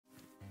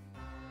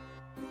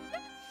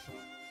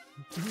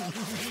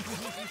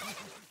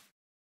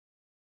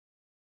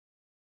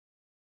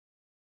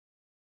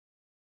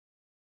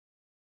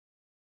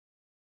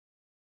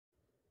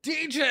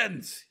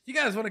Degens! You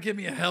guys want to give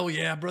me a hell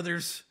yeah,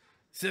 brothers,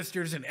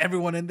 sisters, and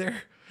everyone in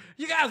there?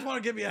 You guys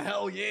want to give me a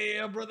hell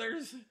yeah,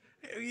 brothers?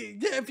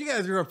 Yeah, if you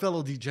guys are a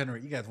fellow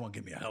degenerate, you guys want to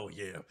give me a hell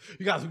yeah.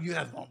 You guys want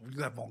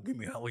to give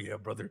me a hell yeah,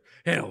 brother.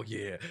 Hell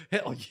yeah.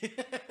 Hell yeah.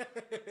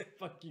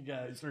 Fuck you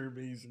guys, they're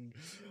amazing.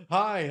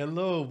 Hi,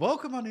 hello.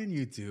 Welcome on in,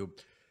 YouTube.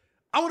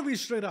 I want to be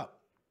straight up.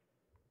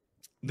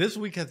 This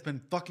week has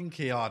been fucking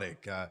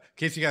chaotic. In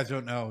case you guys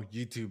don't know,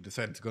 YouTube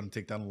decided to go and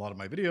take down a lot of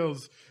my videos.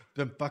 It's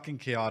been fucking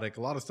chaotic.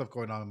 A lot of stuff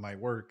going on in my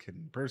work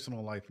and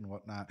personal life and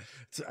whatnot.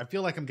 So I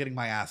feel like I'm getting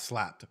my ass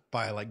slapped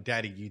by like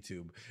daddy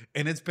YouTube.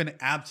 And it's been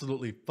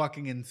absolutely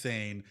fucking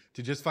insane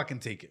to just fucking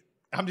take it.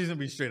 I'm just gonna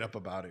be straight up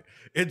about it.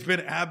 It's been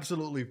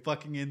absolutely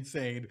fucking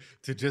insane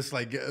to just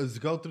like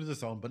go through the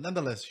zone. But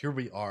nonetheless, here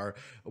we are.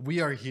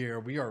 We are here.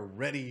 We are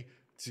ready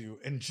to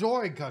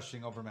enjoy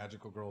gushing over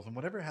magical girls and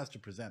whatever it has to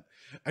present.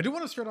 I do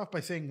want to start off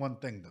by saying one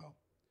thing though.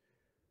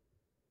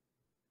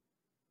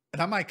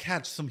 And I might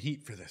catch some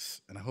heat for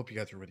this, and I hope you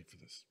guys are ready for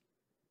this.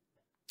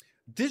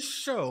 This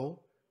show,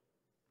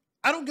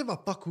 I don't give a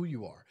fuck who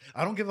you are.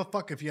 I don't give a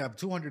fuck if you have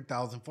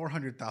 200,000,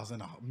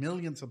 400,000, a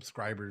million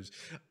subscribers.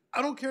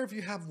 I don't care if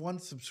you have one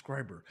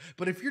subscriber.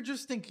 But if you're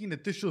just thinking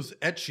that this show's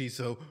etchy,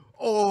 so,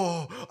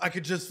 oh, I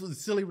could just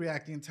silly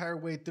react the entire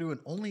way through and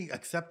only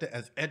accept it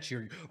as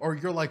etchy, or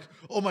you're like,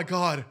 oh my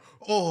God,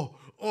 oh,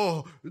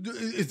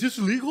 is this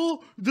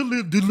legal? The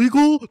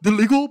legal,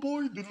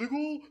 boy,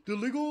 the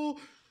legal.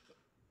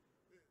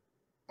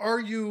 Are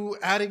you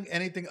adding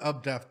anything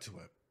of depth to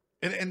it?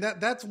 And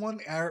that's one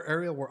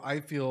area where I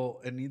feel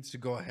it needs to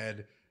go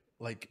ahead.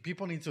 Like,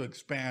 people need to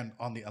expand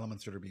on the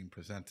elements that are being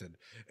presented.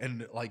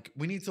 And like,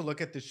 we need to look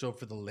at this show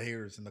for the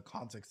layers and the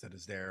context that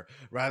is there,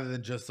 rather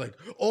than just like,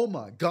 oh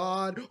my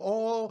God,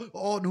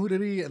 oh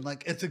nudity. And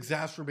like, it's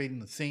exacerbating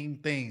the same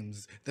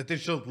themes that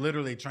this show's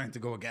literally trying to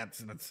go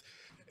against. And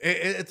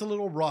it's a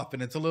little rough,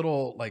 and it's a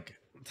little like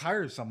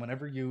tiresome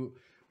whenever you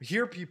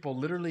hear people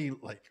literally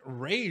like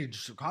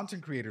rage,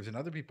 content creators and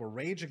other people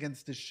rage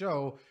against this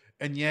show,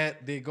 and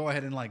yet they go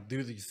ahead and like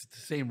do these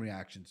same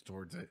reactions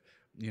towards it,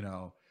 you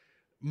know.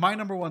 My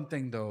number one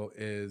thing though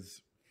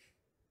is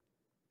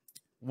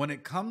when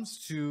it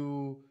comes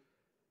to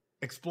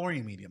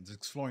exploring mediums,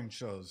 exploring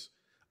shows,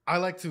 I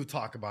like to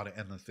talk about it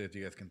endlessly, as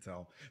you guys can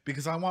tell,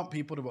 because I want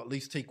people to at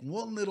least take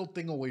one little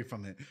thing away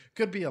from it.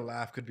 Could be a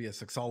laugh, could be a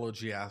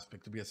sexology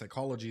aspect, could be a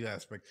psychology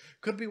aspect,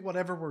 could be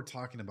whatever we're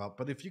talking about.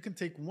 But if you can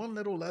take one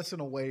little lesson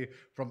away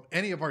from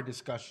any of our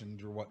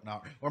discussions or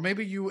whatnot, or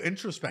maybe you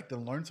introspect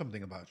and learn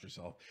something about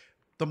yourself,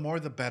 the more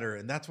the better.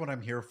 And that's what I'm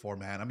here for,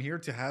 man. I'm here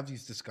to have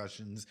these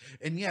discussions.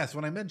 And yes,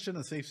 when I mention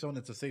a safe zone,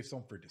 it's a safe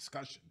zone for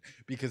discussion,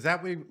 because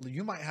that way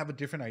you might have a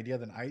different idea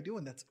than I do,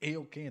 and that's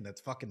a-okay, and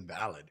that's fucking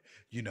valid,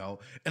 you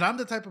know. And I'm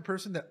the type of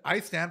person that I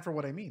stand for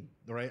what I mean,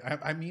 right?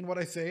 I mean what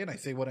I say, and I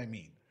say what I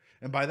mean.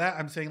 And by that,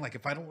 I'm saying, like,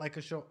 if I don't like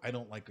a show, I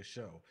don't like a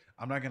show.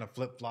 I'm not going to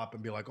flip-flop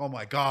and be like, oh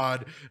my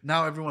God,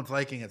 now everyone's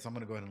liking it, so I'm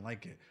going to go ahead and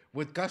like it.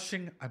 With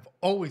Gushing, I've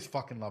always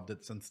fucking loved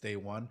it since day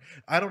one.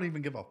 I don't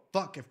even give a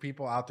fuck if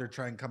people out there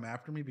try and come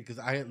after me, because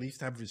I at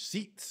least have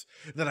receipts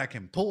that I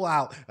can pull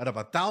out of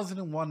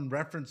 1,001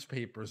 reference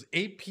papers,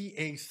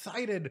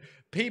 APA-cited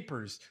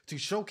papers, to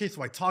showcase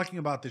why talking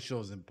about this show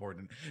is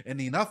important.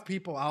 And enough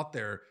people out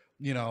there,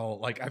 you know,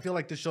 like, I feel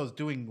like this show is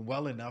doing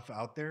well enough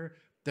out there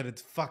that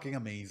it's fucking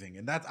amazing.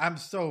 And I'm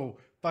so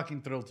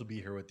fucking thrilled to be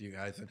here with you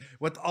guys and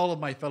with all of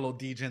my fellow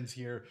degens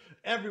here.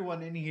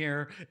 Everyone in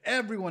here,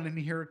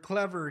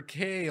 Clever,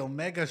 K,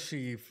 Omega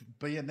Sheaf,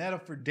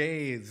 Bayonetta for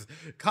Days,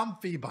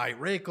 Comfy by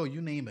Reiko, you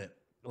name it.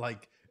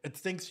 Like, it's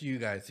thanks to you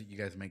guys that you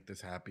guys make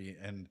this happy,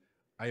 and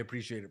I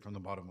appreciate it from the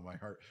bottom of my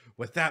heart.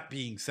 With that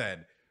being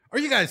said, are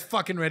you guys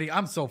fucking ready?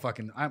 I'm so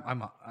fucking,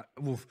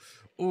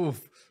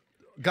 oof.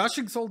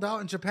 Gushing sold out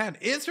in Japan.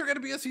 Is there going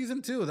to be a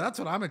season 2? That's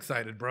what I'm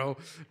excited, bro.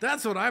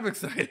 That's what I'm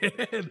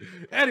excited.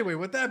 Anyway,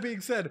 with that being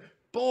said,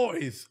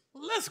 boys,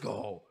 let's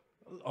go.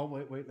 Oh,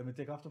 wait. Let me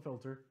take off the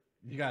filter.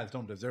 You guys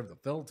don't deserve the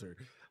filter.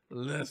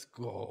 Let's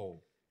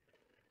go.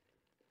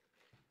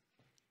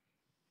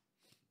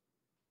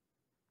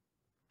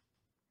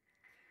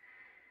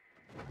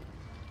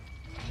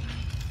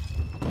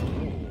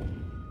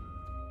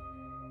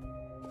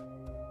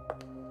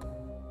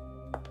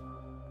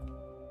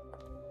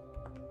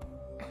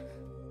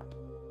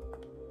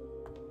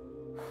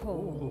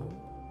ほ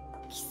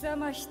う、貴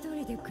様一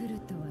人で来る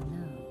とはな。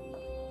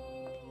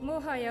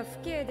もはや不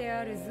敬で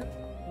あるぞ、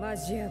マ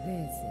ジアベ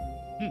ー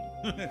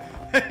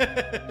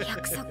ゼ。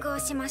約束を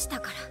しまし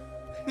たか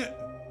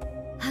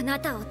ら。あな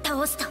たを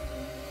倒すと。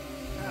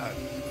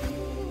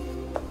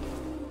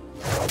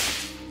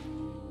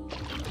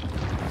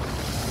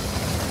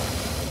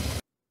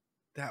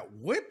That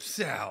whip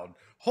sound.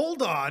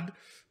 Hold on.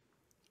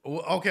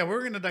 Okay, we're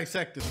going to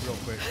dissect this real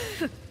quick.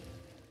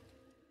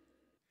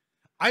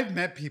 I've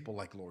met people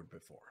like Lord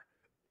before.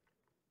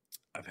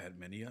 I've had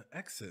many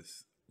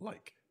exes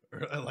like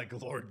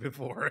Lord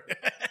before.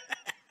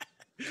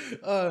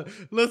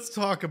 Let's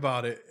talk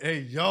about it. Hey,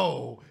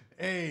 yo.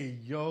 Hey,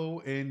 yo,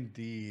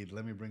 indeed.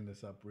 Let me bring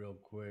this up real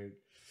quick.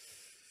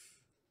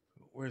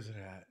 Where's it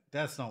at?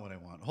 That's not what I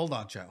want. Hold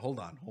on, chat. Hold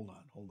on.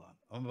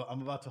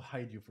 I'm about to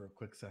hide you for a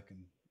quick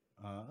second.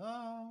 Da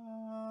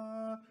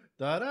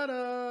da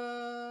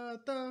da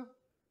da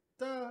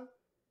da.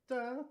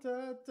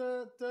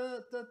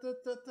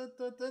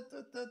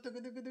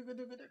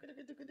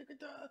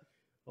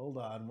 Hold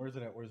on. Where's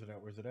it at?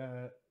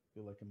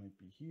 Feel like it might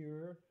be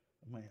here.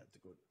 I might have to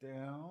go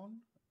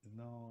down.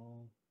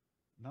 No,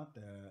 not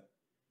that.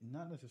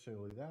 Not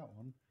necessarily that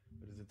one.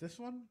 But is it this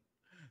one?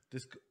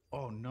 This.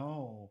 Oh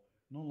no,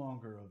 no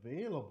longer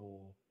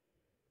available.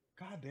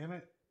 God damn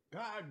it.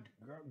 God,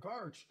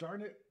 Garch,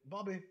 darn it,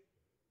 Bobby.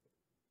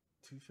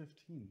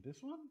 215.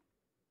 This one?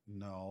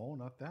 No,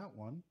 not that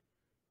one.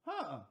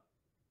 Huh.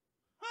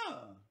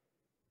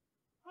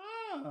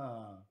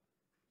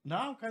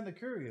 Now I'm kind of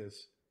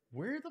curious.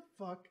 Where in the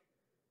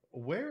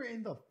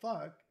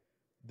fuck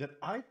did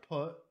I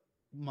put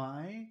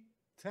my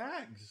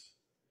tags?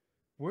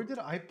 Where did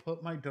I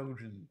put my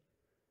Dojin?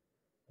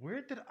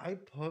 Where did I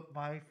put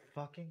my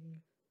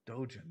fucking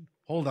Dojin?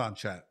 Hold on,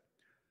 chat.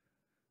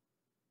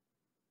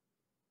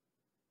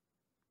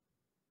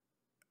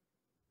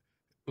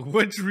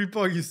 Which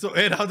repo you so?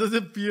 And how does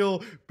it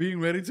feel being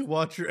ready to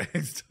watch your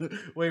ex?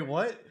 Wait,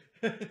 what?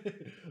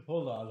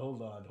 Hold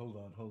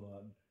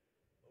on.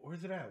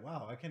 Where's it at?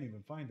 Wow, I can't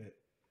even find it.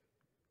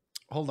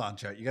 Hold on,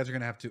 chat. You guys are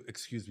gonna have to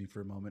excuse me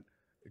for a moment.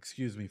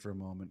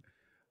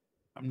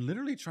 I'm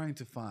literally trying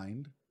to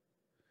find.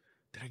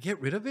 Did I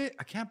get rid of it?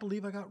 I can't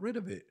believe I got rid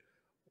of it.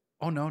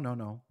 Oh no.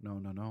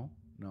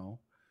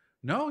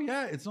 No,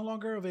 yeah, it's no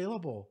longer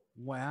available.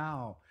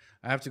 Wow.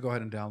 I have to go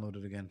ahead and download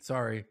it again.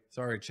 Sorry,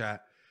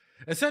 chat.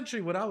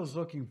 Essentially, what I was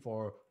looking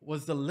for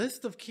was the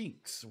list of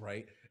kinks,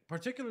 right?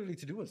 Particularly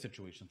to do with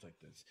situations like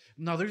this.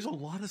 Now, there's a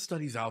lot of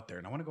studies out there,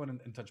 and I want to go ahead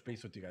and touch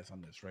base with you guys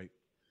on this, right?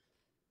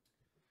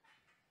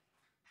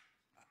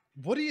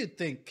 What do you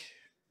think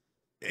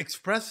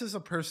expresses a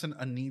person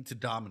a need to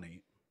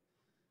dominate?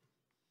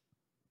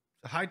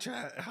 Hi,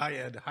 chat. Hi,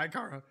 Ed. Hi,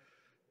 Kara.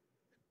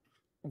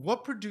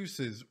 What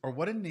produces or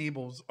what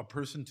enables a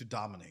person to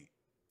dominate?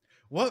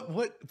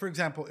 What, for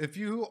example, if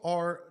you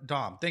are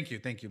Dom, thank you,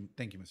 Mr.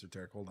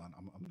 Tarek. Hold on.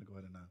 I'm going to go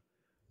ahead and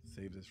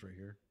save this right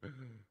here.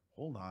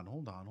 Hold on.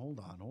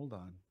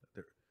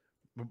 There.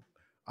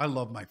 I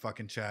love my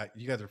fucking chat.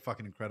 You guys are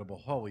fucking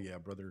incredible. Hell yeah,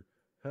 brother.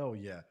 Hell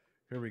yeah.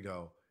 Here we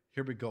go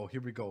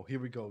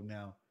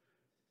now.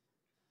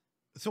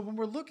 So when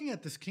we're looking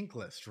at this kink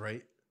list,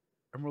 right?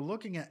 And we're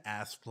looking at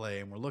ass play,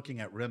 and we're looking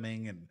at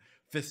rimming and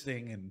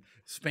fisting and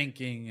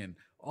spanking and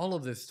all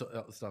of this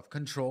stuff.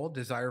 Control,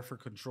 desire for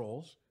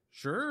controls.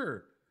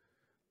 Sure.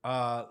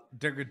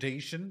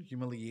 Degradation,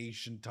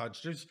 humiliation,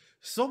 touch. There's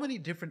so many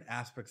different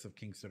aspects of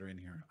kinks that are in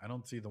here. I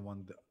don't see the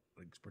one that,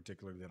 like,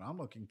 particularly that I'm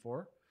looking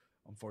for,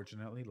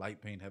 unfortunately.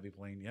 Light pain, heavy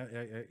pain.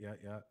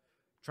 Yeah.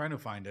 Trying to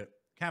find it.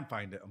 Can't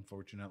find it,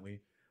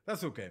 unfortunately.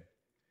 That's okay.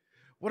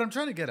 What I'm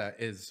trying to get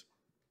at is,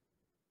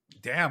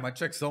 damn, I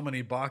checked so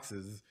many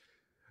boxes.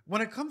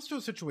 When it comes to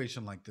a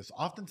situation like this,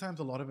 oftentimes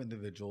a lot of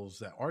individuals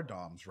that are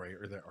DOMs, right,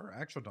 or that are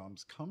actual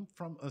DOMs, come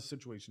from a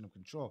situation of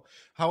control.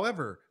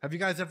 However, have you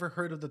guys ever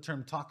heard of the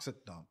term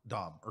toxic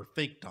DOM or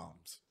fake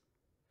DOMs?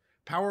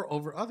 Power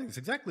over others.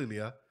 Exactly,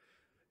 Leah.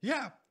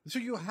 Yeah. So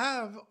you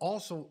have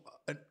also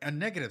a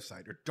negative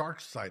side or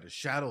dark side, a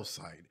shadow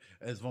side,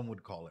 as one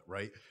would call it,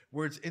 right?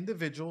 Where it's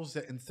individuals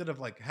that instead of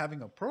like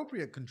having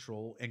appropriate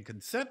control and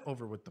consent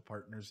over with the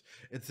partners,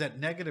 it's that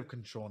negative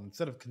control. And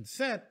instead of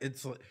consent,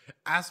 it's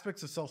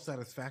aspects of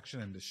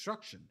self-satisfaction and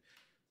destruction.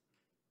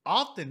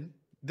 Often,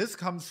 this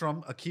comes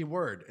from a key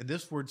word, and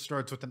this word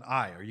starts with an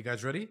I. Are you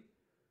guys ready?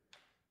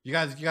 You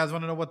guys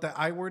want to know what the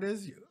I word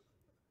is?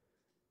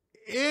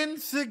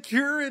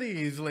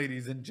 Insecurities,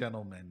 ladies and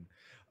gentlemen.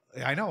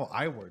 I know,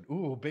 I word.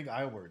 Ooh, big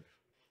I word.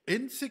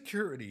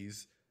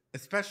 Insecurities,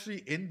 especially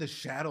in the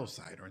shadow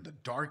side or in the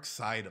dark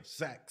side of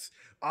sex,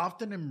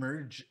 often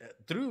emerge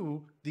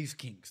through these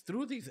kinks,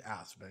 through these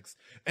aspects,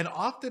 and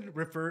often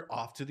refer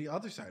off to the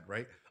other side,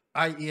 right?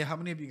 I.e., how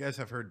many of you guys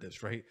have heard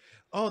this, right?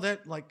 Oh,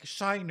 that like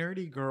shy,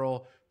 nerdy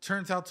girl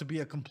turns out to be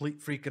a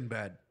complete freak in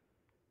bed.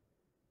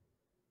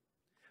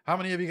 How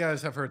many of you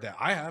guys have heard that?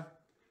 I have.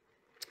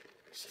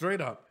 Straight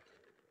up.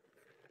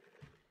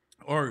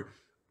 Or,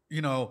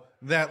 you know,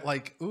 that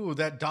like, ooh,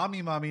 that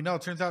Dommy mommy. No,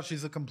 it turns out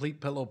she's a complete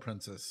pillow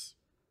princess.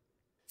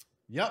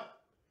 Yep.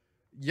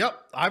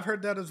 I've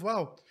heard that as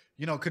well.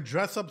 You know, could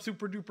dress up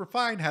super duper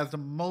fine, has the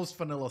most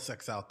vanilla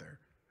sex out there.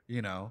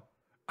 You know,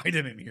 I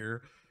didn't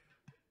hear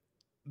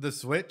the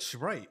switch.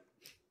 Right.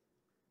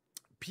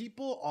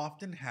 People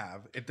often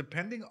have, it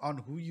depending on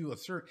who you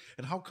assert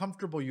and how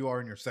comfortable you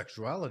are in your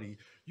sexuality,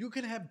 you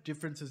can have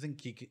differences in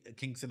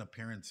kinks and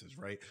appearances,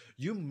 right?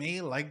 You may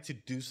like to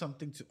do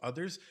something to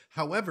others.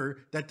 However,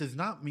 that does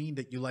not mean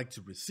that you like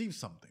to receive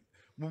something.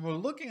 When we're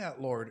looking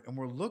at Lord and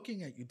we're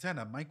looking at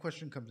Utena, my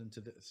question comes into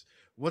this.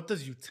 What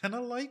does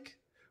Utena like?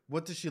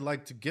 What does she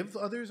like to give to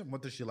others? And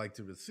what does she like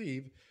to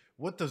receive?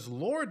 What does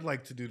Lord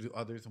like to do to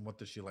others? And what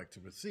does she like to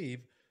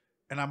receive?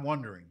 And I'm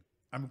wondering,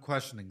 I'm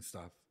questioning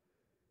stuff.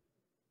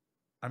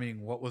 I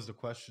mean, what was the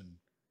question?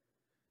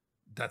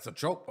 That's a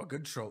trope, a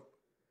good trope.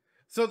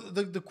 So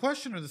the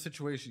question or the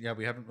situation, yeah,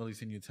 we haven't really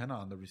seen Utena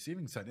on the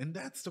receiving side. And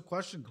that's the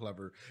question,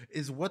 Clever,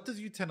 is what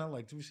does Utena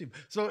like to receive?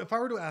 So if I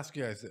were to ask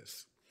you guys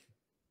this,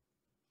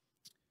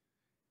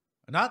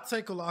 not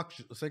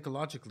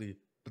psychologically,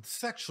 but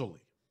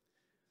sexually,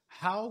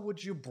 how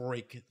would you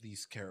break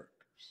these characters?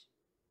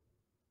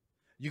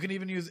 You can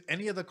even use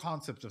any of the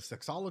concepts of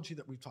sexology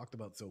that we've talked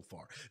about so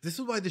far. This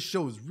is why this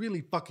show is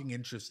really fucking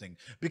interesting,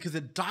 because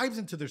it dives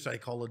into their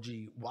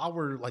psychology while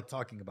we're like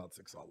talking about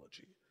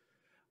sexology.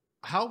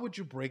 How would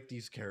you break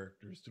these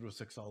characters through a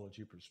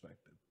sexology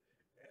perspective?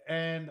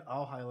 And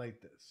I'll highlight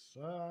this.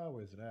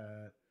 Where's it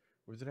at?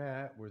 Where's it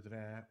at? Where's it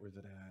at? Where's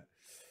it at?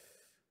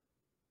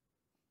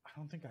 I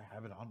don't think I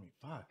have it on me.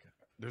 Fuck.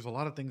 There's a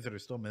lot of things that are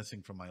still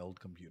missing from my old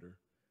computer.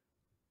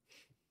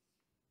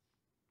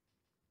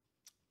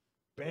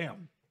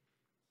 Bam.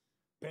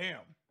 Bam.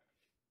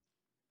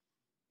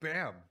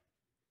 Bam.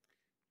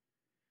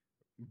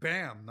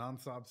 Bam.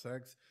 Nonstop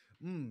sex.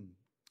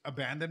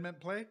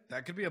 Abandonment play?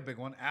 That could be a big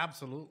one.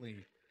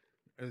 Absolutely.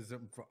 Is it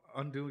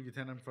undo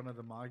Utena in front of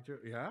the Magjo?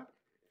 Yeah.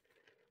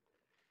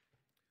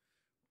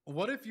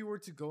 What if you were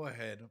to go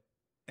ahead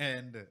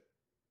and,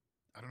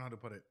 I don't know how to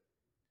put it,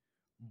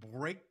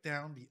 break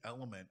down the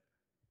element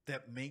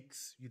that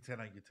makes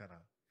Utena Utena?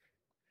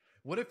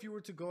 What if you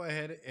were to go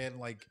ahead and,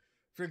 like,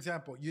 for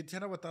example,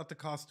 Utena without the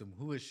costume,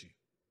 who is she?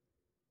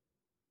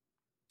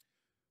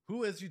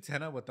 Who is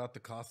Utena without the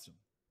costume?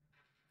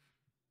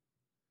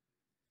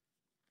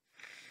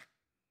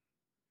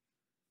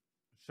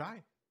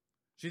 Shy.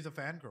 She's a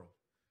fangirl.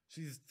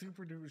 She's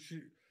super duper.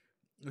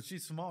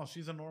 She's small.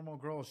 She's a normal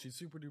girl. She's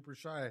super duper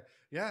shy.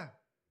 Yeah.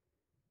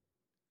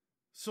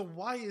 So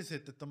why is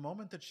it that the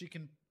moment that she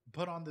can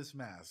put on this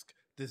mask,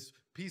 this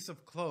piece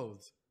of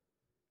clothes,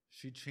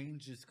 she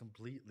changes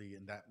completely,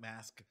 and that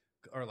mask,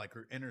 or like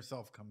her inner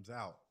self, comes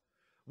out?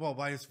 Well,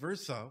 vice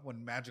versa,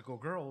 when magical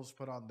girls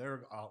put on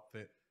their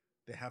outfit,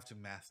 they have to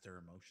mask their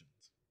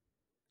emotions.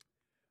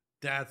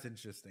 That's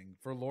interesting.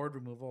 For Lord,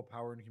 removal of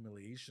power and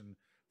humiliation.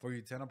 For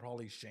Utena,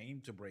 probably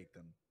shame to break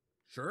them.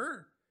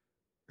 Sure.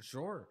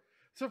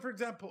 So, for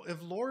example,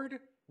 if Lord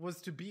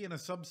was to be in a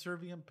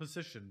subservient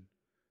position,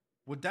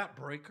 would that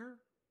break her?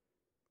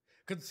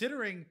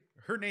 Considering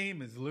her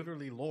name is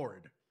literally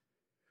Lord.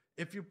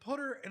 If you put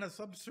her in a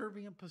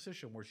subservient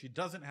position where she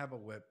doesn't have a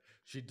whip,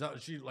 she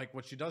like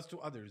what she does to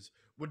others,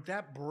 would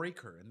that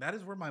break her? And that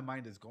is where my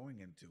mind is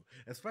going into,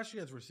 especially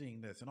as we're seeing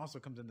this, and also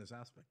comes in this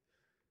aspect.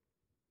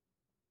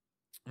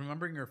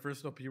 Remembering your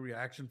first OP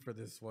reaction for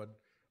this one.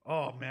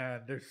 Oh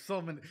man, there's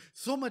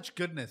so much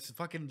goodness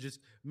fucking just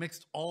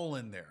mixed all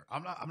in there.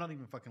 I'm not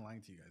even fucking lying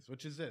to you guys,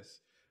 which is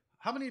this.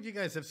 How many of you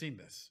guys have seen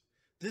this?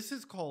 This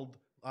is called,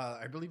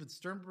 I believe it's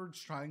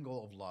Sternberg's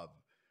Triangle of Love.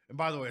 And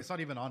by the way, it's not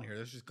even on here.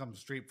 This just comes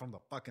straight from the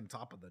fucking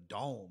top of the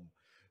dome.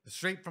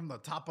 Straight from the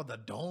top of the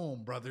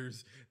dome,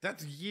 brothers.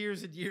 That's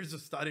years and years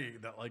of studying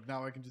that, like,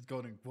 now I can just go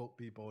in and quote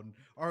people and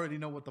already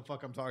know what the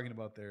fuck I'm talking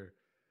about there.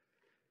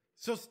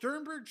 So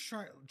Sternberg's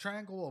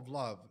Triangle of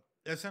Love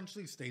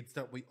essentially states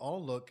that we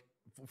all look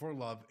for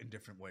love in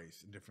different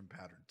ways, in different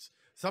patterns.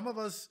 Some of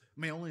us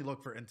may only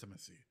look for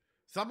intimacy.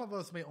 Some of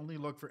us may only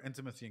look for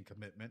intimacy and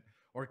commitment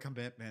or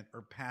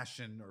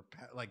passion or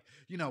like,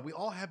 you know, we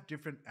all have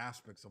different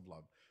aspects of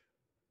love.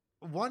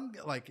 One,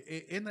 like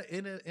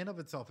in of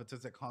itself, it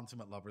says that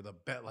consummate love, or the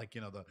like,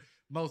 you know, the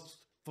most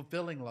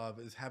fulfilling love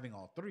is having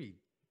all three,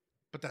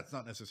 but that's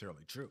not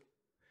necessarily true.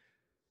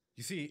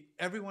 You see,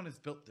 everyone is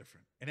built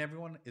different, and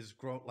everyone is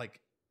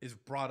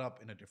brought up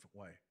in a different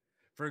way.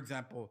 For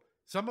example,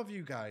 some of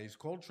you guys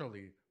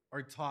culturally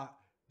are taught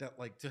that,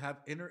 like, to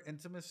have inner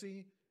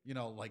intimacy, you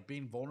know, like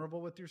being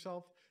vulnerable with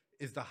yourself,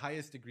 is the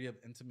highest degree of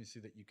intimacy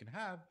that you can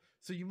have.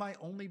 So you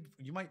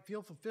might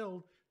feel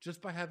fulfilled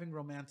just by having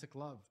romantic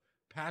love,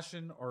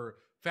 passion, or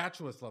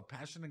fatuous love,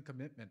 passion and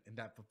commitment, and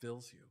that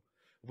fulfills you.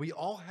 We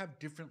all have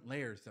different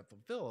layers that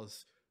fulfill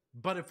us.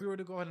 But if we were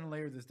to go ahead and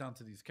layer this down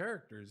to these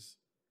characters,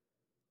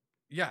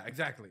 yeah,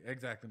 exactly,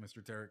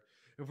 Mr. Tarek.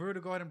 If we were to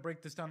go ahead and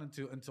break this down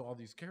into all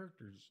these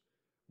characters,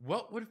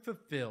 what would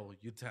fulfill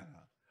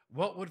Utena?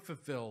 What would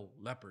fulfill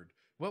Leopard?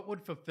 What would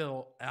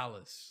fulfill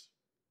Alice?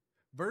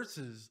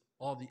 Versus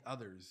all the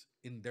others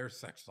in their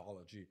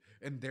sexology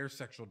and their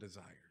sexual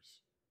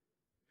desires.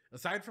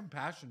 Aside from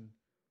passion,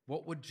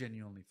 what would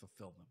genuinely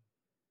fulfill them?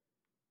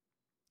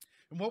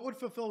 And what would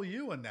fulfill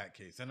you in that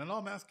case? And I know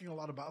I'm asking a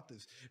lot about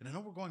this, and I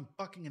know we're going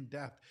fucking in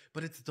depth,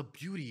 but it's the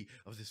beauty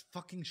of this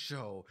fucking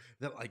show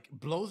that, like,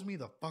 blows me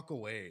the fuck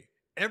away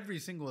every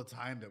single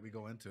time that we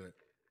go into it.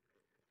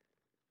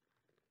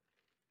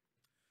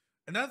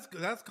 And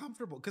that's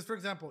comfortable. Because, for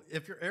example,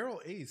 if you're Arrow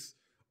Ace,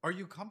 are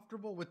you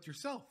comfortable with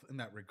yourself in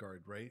that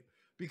regard, right?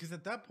 Because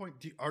at that point,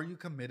 are you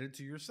committed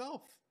to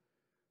yourself?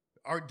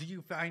 Or do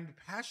you find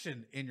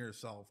passion in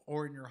yourself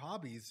or in your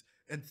hobbies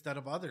instead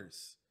of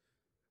others?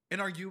 And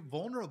are you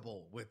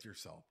vulnerable with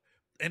yourself?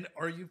 And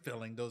are you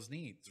filling those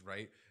needs,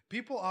 right?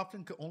 People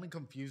often only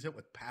confuse it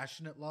with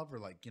passionate love or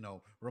like, you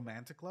know,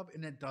 romantic love.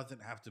 And it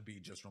doesn't have to be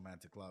just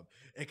romantic love.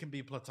 It can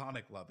be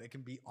platonic love. It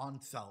can be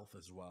on self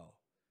as well.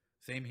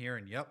 Same here.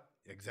 And yep,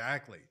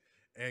 exactly.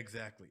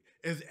 Exactly.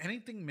 Is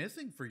anything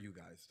missing for you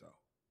guys though?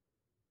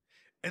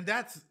 And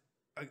that's,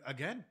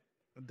 again,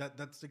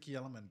 that's the key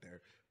element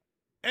there.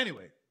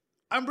 Anyway,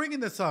 I'm bringing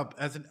this up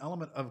as an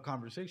element of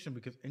conversation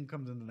because in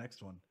comes in the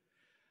next one.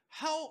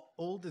 How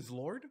old is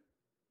Lord?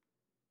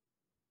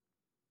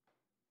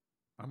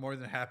 I'm more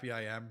than happy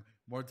I am.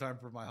 More time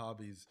for my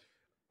hobbies.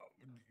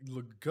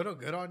 Look good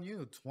on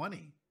you.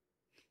 20.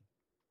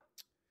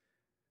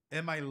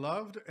 Am I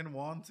loved and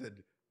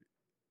wanted?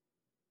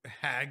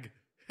 Hag.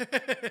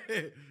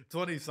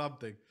 20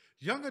 something.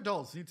 Young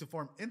adults need to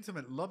form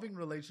intimate, loving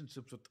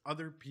relationships with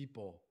other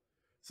people.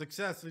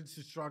 Success leads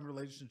to strong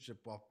relationship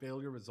while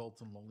failure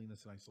results in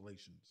loneliness and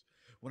isolations.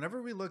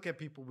 Whenever we look at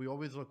people, we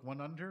always look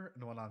one under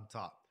and one on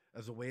top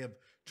as a way of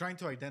trying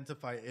to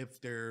identify if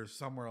they're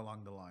somewhere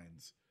along the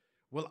lines.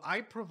 Will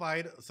I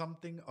provide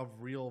something of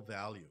real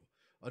value?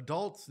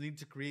 Adults need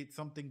to create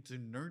something to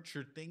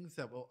nurture things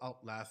that will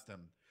outlast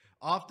them,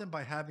 often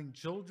by having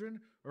children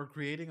or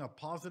creating a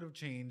positive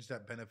change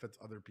that benefits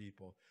other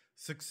people.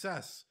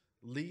 Success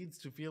leads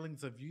to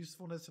feelings of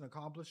usefulness and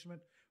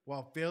accomplishment,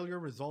 while failure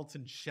results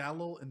in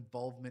shallow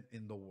involvement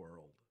in the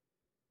world.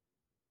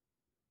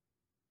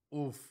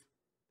 Oof.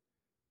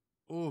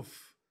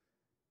 Oof.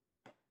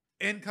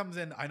 In comes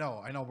in, I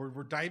know,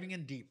 we're diving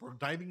in deep. We're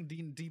diving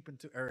deep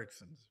into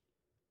Erickson's.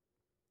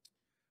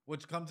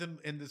 Which comes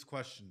in this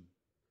question.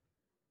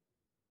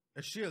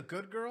 Is she a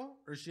good girl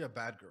or is she a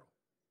bad girl?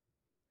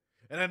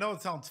 And I know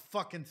it sounds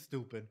fucking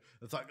stupid.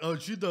 It's like, oh,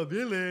 she's the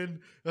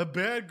villain, a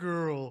bad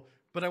girl.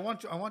 But I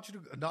want you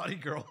to, a naughty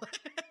girl.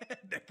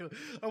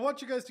 I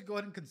want you guys to go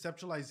ahead and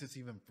conceptualize this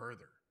even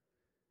further.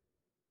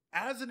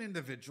 As an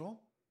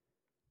individual,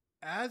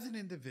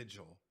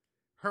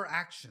 her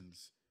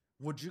actions,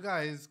 would you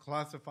guys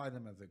classify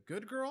them as a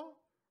good girl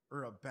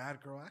or a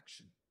bad girl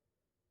action?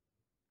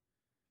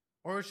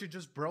 Or is she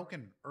just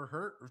broken or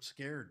hurt or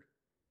scared?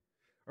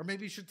 Or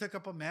maybe she took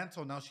up a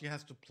mantle. Now she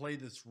has to play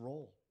this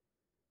role.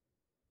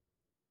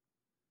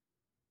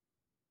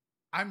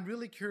 I'm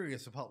really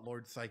curious about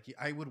Lord Psyche.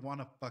 I would want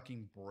to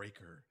fucking break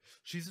her.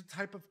 She's a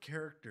type of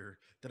character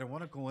that I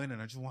want to go in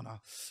and I just want to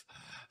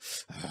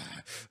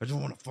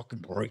fucking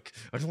break.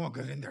 I just want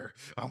to get in there.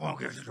 I want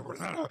to get in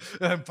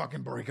there and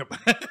fucking break them.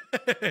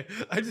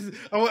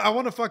 I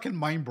want to fucking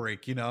mind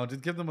break, you know,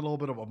 just give them a little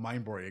bit of a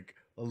mind break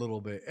a little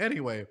bit.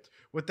 Anyway,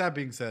 with that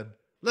being said,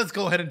 let's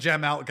go ahead and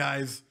jam out,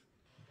 guys.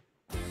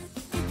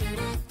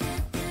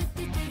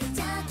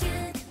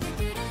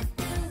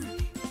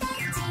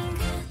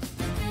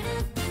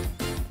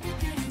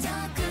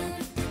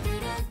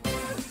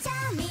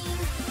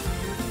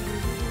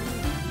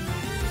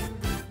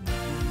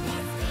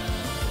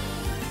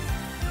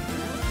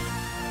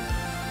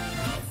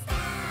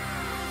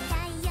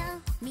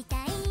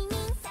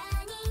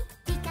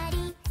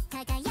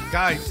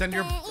 Guys, send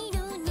your...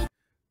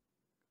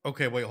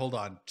 Okay, wait, hold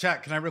on.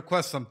 Chat, can I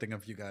request something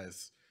of you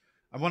guys?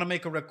 I want to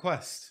make a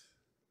request.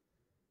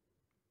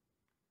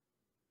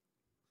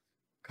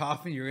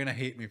 Coughme, you're going to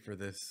hate me for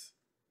this.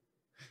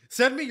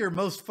 Send me your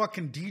most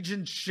fucking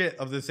Dejin shit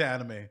of this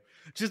anime.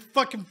 Just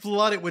fucking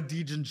flood it with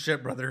Dejin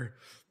shit, brother.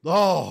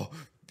 Oh,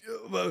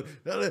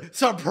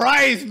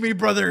 surprise me,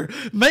 brother.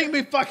 Make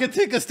me fucking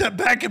take a step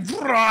back and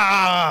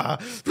I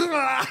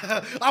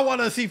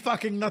want to see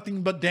fucking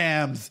nothing but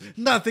dams.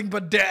 Nothing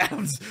but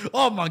dams.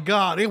 Oh my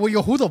god. Hey, well,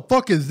 yo, who the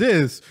fuck is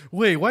this?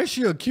 Wait, why is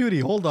she a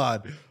cutie? Hold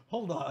on.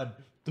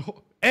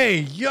 Hey,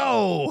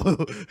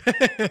 yo.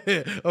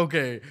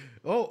 Okay.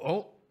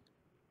 Oh.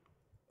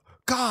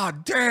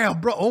 God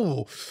damn,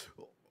 bro.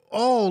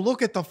 Oh,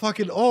 look at the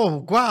fucking,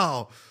 oh,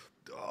 wow.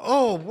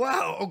 Oh,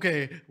 wow.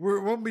 Okay. We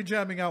won't be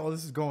jamming out while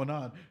this is going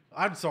on.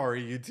 I'm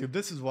sorry, YouTube.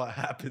 This is what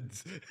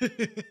happens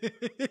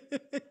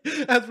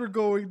as we're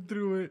going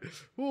through it.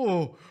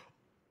 Oh,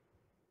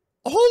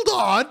 hold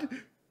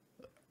on.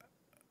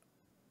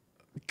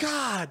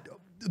 God,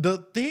 the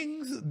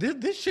things,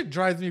 this shit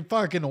drives me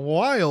fucking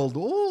wild.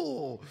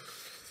 Oh.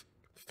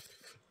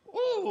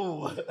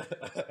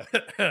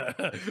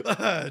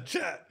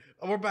 Chat.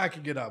 We're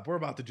backing it up. We're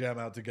about to jam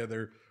out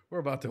together. We're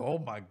about to, oh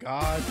my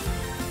God.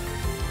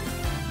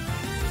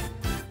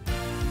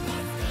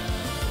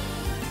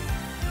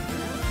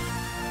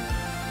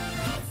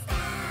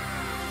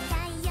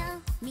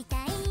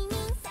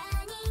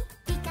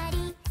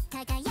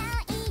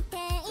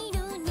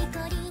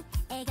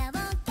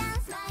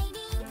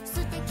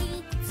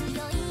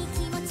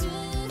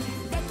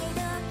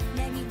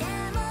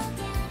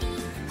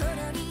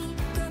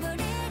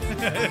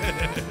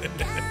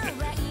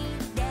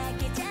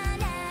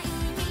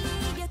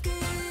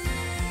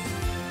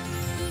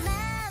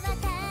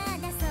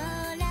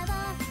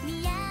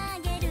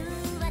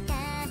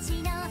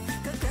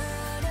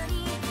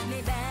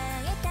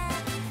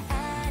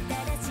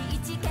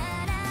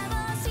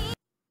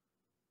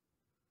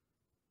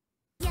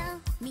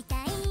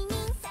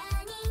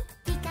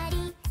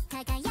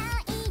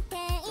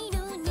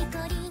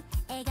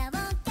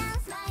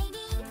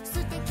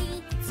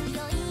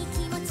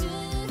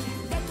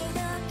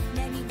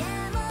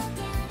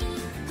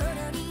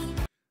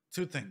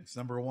 Two things.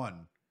 Number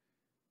one,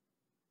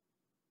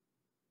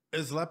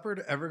 is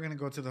Leopard ever going to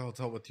go to the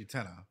hotel with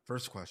Utena?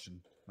 First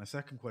question. My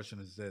second question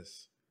is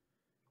this.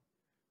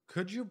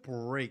 Could you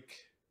break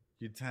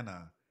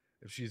Utena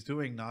if she's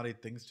doing naughty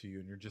things to you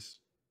and you're just...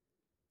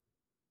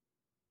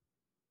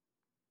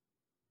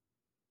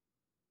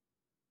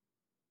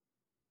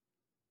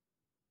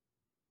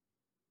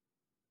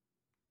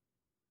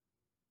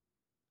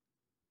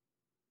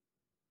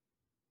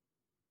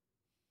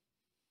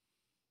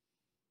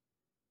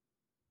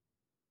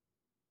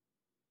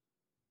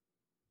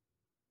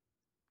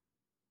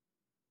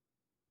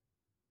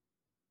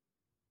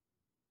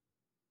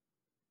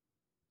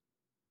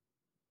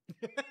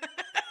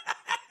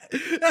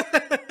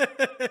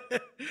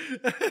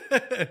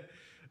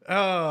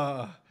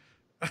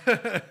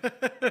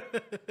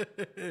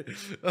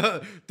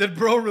 Did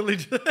bro really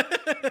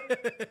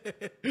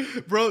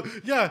bro,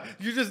 yeah,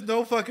 you just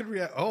no fucking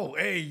react. Oh,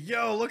 hey,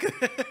 yo, look at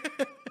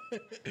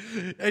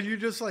and you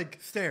just like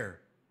stare.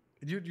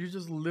 You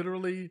just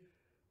literally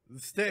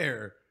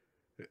stare.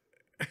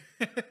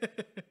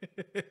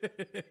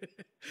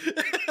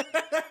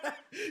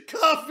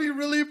 Coughme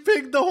really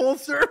pinged the whole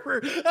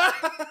server.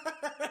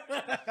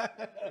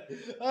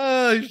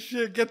 Oh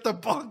shit, get the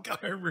bunk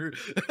armor.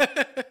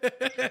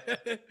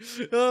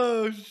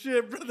 Oh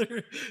shit,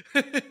 brother.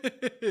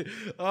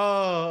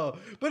 Oh,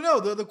 but no,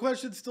 the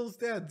question still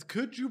stands.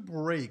 Could you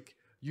break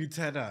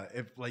Utena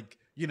if, like,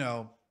 you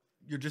know,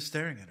 you're just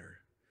staring at her?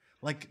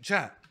 Like,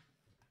 chat.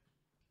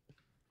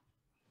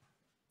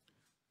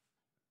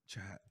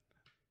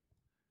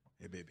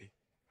 Hey baby.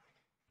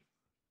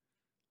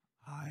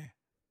 Hi.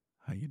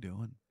 How you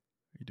doing?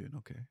 Are you doing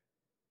okay? I'm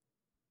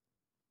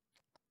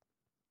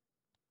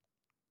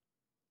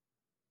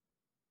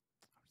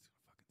just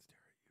gonna fucking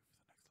stare at you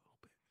for the next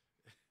little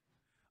bit.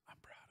 I'm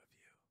proud of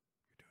you.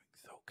 You're doing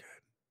so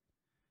good.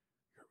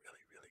 You're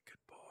really, really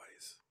good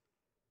boys.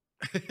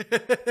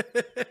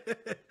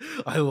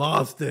 I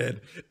lost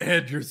it.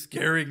 Ed, you're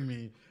scaring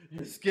me.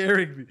 You're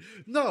scaring me.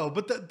 No,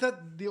 but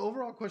the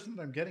overall question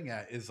that I'm getting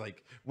at is,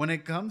 like, when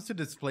it comes to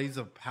displays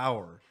of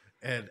power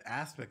and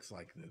aspects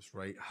like this,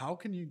 right? How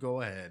can you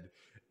go ahead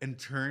and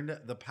turn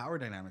the power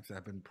dynamics that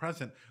have been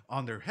present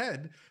on their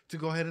head to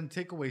go ahead and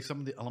take away some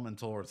of the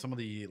elemental or some of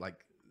the,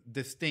 like,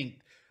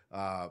 distinct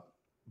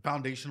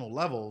foundational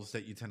levels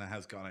that Utena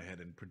has gone ahead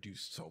and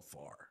produced so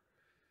far?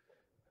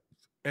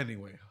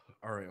 Anyway,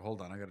 all right,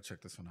 hold on. I got to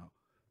check this one out.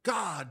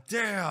 God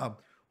damn.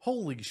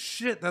 Holy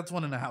shit. That's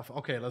 1.5.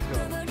 Okay, let's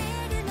go.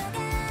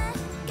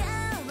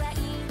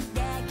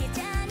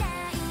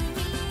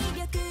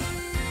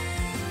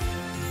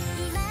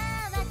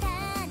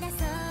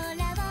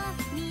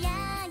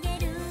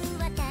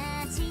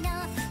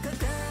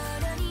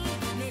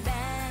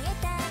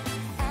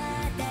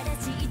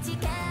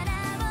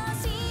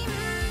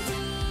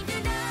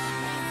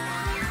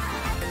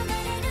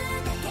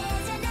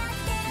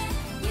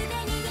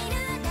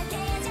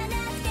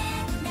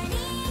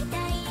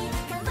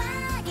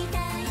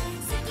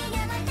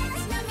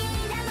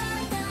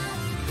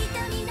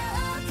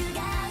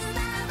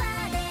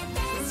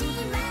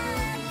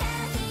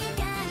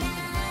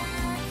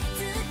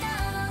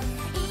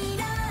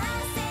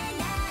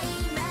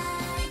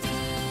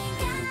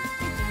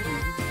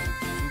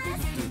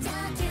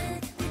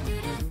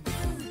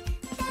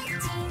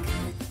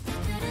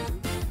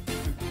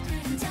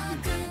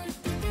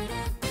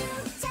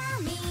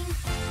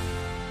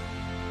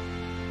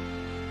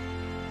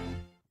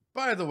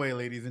 By the way,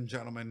 ladies and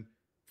gentlemen,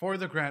 for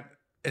the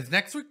is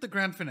next week the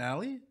grand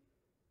finale?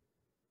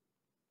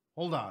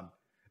 Hold on.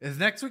 Is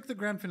next week the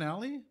grand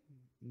finale?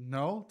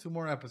 No, 2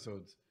 more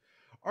episodes.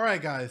 All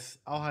right, guys,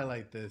 I'll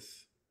highlight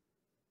this.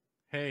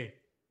 Hey,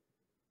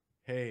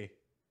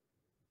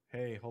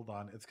 hold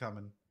on. It's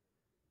coming.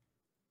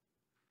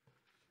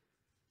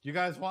 You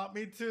guys want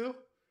me to?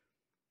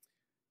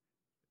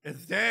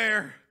 It's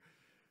there.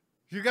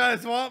 You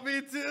guys want me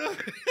to?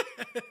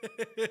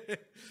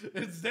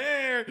 It's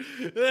there.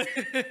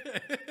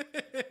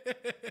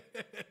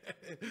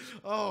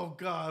 Oh,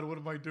 God. What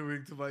am I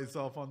doing to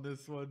myself on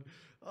this one?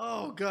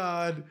 Oh,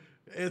 God.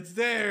 It's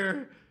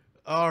there.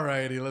 All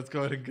righty. Let's go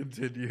ahead and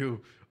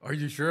continue. Are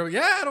you sure?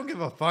 Yeah, I don't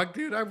give a fuck,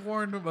 dude. I've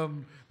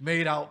worn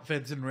maid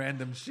outfits and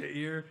random shit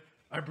here.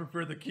 I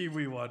prefer the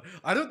Kiwi one.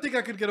 I don't think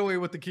I could get away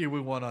with the Kiwi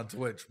one on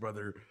Twitch,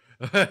 brother.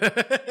 Oh,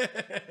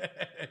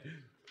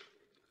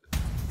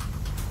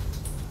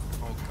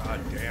 god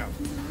damn.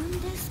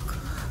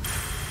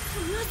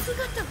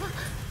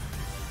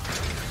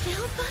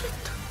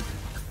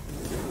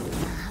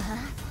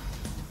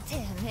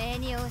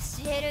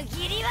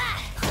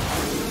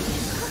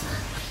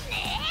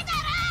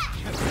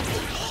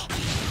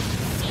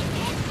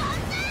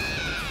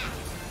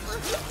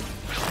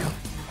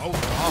 Oh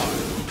god.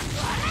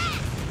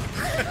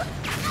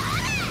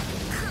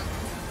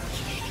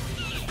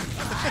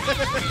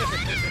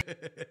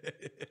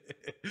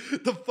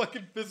 The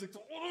fucking physics.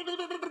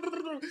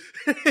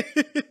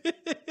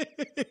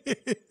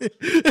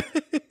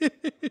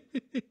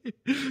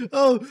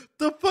 Oh,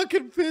 the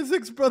fucking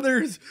physics,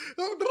 brothers.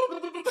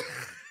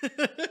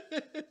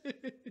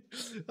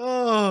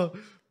 Oh,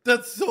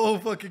 that's so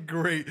fucking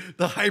great.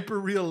 The hyper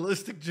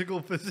realistic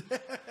jiggle physics.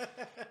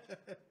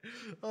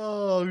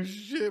 Oh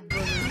shit,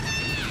 brother.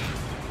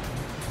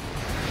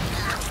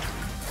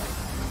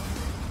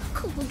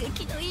 攻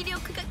撃の威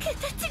力が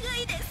桁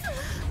違いです。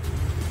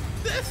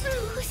ど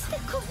うして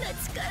こんな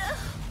力を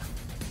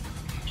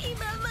今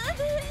ま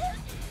で。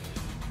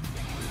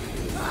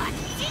こっ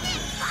ちに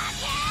負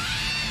け。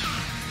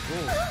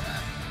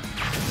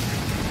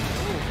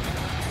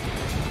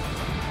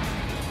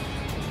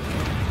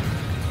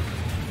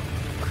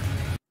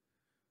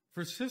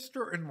For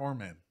Sister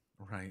Enorme,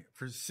 right?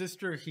 For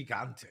Sister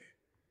Gigante,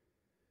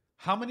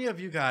 how many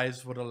of you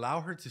guys would allow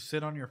her to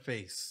sit on your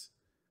face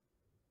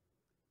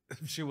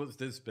if she was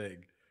this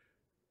big?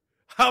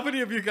 How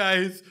many of you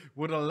guys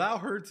would allow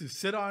her to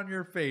sit on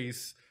your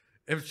face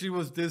if she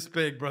was this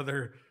big,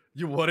 brother?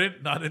 You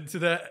wouldn't? Not into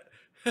that?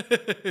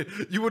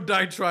 You would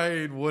die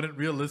trying, wouldn't?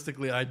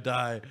 Realistically, I'd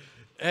die.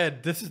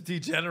 Ed, this is the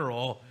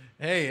general.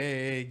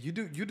 Hey, you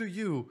do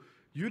you.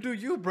 You do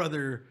you,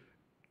 brother.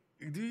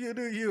 Do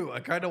you. I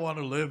kind of want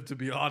to live, to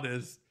be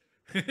honest.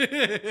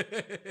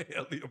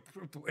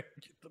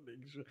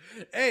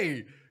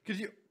 Hey, could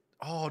you...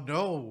 Oh,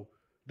 no.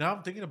 Now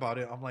I'm thinking about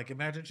it. I'm like,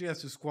 imagine she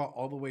has to squat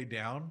all the way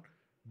down.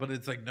 But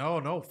it's like,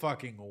 no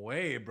fucking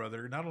way,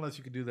 brother. Not unless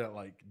you can do that,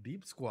 like,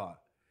 deep squat.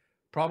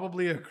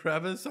 Probably a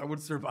crevice. I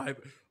would survive.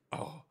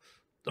 Oh,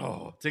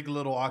 take a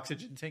little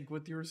oxygen tank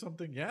with you or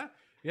something. Yeah.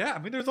 I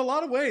mean, there's a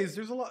lot of ways.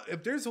 There's a lot.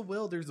 If there's a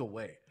will, there's a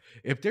way.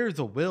 If there's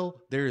a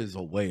will, there is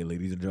a way,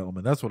 ladies and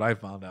gentlemen. That's what I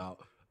found out.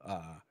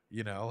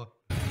 You know.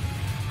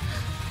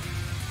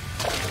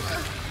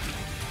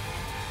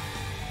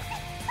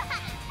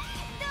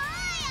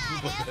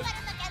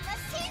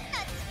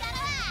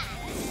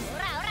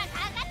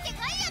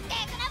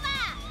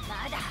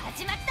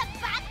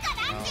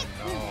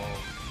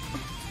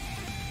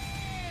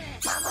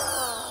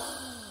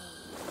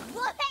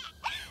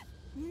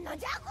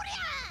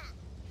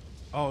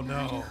 Oh no.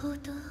 なるほ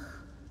ど。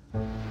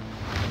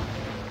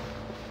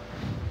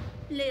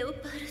レオ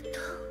パルト、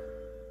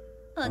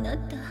あな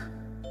た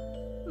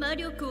魔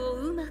力を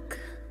うまく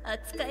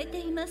扱えて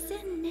いま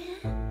せんね。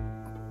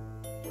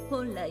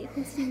本来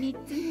星3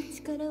つの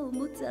力を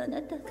持つあな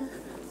たが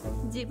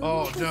自分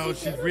の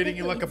星0に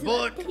偽っ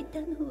ていた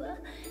のは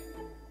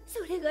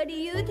それが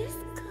理由です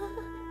か？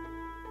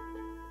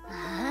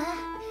あ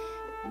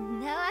あ、ん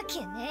なわけ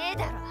ねえ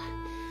だろ。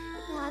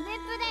ナメ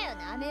プだよ、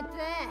ナメプ。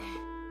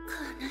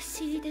悲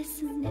しいで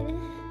すね。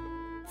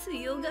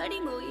強が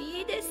りも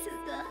いいです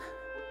が、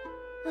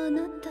あ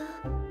なた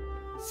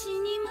死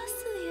にます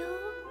よ。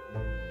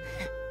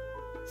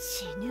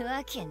死ぬ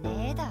わけ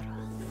ねえだろ。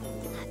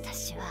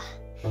私は。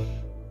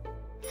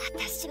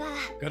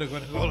Gotta go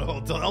to the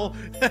hotel.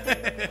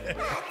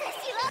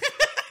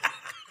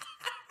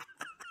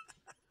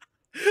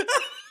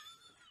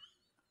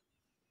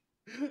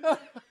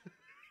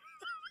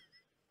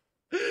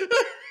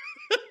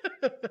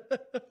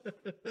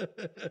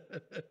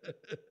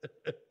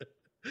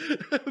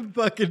 I'm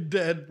fucking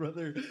dead,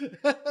 brother.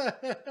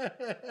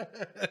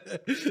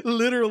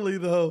 Literally,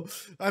 though.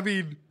 I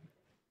mean,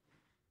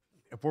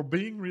 if we're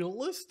being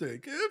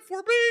realistic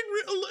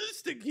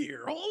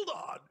here, hold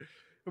on.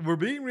 If we're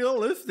being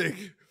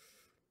realistic,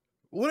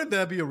 wouldn't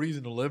that be a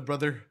reason to live,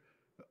 brother?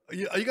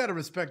 You got to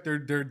respect their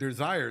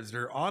desires,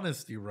 their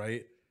honesty,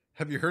 right?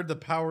 Have you heard the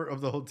power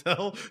of the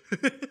hotel?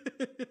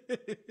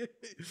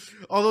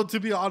 Although, to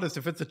be honest,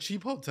 if it's a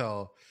cheap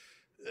hotel,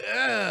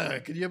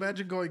 can you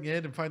imagine going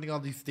in and finding all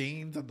these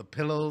stains on the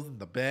pillows and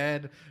the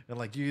bed, and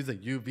like you use a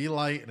UV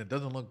light and it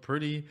doesn't look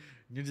pretty,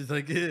 and you're just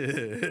like,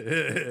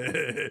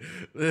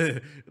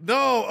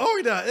 no,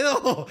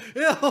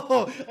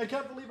 ew, I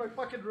can't believe I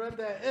fucking read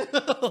that.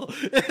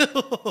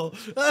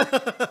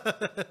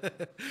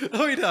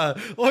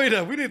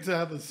 Oida, we need to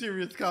have a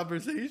serious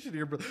conversation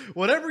here, bro.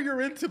 Whatever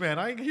you're into, man,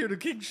 I ain't here to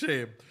kink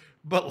shame,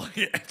 but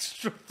like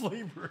extra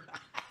flavor.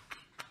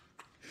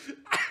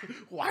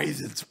 Why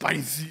is it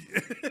spicy?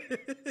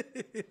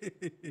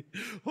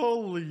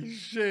 Holy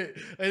shit.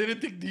 I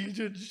didn't think DJ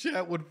in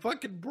chat would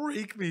fucking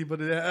break me,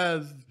 but it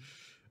has.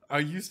 I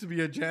used to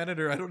be a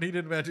janitor. I don't need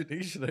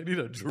imagination. I need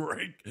a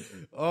drink.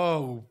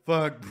 Oh,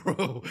 fuck,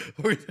 bro.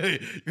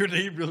 Your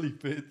name really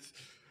fits.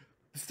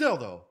 Still,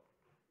 though,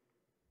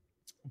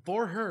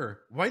 for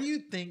her, why do you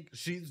think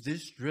she's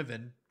this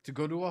driven to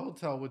go to a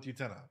hotel with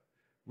Utena?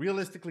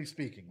 Realistically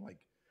speaking,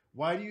 like,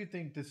 why do you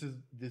think this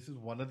is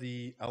one of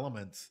the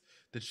elements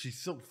that she's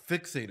so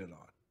fixated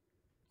on?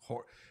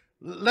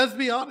 Let's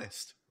be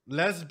honest.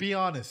 Let's be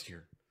honest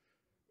here.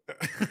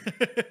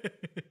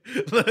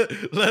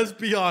 Let's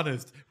be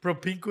honest.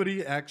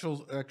 Propinquity,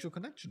 actual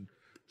connection.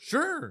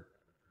 Sure.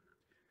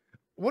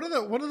 One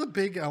of the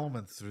big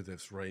elements through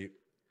this, right?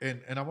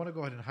 And I want to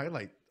go ahead and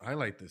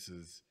highlight this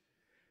is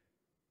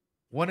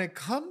when it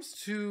comes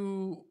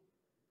to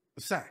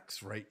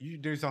sex, right?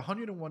 There's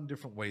 101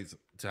 different ways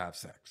to have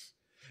sex.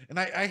 And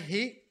I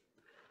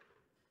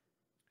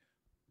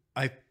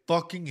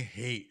fucking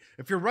hate.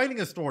 If you're writing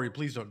a story,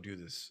 please don't do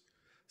this.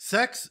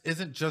 Sex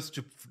isn't just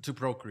to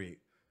procreate.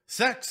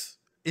 Sex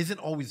isn't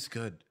always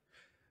good.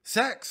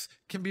 Sex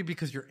can be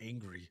because you're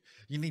angry.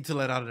 You need to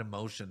let out an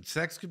emotion.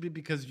 Sex could be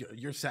because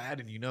you're sad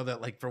and you know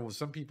that, like, for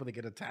some people, they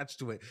get attached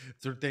to it.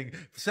 It's their thing.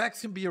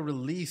 Sex can be a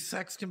release.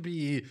 Sex can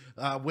be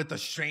with a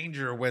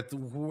stranger, with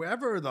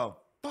whoever the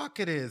fuck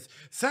it is.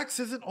 Sex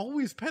isn't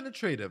always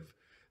penetrative.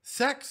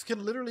 Sex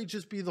can literally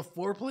just be the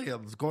foreplay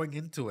of going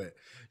into it.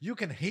 You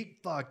can hate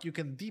fuck, you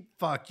can deep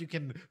fuck, you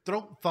can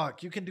throat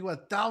fuck, you can do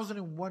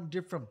 1,001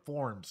 different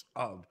forms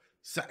of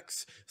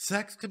sex.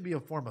 Sex can be a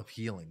form of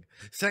healing.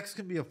 Sex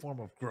can be a form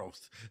of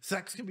growth.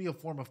 Sex can be a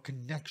form of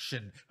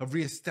connection, of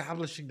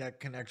reestablishing that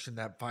connection,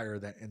 that fire,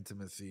 that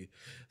intimacy.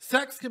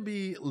 Sex can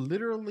be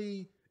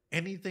literally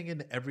anything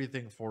and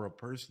everything for a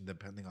person,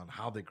 depending on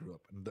how they grew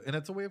up. And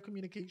it's a way of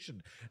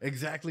communication.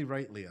 Exactly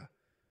right, Leah.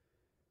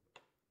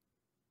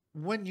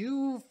 When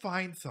you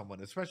find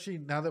someone, especially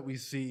now that we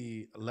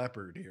see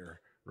Leopard here,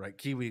 right?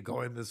 Kiwi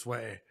going this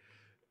way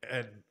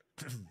and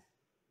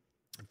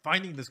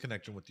finding this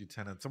connection with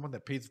Utena, someone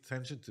that pays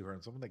attention to her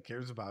and someone that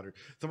cares about her,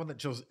 someone that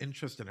shows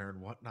interest in her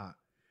and whatnot.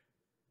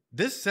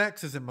 This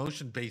sex is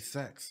emotion-based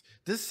sex.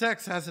 This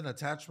sex has an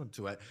attachment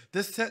to it.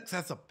 This sex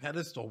has a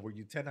pedestal where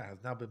Utena has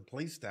now been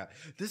placed at.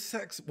 This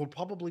sex will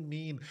probably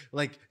mean,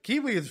 like,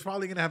 Kiwi is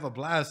probably going to have a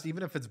blast,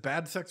 even if it's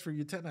bad sex for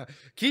Utena.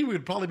 Kiwi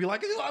would probably be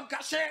like, I'm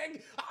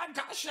gushing! I'm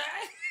gushing!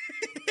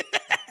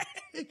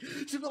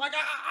 She'd be like,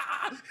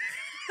 ah!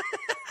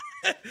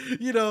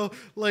 You know,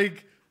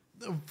 like,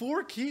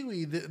 for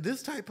Kiwi,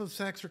 this type of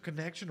sex or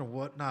connection or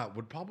whatnot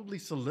would probably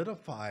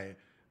solidify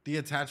the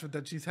attachment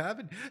that she's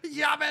having.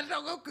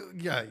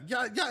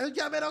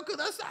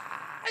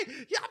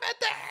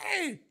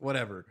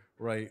 Whatever,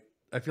 right?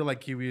 I feel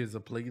like Kiwi is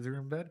a pleaser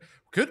in bed.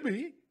 Could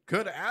be.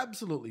 Could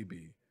absolutely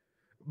be.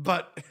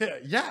 But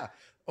yeah,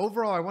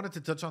 overall, I wanted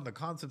to touch on the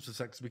concepts of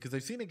sex because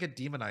I've seen it get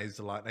demonized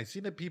a lot. And I've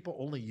seen that people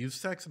only use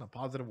sex in a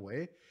positive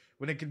way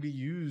when it can be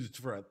used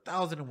for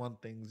 1,001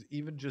 things,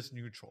 even just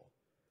neutral.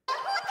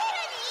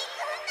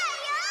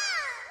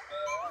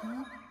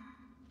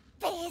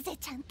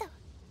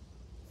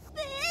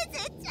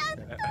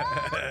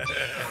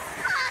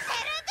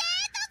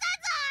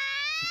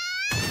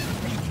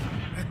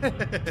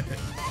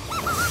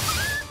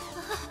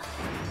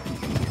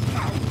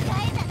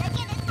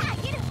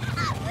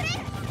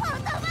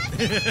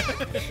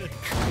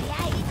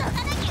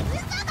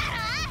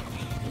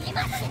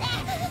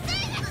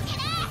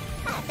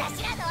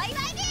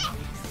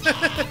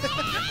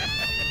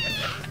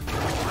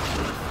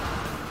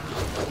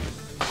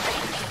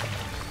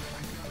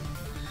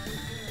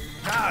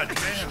 God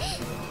damn.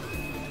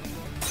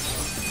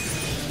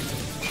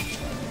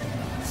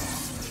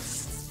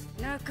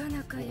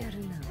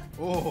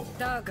 Oh.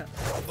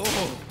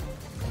 Oh.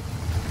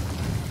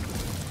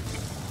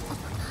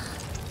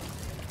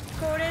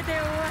 これで終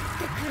わっ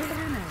てくれる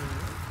なよ。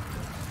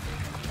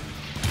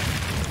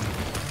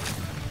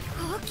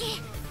大き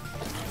い。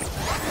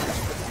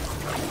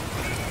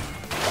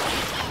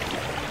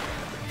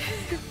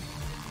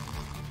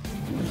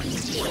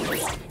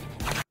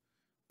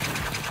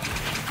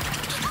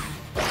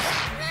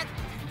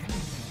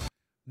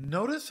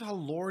Notice how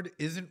Lord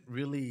isn't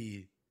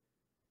really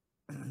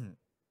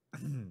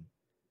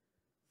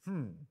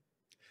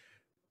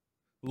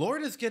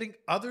Lord is getting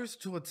others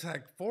to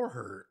attack for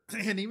her.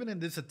 And even in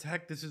this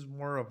attack, this is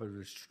more of a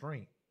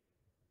restraint.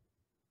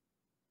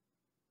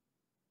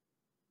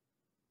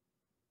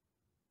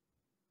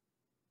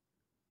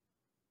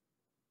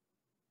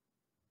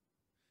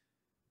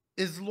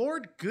 Is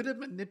Lord good at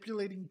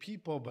manipulating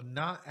people, but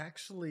not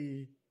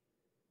actually,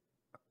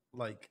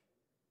 like,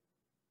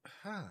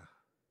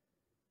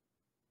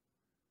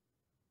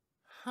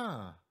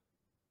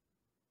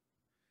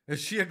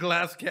 Is she a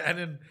glass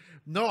cannon?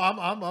 No,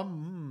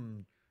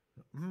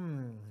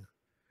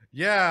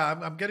 yeah,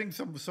 I'm getting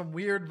some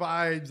weird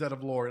vibes out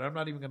of Lord. I'm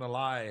not even gonna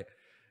lie.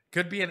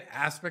 Could be an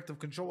aspect of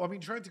control. I mean,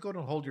 trying to go and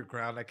hold your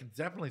ground, I can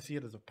definitely see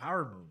it as a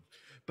power move.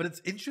 But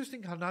it's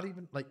interesting how not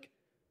even, like,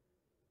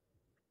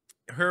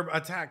 her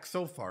attacks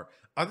so far,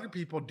 other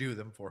people do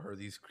them for her,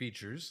 these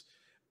creatures.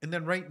 And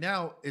then right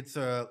now, it's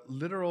a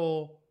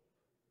literal,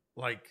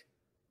 like,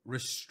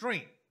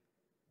 restraint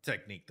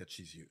technique that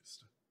she's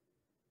used.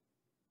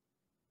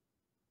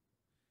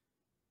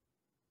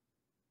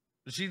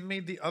 She's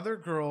made the other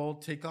girl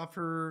take off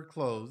her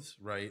clothes,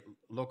 right?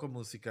 Loco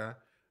Musica,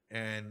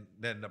 and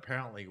then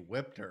apparently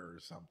whipped her or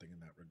something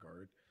in that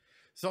regard.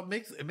 So it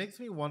makes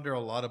me wonder a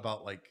lot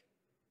about, like,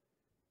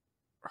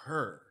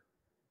 her.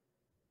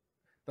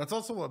 That's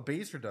also what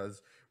Baser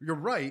does. You're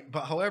right,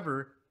 but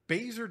however,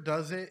 Baser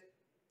does it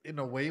in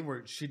a way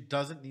where she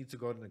doesn't need to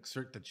go and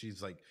exert that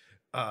she's, like,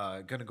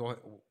 gonna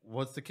go.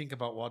 What's the kink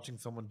about watching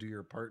someone do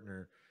your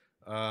partner?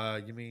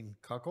 You mean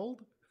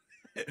cuckold?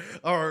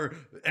 Or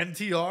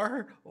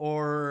NTR?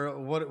 Or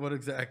what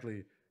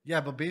exactly?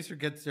 Yeah, but Baser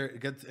gets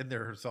in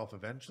there herself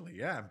eventually.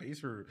 Yeah, and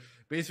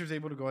Baser's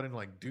able to go out and,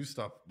 like, do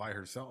stuff by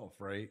herself,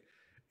 right?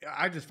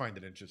 I just find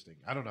it interesting.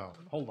 I don't know.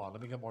 Hold on,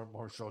 let me get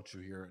more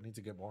shochu here. I need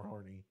to get more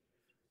horny.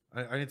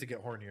 I need to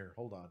get hornier.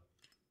 Hold on.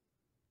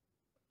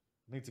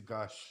 I need to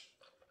gush.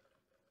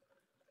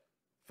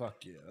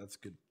 Fuck yeah, that's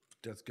good.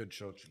 That's good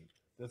shochu.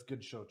 That's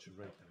good shochu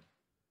right there.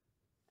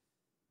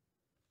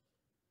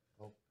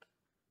 Oh.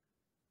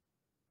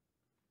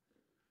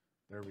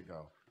 There we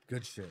go.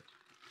 Good shit.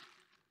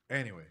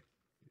 Anyway.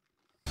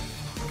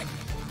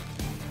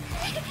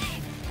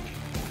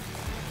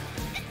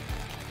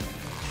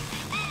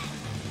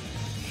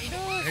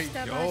 Hey,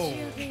 yo.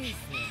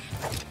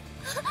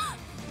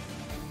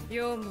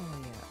 よもや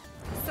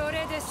そ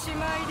れでし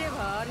まいで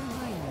はある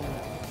まいな。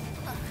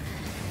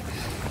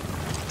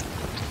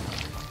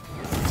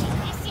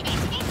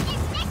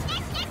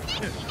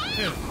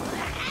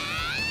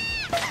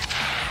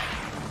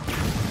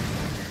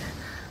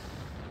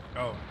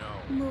Oh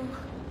no. もう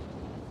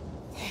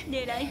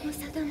狙いも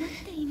定まっ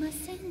ていま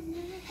せん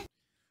ね。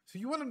 So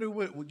you want to know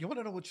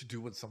what you do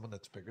with someone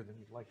that's bigger than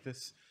you like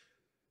this?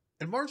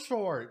 In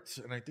martial arts,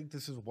 and I think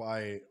this is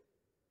why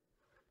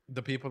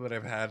the people that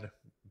I've had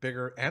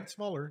bigger and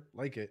smaller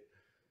like it.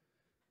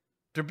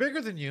 They're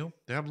bigger than you.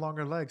 They have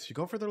longer legs. You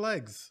go for their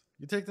legs.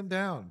 You take them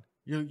down.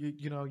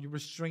 You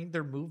restrain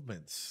their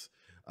movements.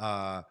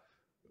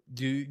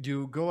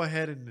 You go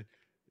ahead and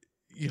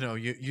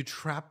you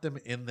trap them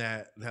in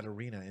that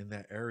arena, in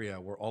that area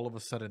where all of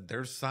a sudden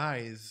their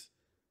size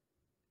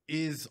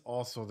is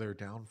also their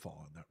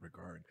downfall in that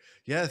regard.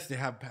 Yes, they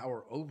have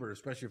power over,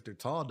 especially if they're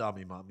tall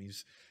dami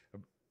mommies,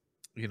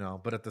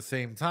 but at the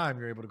same time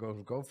you're able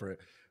to go for it.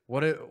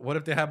 What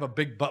if they have a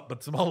big butt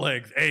but small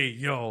legs? Hey,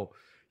 yo.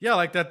 Yeah,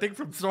 like that thing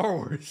from Star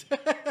Wars.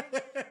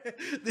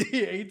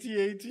 The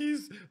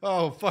AT-ATs.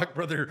 Oh, fuck,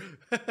 brother.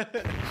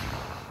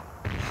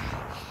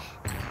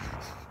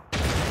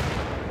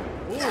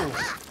 Ooh.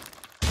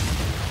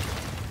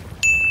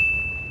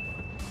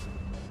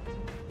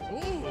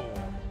 Ooh.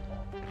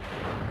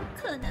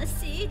 悲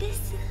しいで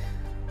す。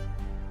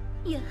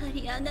やは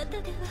りあな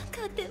たでは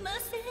勝てま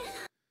せん。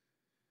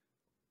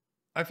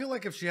 I feel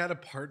like if she had a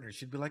partner,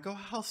 she'd be like, oh,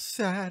 how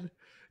sad.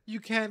 You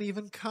can't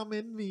even come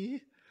in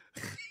me.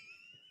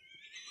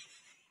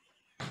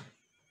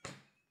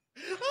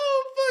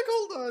 Oh, fuck,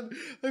 hold on.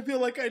 I feel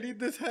like I need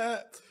this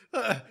hat.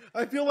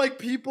 I feel like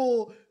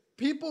people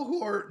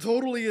who are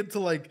totally into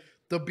like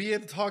the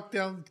being talked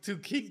down to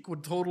kink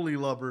would totally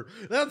love her.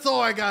 That's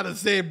all I gotta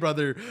say,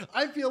 brother.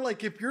 I feel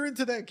like if you're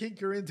into that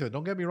kink, you're into it.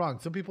 Don't get me wrong.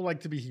 Some people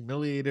like to be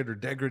humiliated or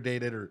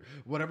degraded or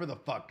whatever the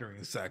fuck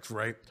during sex,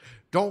 right?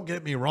 Don't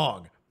get me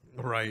wrong,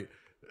 right?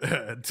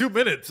 2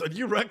 minutes, a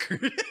new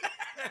record.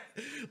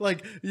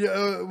 Like,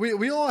 yeah,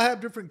 we all have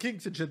different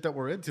kinks and shit that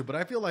we're into, but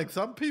I feel like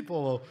some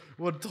people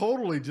would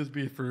totally just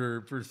be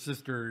for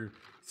sister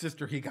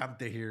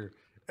Gigante here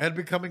and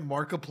becoming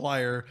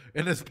Markiplier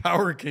in his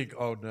power kink.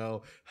 Oh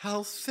no,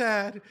 how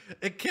sad!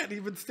 It can't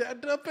even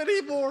stand up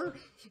anymore.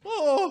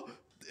 Oh,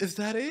 is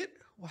that it?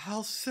 Well,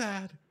 how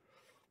sad.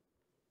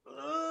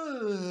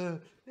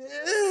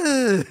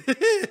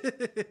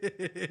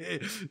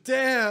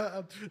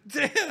 Damn.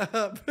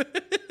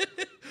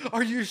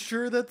 Are you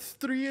sure that's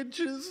 3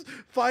 inches?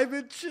 5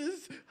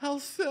 inches? How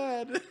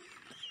sad.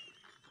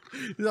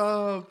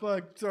 Oh,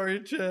 fuck.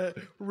 Sorry, chat.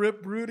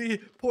 Rip Rudy.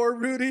 Poor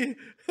Rudy.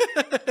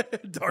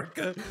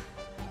 Darka.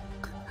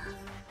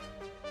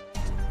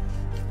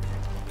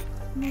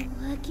 もう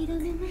諦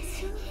めま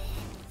しょう。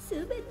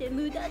すべて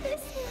無駄で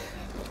す。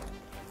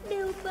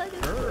レオパルト。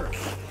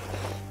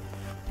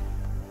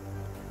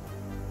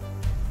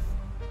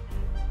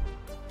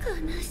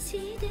悲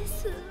しいで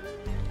す。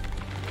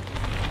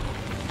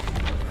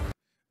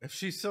 If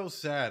she's so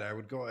sad, I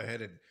would go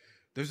ahead and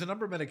there's a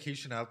number of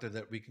medication out there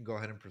that we can go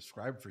ahead and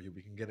prescribe for you.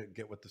 We can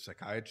get with the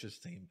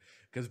psychiatrist team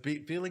because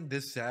feeling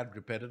this sad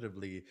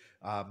repetitively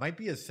might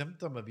be a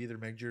symptom of either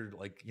major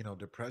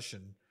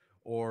depression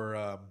or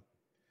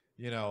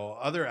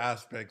other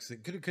aspects.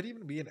 It could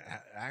even be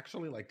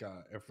actually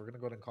if we're gonna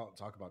go ahead and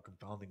talk about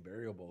confounding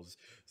variables.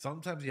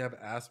 Sometimes you have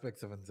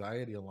aspects of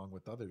anxiety along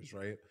with others,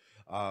 right?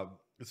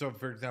 So,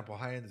 for example,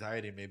 high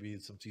anxiety, maybe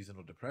some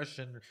seasonal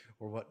depression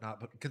or whatnot,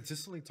 but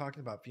consistently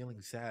talking about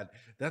feeling sad,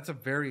 that's a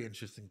very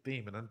interesting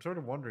theme. And I'm sort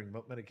of wondering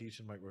what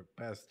medication might work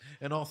best.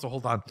 And also,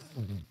 hold on.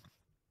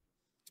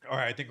 All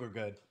right, I think we're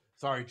good.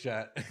 Sorry,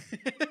 chat.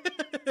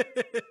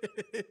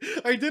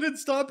 I didn't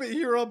stop it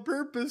here on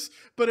purpose,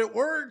 but it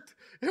worked.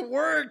 It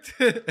worked.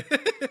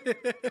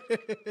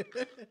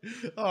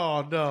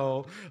 Oh,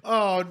 no.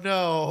 Oh,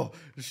 no.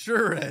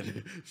 Sure,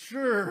 Ed.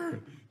 Sure.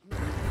 こ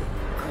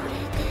れ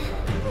で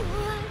終わ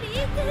り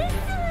で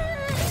す。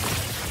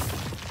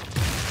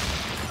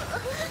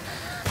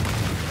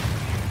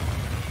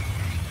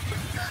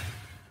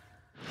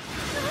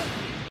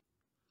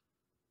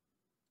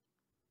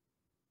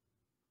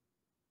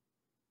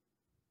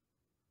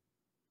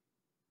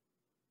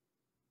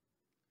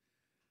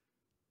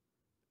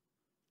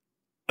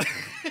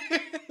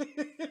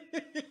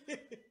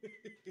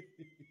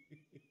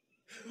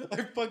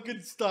 I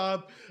fucking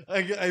stop.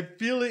 I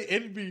feel it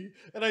in me,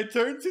 and I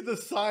turn to the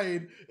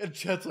side, and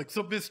Chet's like,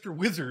 "So, Mr.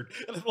 Wizard,"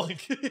 and I'm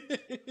like,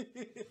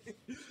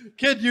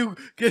 "Can you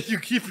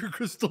keep your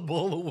crystal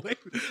ball away?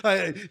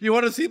 You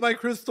want to see my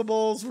crystal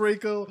balls,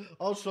 Reiko?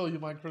 I'll show you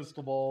my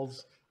crystal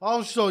balls.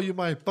 I'll show you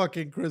my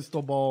fucking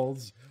crystal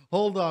balls.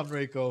 Hold on,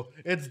 Reiko.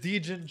 It's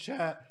Degen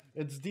chat.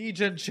 It's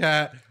Degen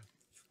chat.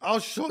 I'll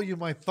show you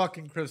my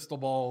fucking crystal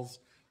balls.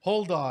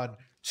 Hold on.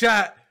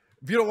 Chat,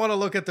 if you don't want to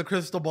look at the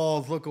crystal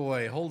balls, look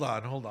away. Hold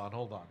on, chat.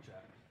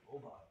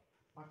 Hold on.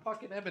 My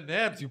fucking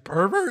M&Ms, you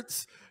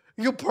perverts.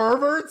 You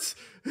perverts.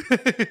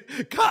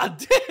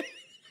 God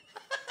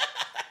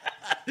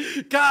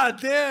damn.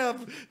 God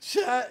damn.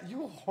 Chat,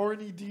 you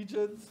horny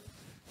degens.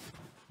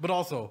 But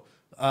also,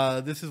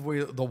 this is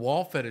where the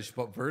wall fetish,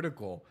 but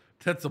vertical.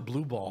 That's a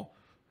blue ball.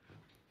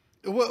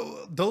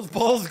 Well, those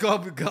balls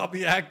got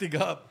me acting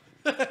up.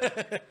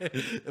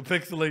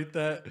 Pixelate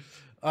that.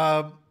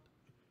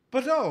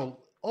 But no,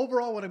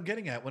 overall, what I'm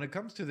getting at when it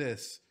comes to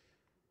this,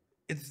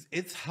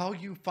 it's how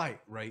you fight,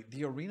 right?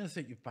 The arenas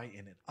that you fight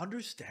in and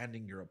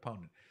understanding your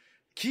opponent.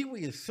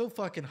 Kiwi is so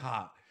fucking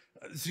hot.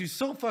 She's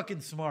so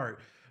fucking smart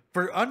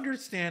for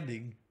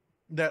understanding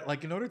that,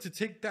 like, in order to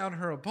take down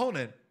her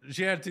opponent,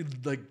 she had to,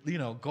 like, you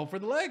know, go for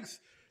the legs.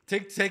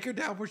 Take her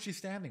down where she's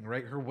standing,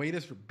 right? Her weight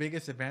is her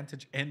biggest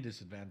advantage and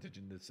disadvantage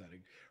in this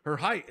setting. Her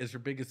height is her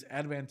biggest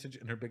advantage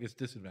and her biggest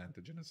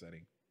disadvantage in a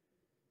setting.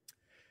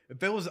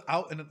 If it was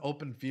out in an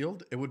open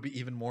field, it would be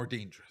even more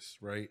dangerous,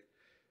 right?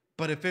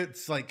 But if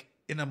it's like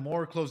in a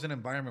more closed-in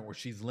environment where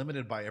she's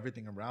limited by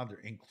everything around her,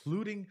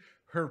 including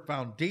her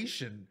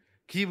foundation,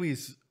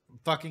 Kiwi's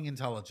fucking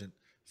intelligent.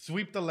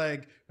 Sweep the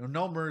leg,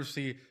 no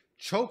mercy,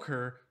 choke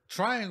her,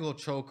 triangle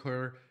choke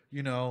her,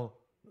 you know,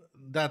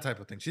 that type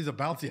of thing. She's a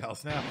bouncy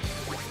house now.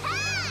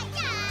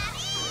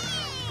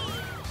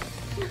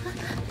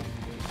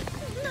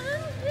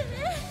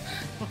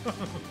 て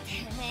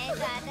めえと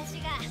私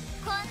が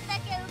こんだ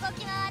け動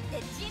き回っ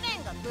て地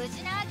面が無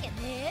事なわけ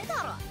ねえだ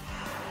ろ。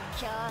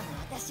今日の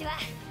私は考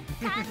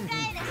え出しじ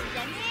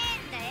ゃね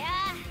えんだよ。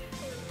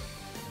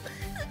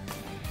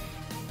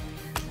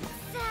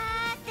さ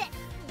ーて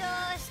ど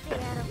うしてや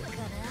ろうか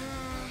な。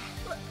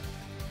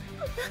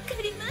わ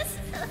かりまし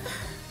た。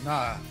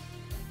Nah,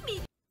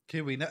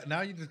 Kiwi.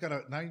 Now you just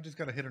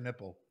gotta hit her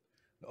nipple.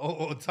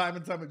 Oh, time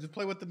and time. Just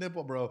play with the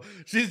nipple, bro.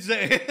 She's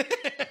saying,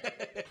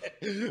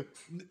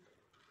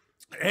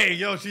 hey,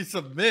 yo, she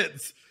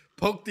submits.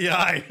 Poke the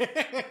eye.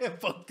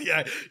 Poke the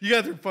eye. You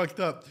guys are fucked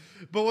up.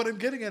 But what I'm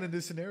getting at in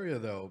this scenario,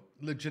 though,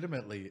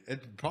 legitimately,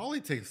 it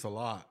probably takes a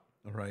lot,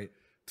 all right?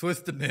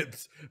 Twist the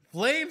nips.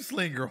 Flame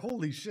slinger.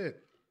 Holy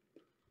shit.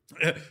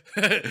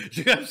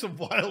 You have some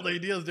wild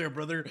ideas there,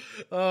 brother.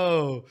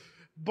 Oh.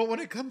 But when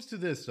it comes to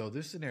this, though,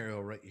 this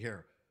scenario right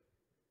here,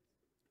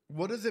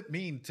 what does it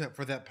mean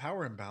for that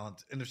power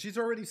imbalance? And if she's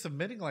already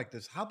submitting like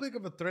this, how big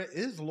of a threat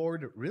is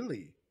Lord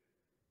really?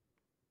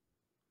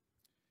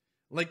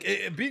 Like,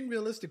 being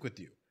realistic with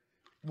you,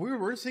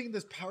 we're seeing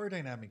this power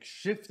dynamic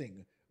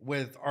shifting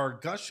with our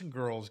Gushing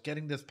girls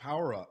getting this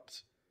power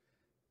ups.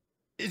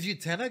 Is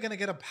Utena going to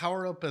get a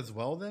power up as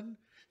well then?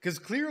 Because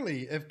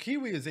clearly, if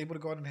Kiwi is able to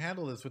go out and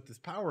handle this with this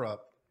power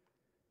up,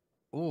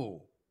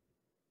 ooh,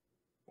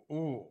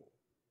 ooh,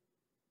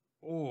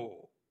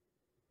 ooh,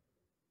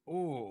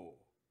 ooh,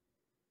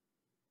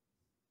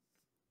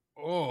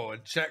 oh,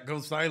 and chat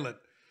goes silent.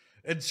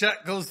 And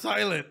chat goes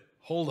silent.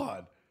 Hold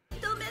on.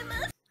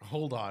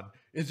 Hold on.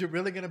 Is it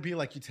really going to be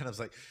like Utena's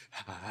like,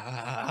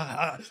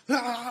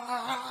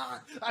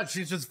 and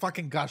she's just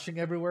fucking gushing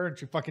everywhere and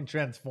she fucking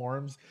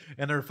transforms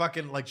and her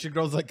fucking, like, she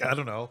grows like, I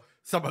don't know,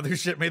 some other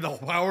shit. May the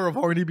power of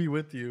horny be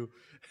with you.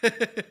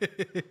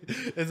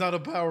 It's not a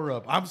power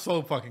up. I'm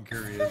so fucking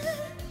curious.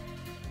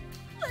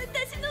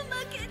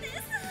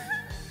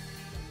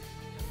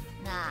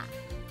 Nah.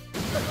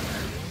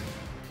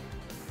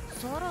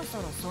 そろそ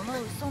ろその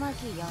嘘泣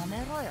きやめ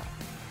ろよ。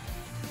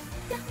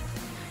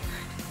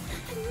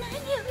何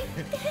を言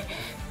って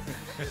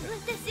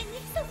私に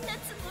そんな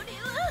つもり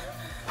は。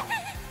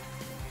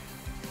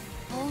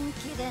本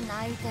気で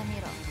泣いてみ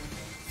ろ。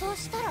そ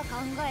したら考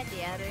え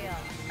てやるよ。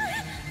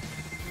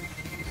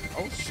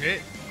Oh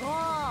shit. 5、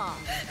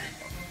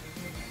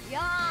4。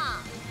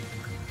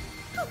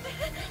ご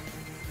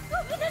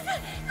めんなさい。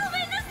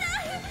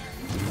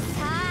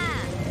3。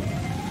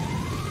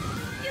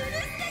許し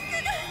てく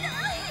ださ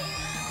い。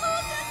もう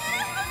かか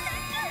らませ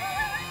ん。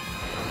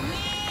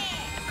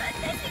私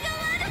が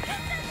悪かった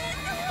です。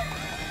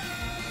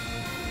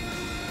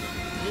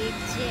1。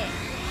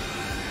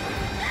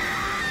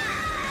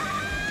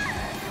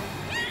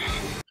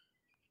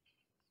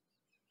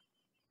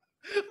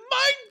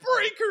Mind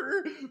breaker.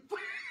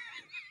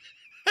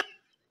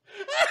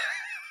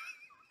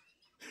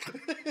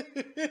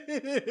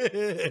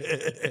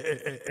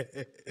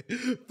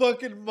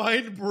 Fucking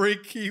mind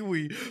break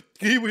Kiwi.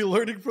 Kiwi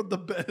learning from the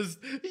best.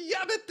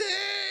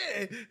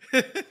 Yamete!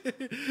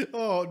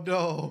 Oh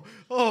no.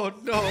 Oh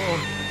no.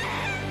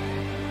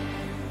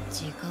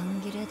 時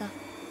間切れだ。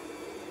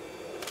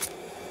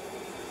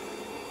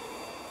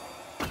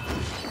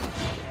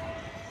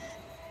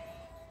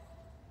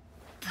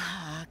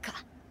バカ。と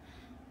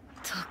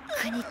っ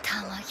くに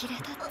玉切れ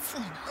だっつう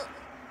の。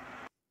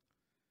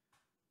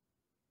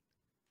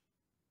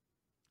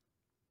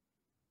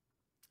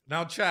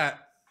Now, chat,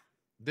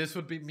 this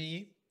would be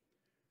me.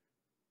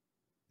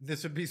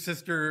 This would be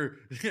Sister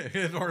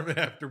Enorme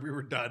after we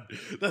were done.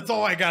 That's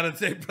all I gotta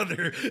say,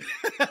 brother.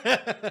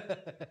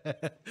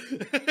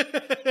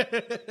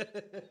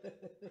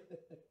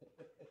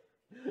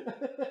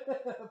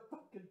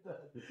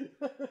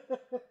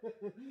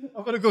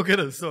 go get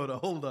a soda.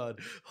 Hold on.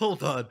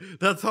 Hold on.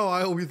 That's how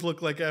I always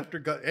look like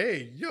after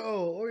Hey,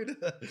 yo.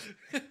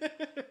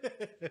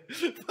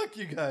 Fuck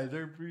you guys. I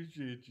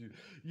appreciate you.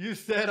 You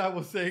said I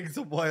was saying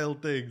some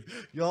wild things.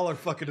 Y'all are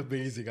fucking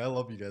amazing. I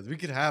love you guys. We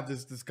could have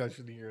this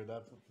discussion here.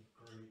 That's what's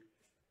great.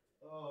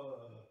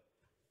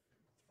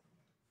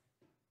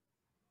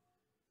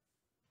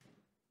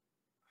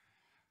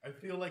 I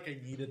feel like I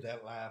needed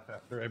that laugh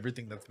after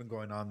everything that's been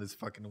going on this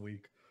fucking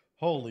week.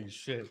 Holy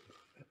shit.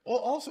 Well,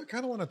 also, I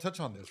kind of want to touch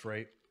on this,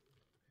 right?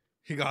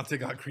 Higante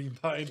got cream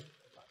pied.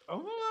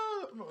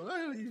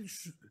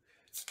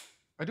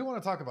 I do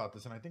want to talk about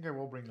this, and I think I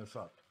will bring this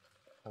up.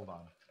 Hold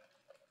on.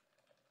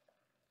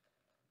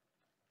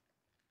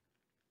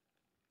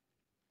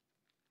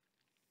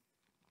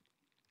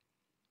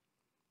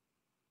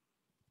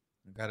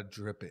 You gotta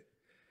drip it.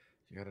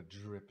 You gotta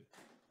drip it.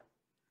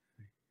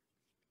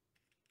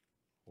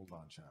 Hold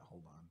on, chat.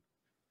 Hold on.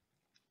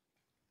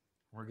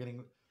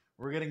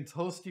 We're getting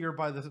toastier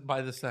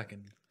by the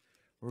second.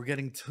 We're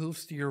getting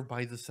toastier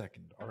by the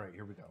second. All right,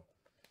 here we go.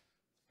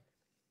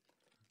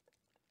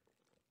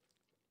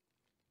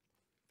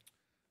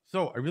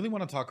 So I really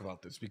want to talk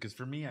about this because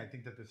for me, I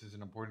think that this is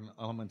an important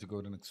element to go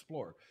and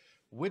explore,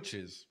 which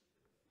is,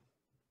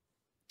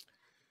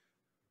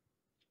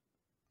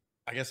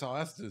 I guess I'll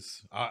ask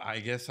this. I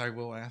guess I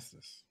will ask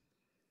this.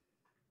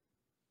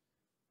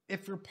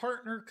 If your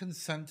partner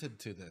consented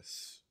to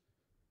this,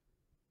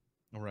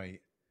 right,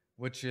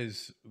 which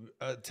is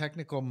a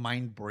technical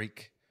mind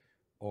break,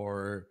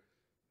 or,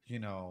 you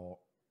know,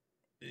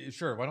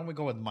 sure, why don't we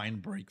go with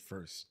mind break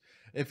first?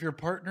 If your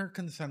partner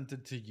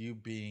consented to you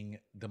being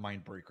the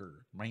mind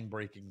breaker, mind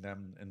breaking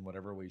them in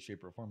whatever way,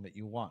 shape, or form that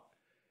you want,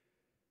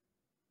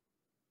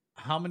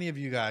 how many of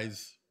you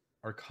guys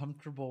are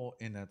comfortable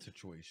in that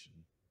situation?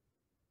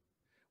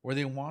 Where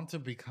they want to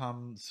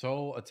become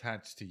so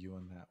attached to you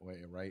in that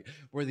way, right?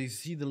 Where they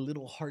see the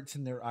little hearts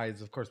in their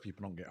eyes. Of course,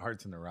 people don't get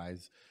hearts in their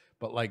eyes.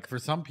 But like for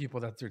some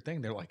people, that's their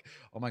thing. They're like,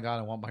 oh my God,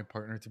 I want my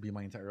partner to be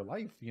my entire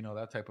life. You know,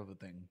 that type of a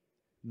thing.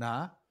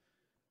 Nah.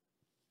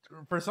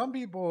 For some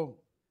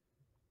people,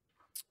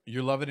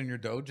 you love it in your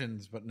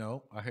dojins, but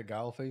no, I had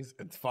gal face.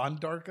 It's fun,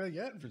 Darka.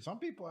 Yeah, for some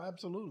people,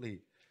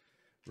 absolutely.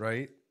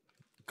 Right?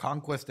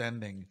 Conquest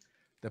ending.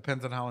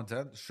 Depends on how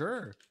intense.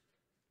 Sure.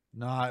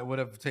 No, it would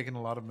have taken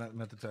a lot of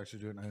method to actually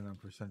do it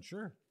 99%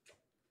 sure.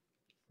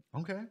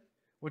 Okay.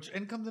 Which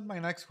comes in my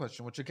next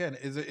question, which again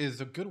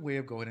is a good way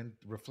of going and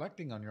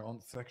reflecting on your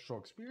own sexual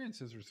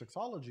experiences or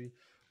sexology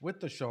with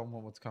the show and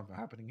what's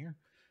happening here.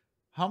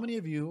 How many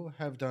of you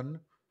have done,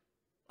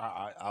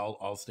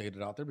 I'll state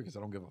it out there because I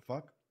don't give a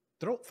fuck,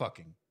 throat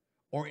fucking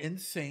or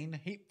insane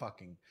hate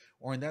fucking,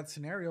 or in that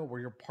scenario where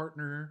your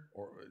partner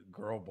or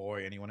girl,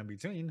 boy, anyone in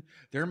between,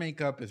 their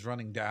makeup is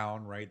running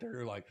down, right?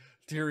 They're like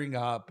tearing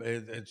up.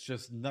 It's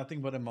just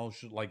nothing but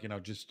emotion. Like, you know,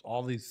 just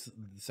all these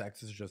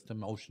sex is just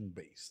emotion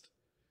based.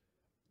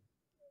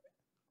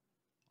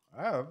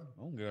 I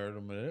don't care to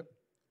admit it.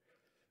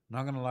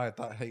 Not gonna lie, I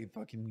thought hate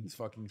fucking means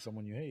fucking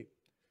someone you hate.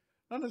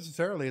 Not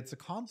necessarily. It's a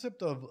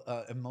concept of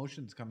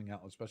emotions coming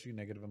out, especially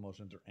negative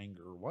emotions or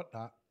anger or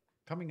whatnot,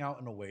 coming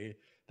out in a way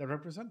that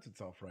represents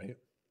itself, right?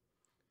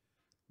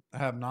 I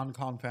have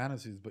non-con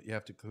fantasies, but you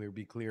have to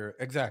be clear.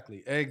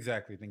 Exactly.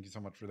 Thank you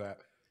so much for that.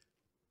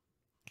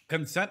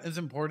 Consent is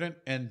important,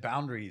 and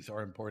boundaries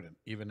are important,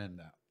 even in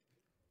that.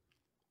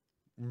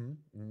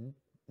 I'm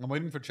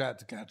waiting for chat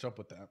to catch up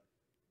with that.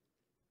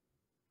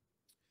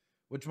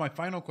 Which my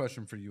final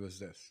question for you is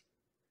this.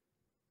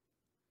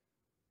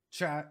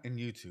 Chat and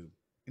YouTube,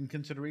 in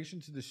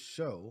consideration to the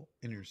show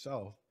and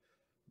yourself,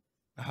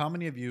 how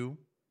many of you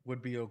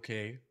would be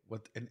okay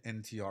with an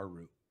NTR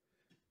route?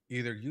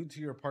 Either you to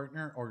your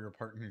partner or your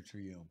partner to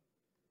you.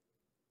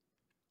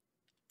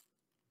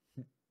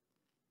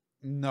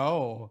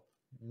 No.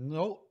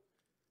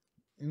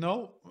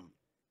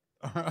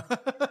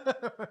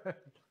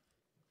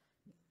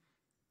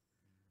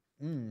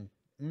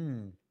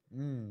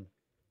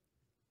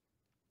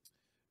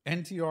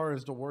 NTR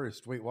is the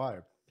worst. Wait, why?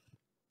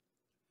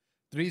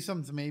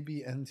 Threesomes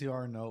maybe,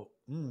 NTR no.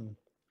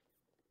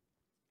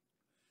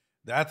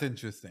 That's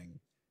interesting.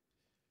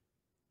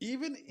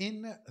 Even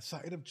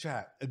inside of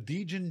chat, a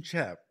Dejin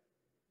chat,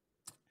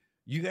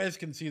 you guys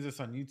can see this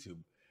on YouTube.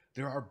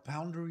 There are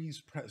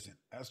boundaries present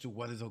as to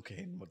what is okay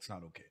and what's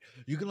not okay.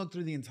 You can look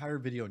through the entire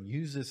video and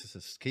use this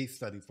as a case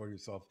study for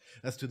yourself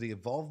as to the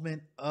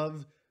involvement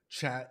of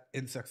chat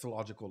in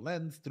sexological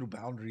lens through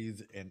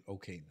boundaries and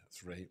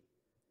okayness, right?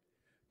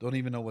 Don't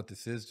even know what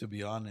this is, to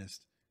be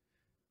honest.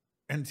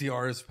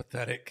 NTR is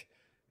pathetic.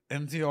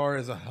 NTR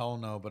is a hell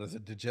no, but as a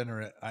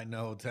degenerate, I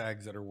know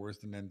tags that are worse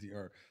than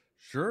NTR.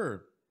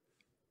 Sure.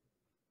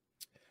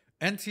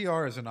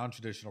 NTR is a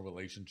non-traditional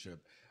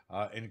relationship,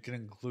 and it can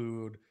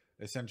include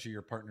essentially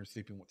your partner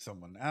sleeping with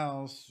someone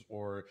else,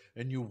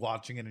 and you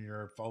watching it in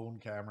your phone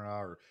camera,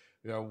 or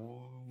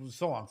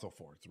so on and so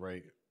forth,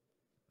 right?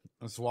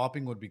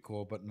 Swapping would be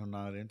cool, but no,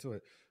 not into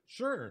it.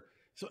 Sure.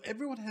 So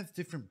everyone has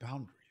different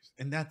boundaries,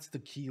 and that's the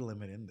key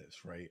limit in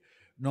this, right?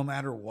 no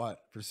matter what.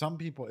 For some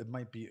people, it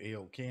might be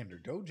A-okay in their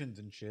dojins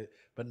and shit,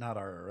 but not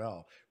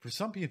IRL. For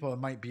some people, it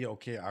might be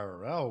okay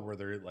IRL where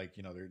they're like,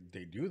 you know,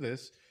 they do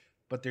this,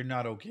 but they're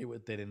not okay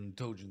with it in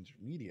dojins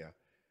or media.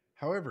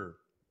 However,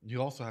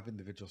 you also have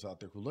individuals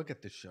out there who look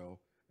at this show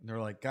and they're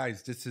like,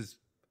 guys, this is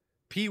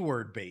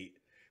P-word bait.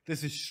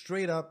 This is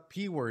straight up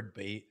P-word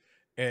bait.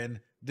 And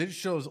this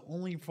show's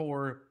only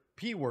for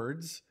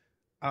P-words.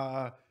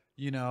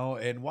 You know,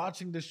 and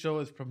watching this show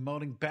is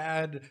promoting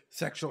bad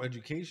sexual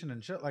education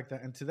and shit like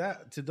that. And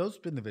to those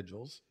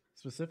individuals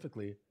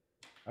specifically,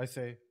 I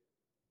say,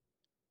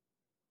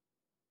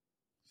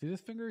 see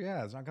this finger?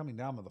 Yeah, it's not coming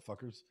down,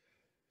 motherfuckers.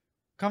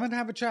 Come and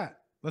have a chat.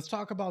 Let's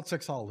talk about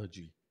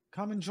sexology.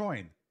 Come and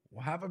join.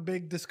 We'll have a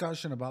big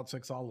discussion about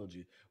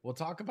sexology. We'll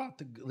talk about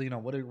the, you know,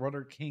 what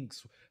are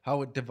kinks,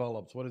 how it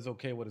develops, what is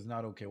okay, what is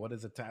not okay, what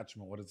is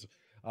attachment, what is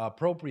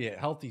appropriate,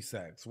 healthy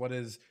sex, what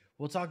is.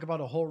 We'll talk about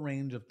a whole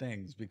range of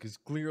things because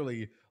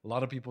clearly a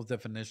lot of people's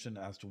definition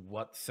as to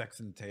what sex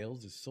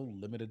entails is so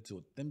limited to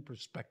a thin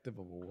perspective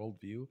of a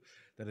worldview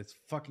that it's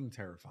fucking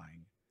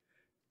terrifying.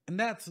 And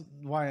that's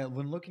why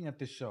when looking at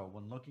this show,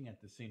 when looking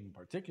at this scene in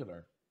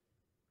particular,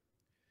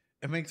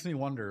 it makes me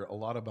wonder a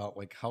lot about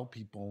like how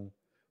people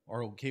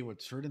are okay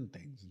with certain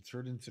things and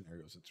certain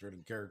scenarios and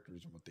certain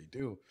characters and what they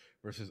do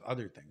versus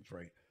other things,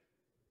 right?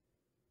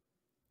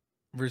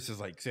 Versus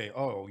like say,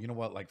 oh, you know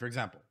what? Like for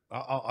example,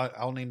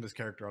 I'll name this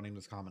character, I'll name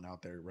this comment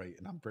out there, right?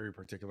 And I'm very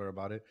particular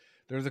about it.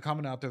 There's a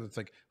comment out there that's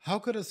like, how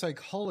could a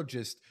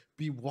psychologist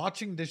be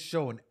watching this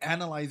show and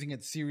analyzing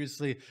it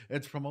seriously?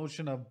 It's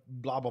promotion of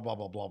blah blah blah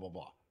blah blah blah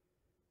blah.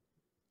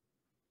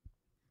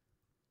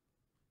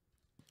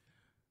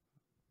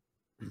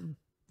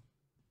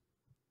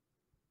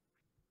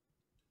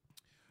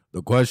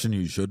 The question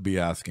you should be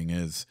asking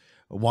is,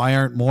 why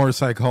aren't more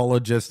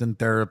psychologists and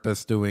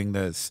therapists doing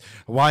this?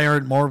 Why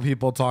aren't more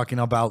people talking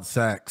about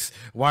sex?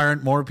 Why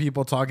aren't more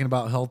people talking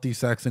about healthy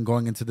sex and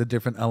going into the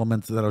different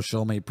elements that a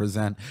show may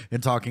present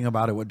and talking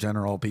about it with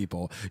general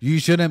people? You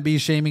shouldn't be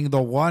shaming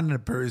the one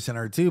person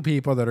or two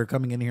people that are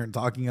coming in here and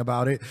talking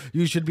about it.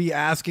 You should be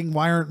asking,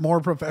 why aren't more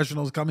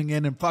professionals coming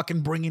in and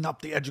fucking bringing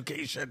up the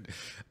education?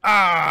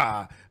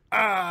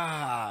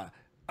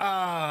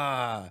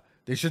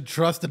 They should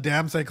trust the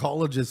damn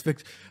psychologist.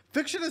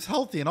 Fiction is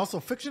healthy, and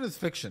also fiction is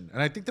fiction.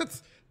 And I think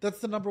that's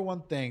the number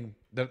one thing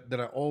that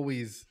I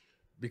always,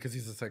 because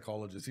he's a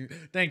psychologist.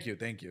 Thank you.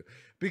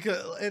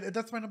 Because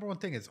that's my number one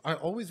thing is I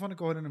always want to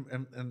go ahead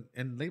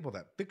and label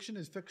that. Fiction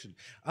is fiction.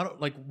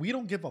 We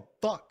don't give a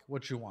fuck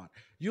what you want.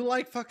 You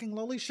like fucking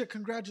lolly shit,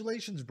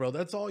 congratulations, bro.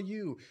 That's all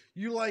you.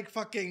 You like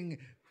fucking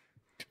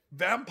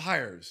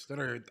vampires that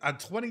are at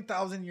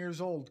 20,000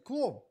 years old.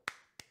 Cool.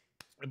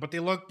 But they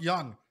look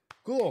young.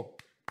 Cool.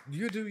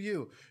 You do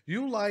you.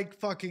 You like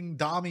fucking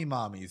dommy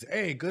mommies.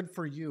 Hey, good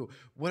for you.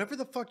 Whatever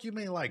the fuck you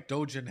may like,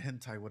 dojin,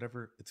 hentai,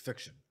 whatever, it's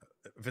fiction.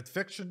 If it's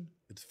fiction,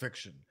 it's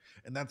fiction.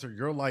 And that's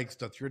your likes,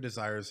 that's your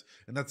desires.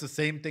 And that's the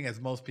same thing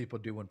as most people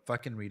do when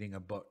fucking reading a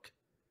book,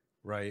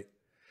 right?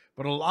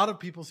 But a lot of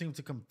people seem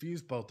to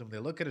confuse both of them. They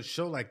look at a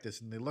show like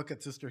this and they look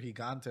at Sister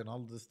Gigante and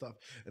all of this stuff,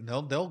 and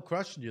they'll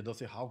question you. They'll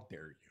say, how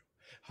dare you?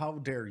 How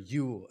dare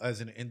you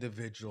as an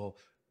individual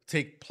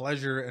take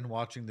pleasure in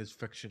watching this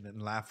fiction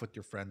and laugh with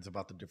your friends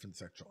about the different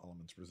sexual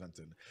elements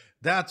presented?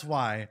 That's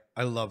why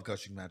I love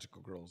Gushing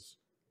Magical Girls.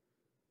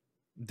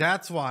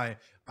 That's why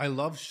I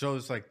love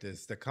shows like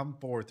this that come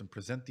forth and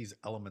present these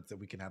elements that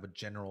we can have a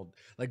general,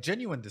 like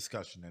genuine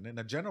discussion in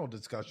a general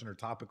discussion or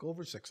topic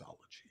over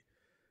sexology.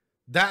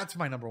 That's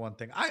my number one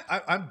thing.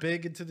 I'm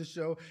big into the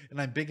show,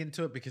 and I'm big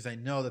into it because I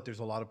know that there's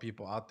a lot of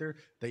people out there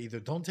that either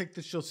don't take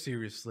the show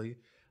seriously,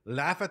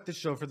 laugh at the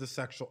show for the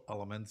sexual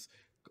elements,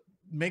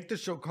 make the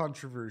show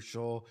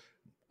controversial,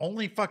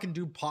 only fucking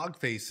do pog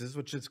faces,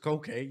 which is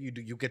okay. You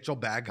get your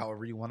bag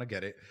however you want to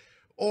get it,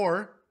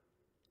 or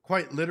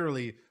quite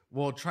literally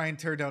will try and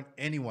tear down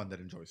anyone that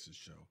enjoys this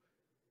show.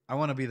 I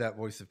want to be that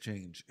voice of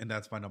change, and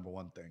that's my number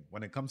one thing.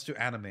 When it comes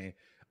to anime,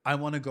 I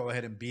want to go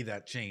ahead and be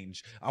that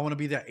change. I want to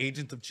be that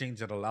agent of change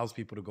that allows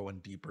people to go in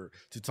deeper,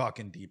 to talk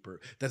in deeper.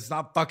 That's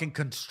not fucking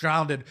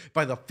constrained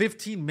by the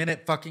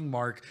 15-minute fucking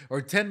mark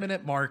or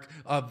 10-minute mark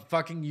of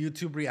fucking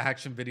YouTube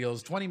reaction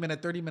videos,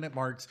 20-minute, 30-minute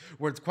marks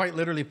where it's quite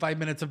literally 5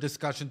 minutes of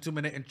discussion,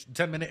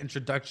 10-minute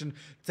introduction,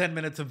 10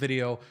 minutes of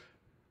video.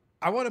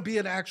 I want to be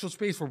in an actual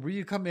space where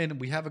we come in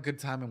and we have a good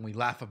time and we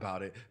laugh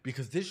about it,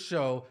 because this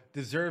show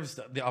deserves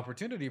the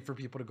opportunity for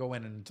people to go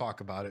in and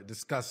talk about it,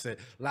 discuss it,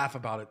 laugh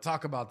about it,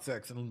 talk about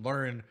sex, and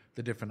learn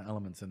the different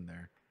elements in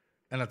there.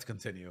 And let's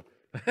continue.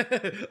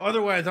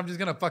 Otherwise, I'm just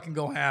going to fucking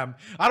go ham.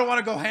 I don't want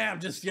to go ham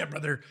just yet,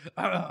 brother.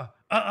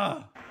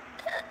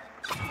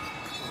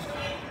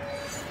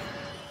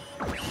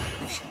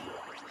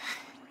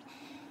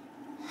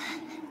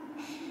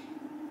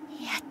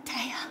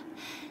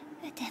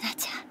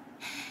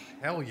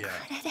 Hell yeah.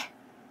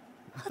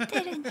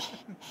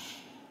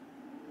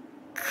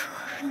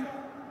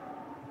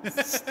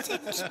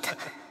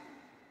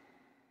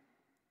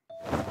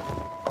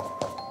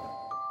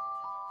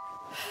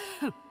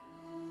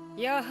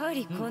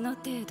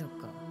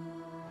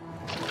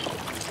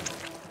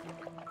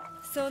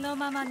 その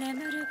まま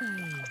眠るがい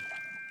い。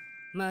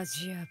マ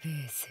ジアベ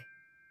ーゼ。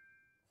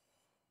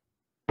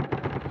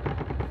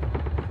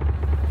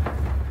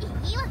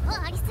いいわよ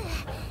アリス。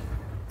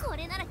こ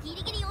れならギ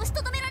リギリ押し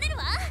とどめられる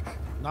わ。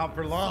 Not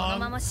for その long.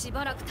 ままし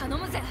ばらく頼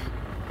むぜ。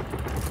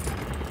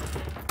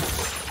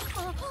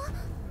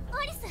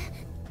アリス、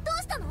どう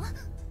したの？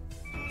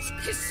ち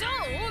くしょう、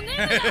おね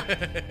え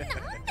だ。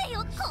なんで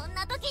よ、こん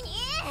な時に。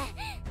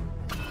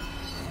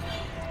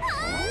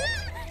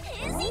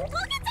変身こ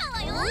けちゃう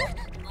わよ。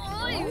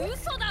おい、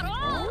嘘だ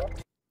ろ。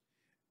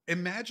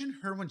 Imagine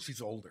her when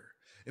she's older.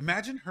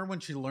 Imagine her when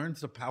she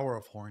learns the power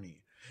of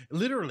horny.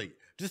 Literally,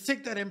 just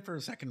take that in for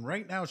a second.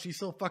 Right now, she's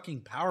so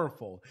fucking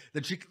powerful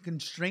that she can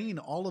constrain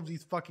all of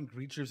these fucking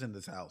creatures in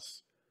this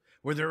house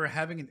where they were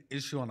having an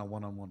issue on a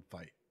one-on-one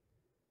fight.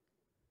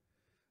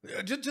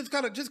 Just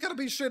gotta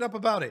be straight up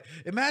about it.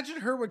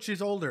 Imagine her when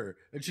she's older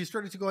and she's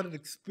starting to go out and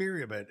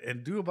experiment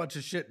and do a bunch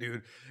of shit,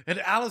 dude. And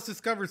Alice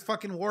discovers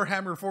fucking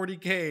Warhammer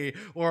 40K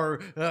or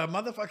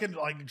motherfucking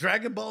like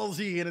Dragon Ball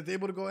Z and is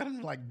able to go ahead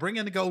and like bring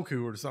in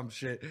Goku or some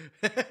shit.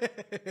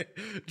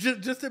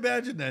 just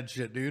imagine that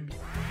shit, dude.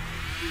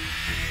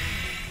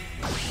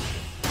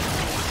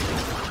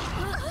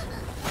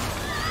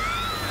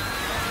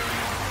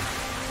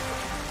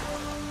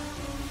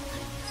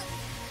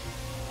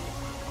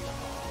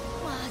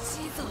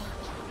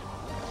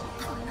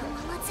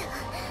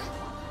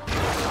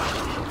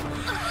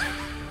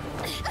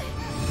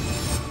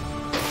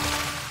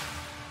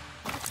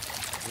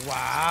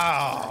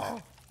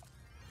 Wow.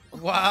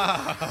 Wow.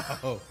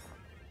 もう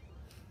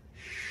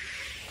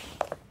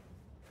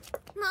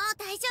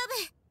大丈夫。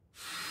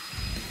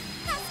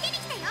助けに来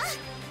たよ。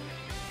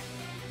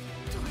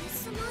ドレ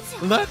スマジャ。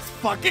 Let's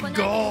fucking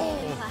go.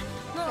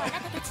 もうあな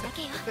たたちだ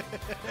けよ。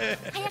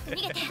早く逃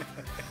げて。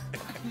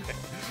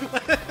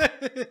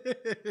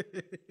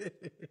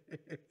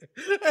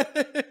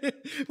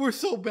We're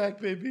so back,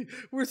 baby.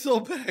 We're so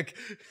back.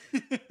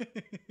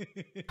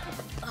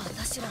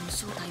 私らの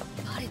正体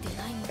バレて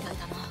ないみたい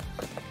だな。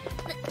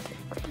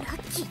ラッ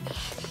キーね。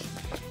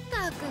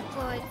たく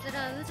こいつら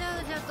うじゃ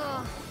うじゃと。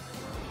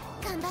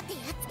頑張ってや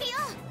っつけよ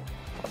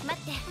う。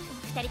待って、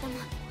二人とも。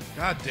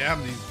 God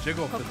damn these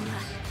jiggle ここ flippers. は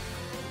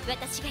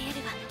私がやる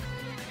わ。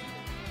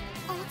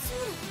アズ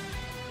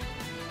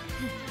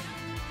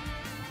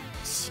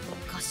し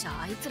かし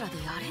あいつらで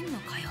やれんの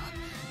かよ。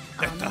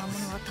あんなも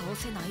のは倒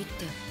せないっ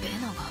てベ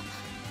ナが。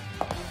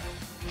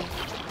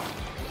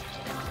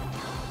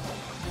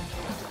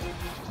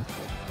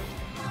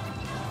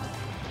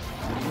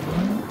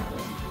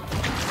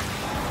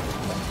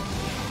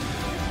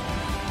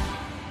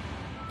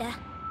ラ・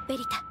ベ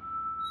リタ。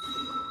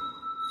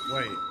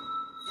 Wait.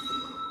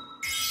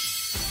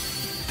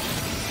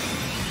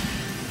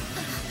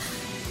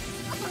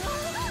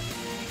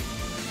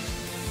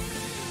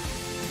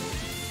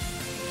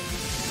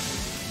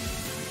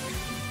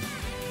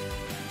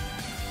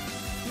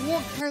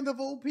 What kind of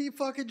OP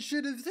fucking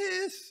shit is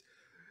this?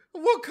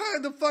 What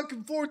kind of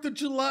fucking 4th of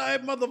July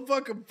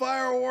motherfucking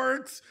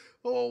fireworks?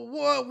 Oh,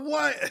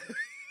 what?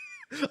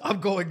 I'm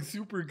going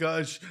super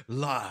gush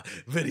la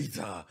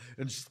verita.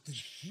 And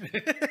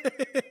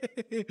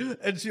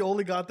she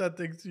only got that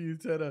thanks to you,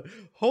 Tena.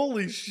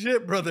 Holy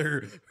shit,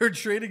 brother. Her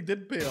training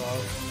did pay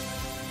off.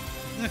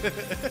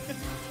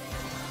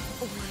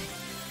 おい、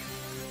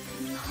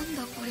なん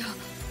だこりゃ。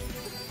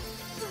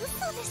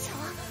嘘でしょ。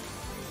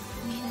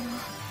みんな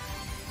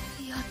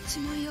やっち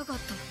まいやがっ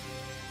た。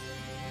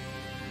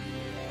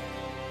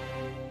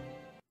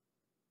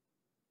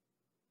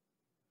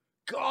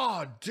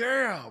God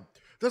damn.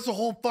 That's a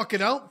whole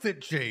fucking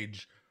outfit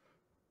change.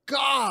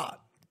 God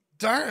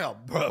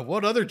damn, bro.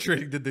 What other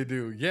training did they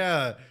do?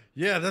 Yeah,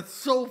 that's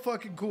so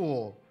fucking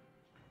cool.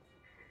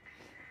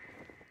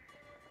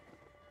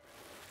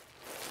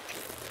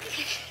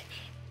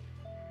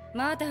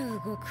 まだ動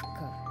くか。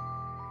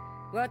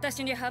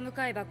私に歯向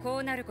かえばこ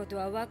うなること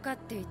は分かっ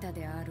ていた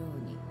であろう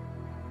に。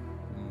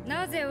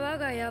なぜ我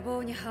が野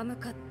望に歯向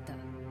かった？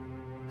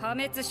破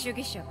滅主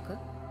義者か、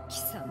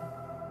貴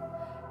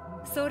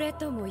様。それ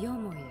ともよ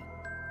もや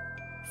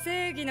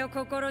正義の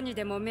心に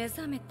でも目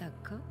覚めた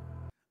か？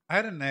 I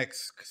had an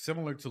ex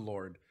similar to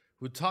Lord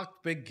who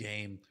talked big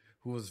game,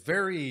 who was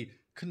very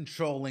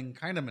controlling,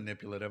 kind of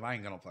manipulative. I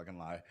ain't gonna fucking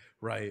lie,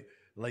 right?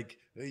 Like,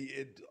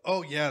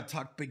 oh yeah,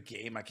 talk big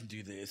game. I can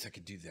do this, I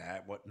can do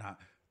that, whatnot.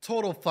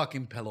 Total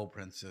fucking pillow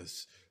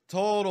princess.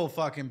 Total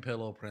fucking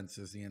pillow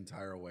princess the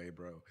entire way,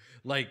 bro.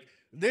 Like,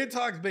 they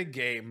talked big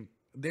game.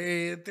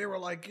 They were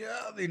like,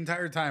 yeah, the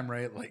entire time,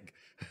 right? Like,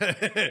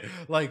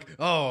 like,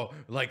 oh,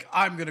 like,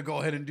 I'm gonna go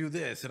ahead and do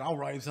this, and I'll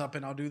rise up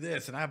and I'll do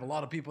this, and I have a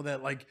lot of people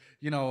that, like,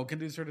 you know, can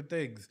do certain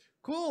things.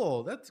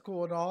 Cool, that's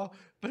cool and all,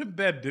 but in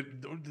bed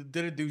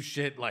didn't do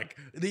shit. Like,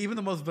 even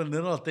the most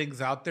vanilla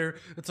things out there,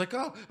 it's like,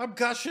 oh, I'm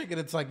gushing, and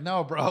it's like,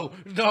 no, bro,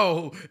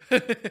 no.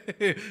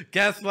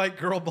 Gaslight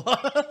girl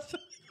boss.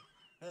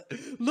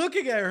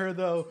 Looking at her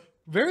though,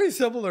 very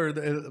similar.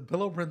 The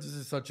Pillow Princess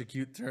is such a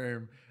cute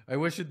term. I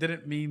wish it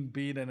didn't mean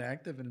being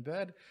inactive in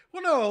bed.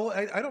 Well, no,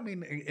 I don't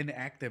mean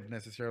inactive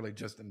necessarily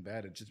just in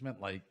bed. It just meant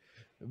like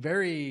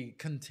very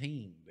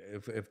contained,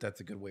 if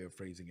that's a good way of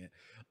phrasing it.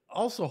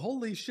 Also,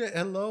 holy shit,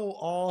 hello,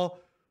 all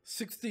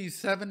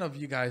 67 of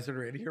you guys that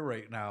are in here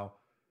right now.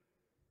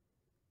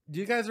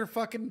 You guys are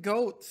fucking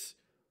goats.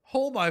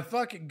 Oh my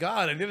fucking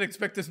God. I didn't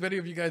expect this many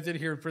of you guys in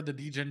here for the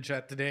DGen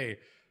chat today.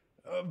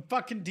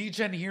 Fucking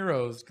DGen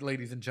heroes,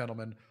 ladies and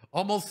gentlemen.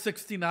 Almost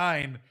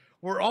 69.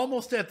 We're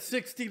almost at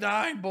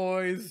 69,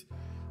 boys.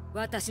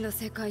 私の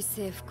世界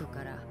征服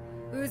から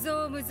有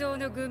象無象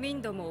の愚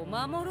民どもを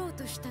守ろう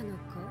としたの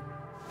か。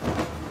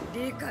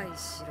理解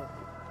しろ。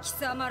貴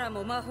様ら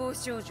も魔法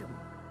少女も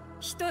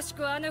等し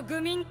くあの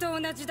愚民と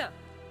同じだ。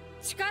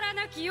力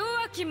なき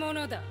弱き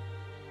者だ。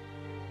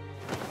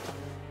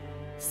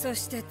そ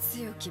して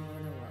強き者は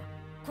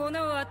こ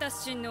の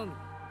私のみ。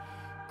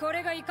こ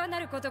れがいかな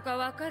ることか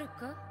わかる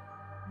か。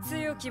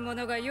強き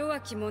者が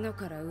弱き者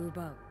から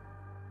奪う。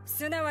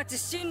すなわち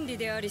真理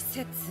であり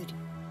摂理。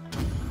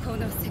こ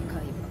の世界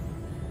は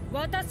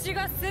私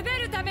が滑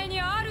るために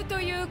ある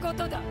というこ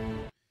とだ。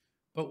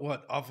But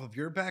what, off of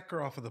your back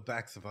or off of the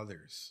backs of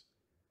others?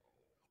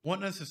 What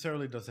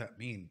necessarily does that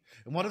mean?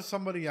 And what if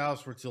somebody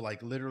else were to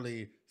like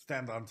literally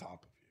stand on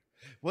top of you?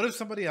 What if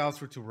somebody else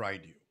were to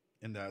ride you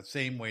in the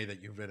same way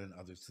that you've ridden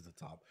others to the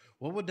top?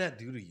 What would that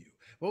do to you?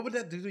 What would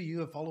that do to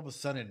you if all of a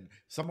sudden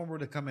someone were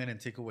to come in and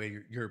take away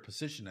your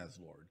position as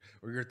Lord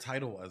or your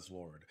title as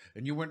Lord?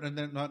 And you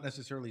weren't not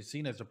necessarily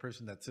seen as the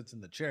person that sits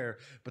in the chair,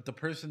 but the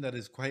person that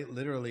is quite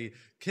literally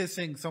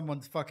kissing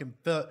someone's fucking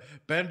foot,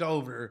 bend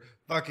over,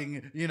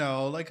 fucking, you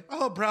know, like,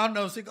 oh, brown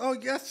nosing. Oh,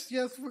 yes,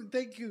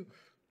 thank you.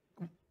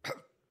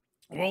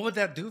 What would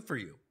that do for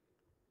you?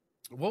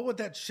 What would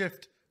that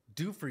shift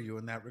do for you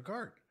in that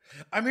regard?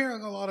 I'm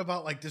hearing a lot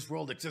about like this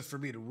world exists for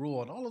me to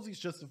rule and all of these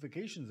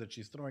justifications that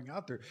she's throwing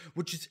out there,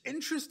 which is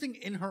interesting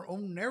in her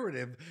own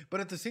narrative. But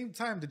at the same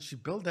time, did she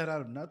build that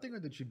out of nothing or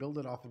did she build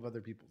it off of other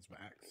people's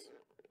backs?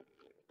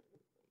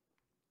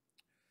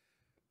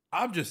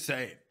 I'm just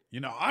saying,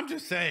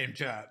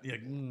 chat.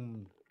 Like,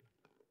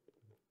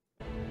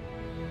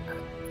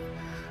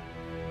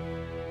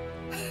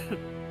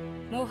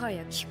 もは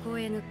や聞こ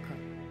えぬか。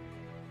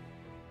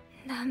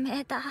ダ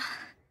メだ。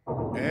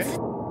え？ずっ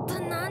と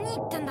何言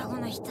ってんだこ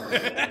の人。つま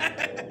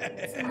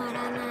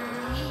ら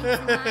ない。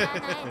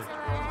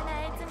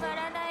つま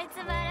らな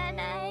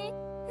い。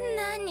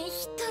何一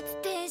つ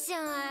テンション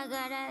上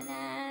がら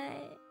な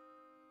い。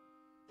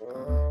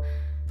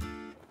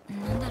な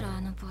んだろう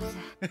あのポーズ。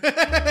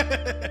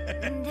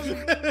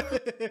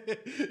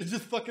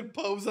Just fucking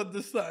pose on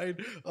the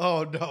side.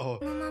 Oh no.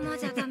 このまま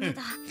じゃダメ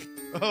だ。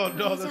Oh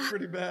no, that's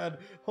pretty bad.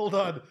 Hold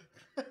on.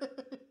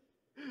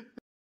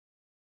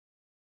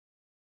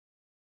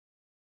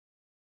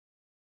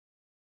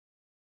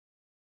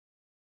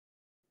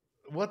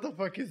 What the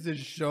fuck is this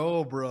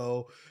show,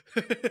 bro?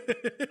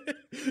 It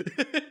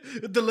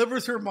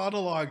delivers her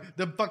monologue,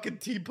 the fucking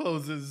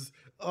T-poses.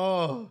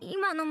 Oh.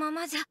 今のま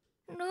まじゃ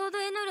ロード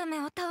エノルメ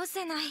を倒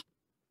せない。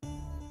考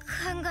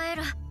え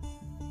ろ。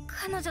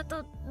彼女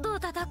とどう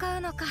戦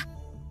うのか。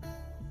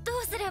ど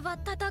うすれば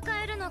戦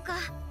えるのか。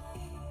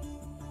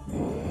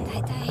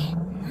大体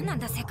何なん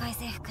だ世界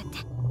征服って。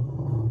子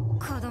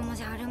供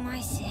じゃあるま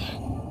いし。子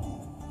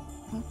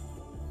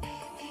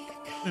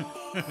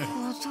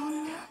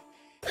供。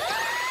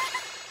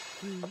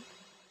なん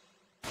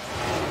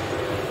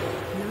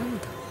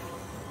だ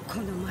こ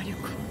の魔力。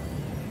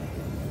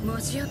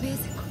マジアベー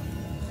ゼか。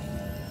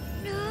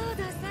ロー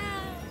ドさん、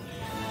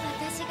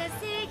私が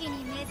正義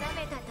に目覚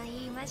めたと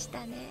言いまし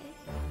たね。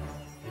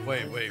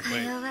Wait. か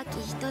弱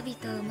き人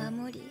々を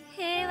守り、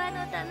平和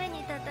のため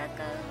に戦う。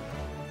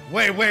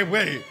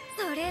Wait.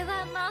 それ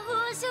は魔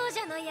法少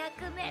女の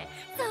役目。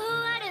そう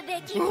ある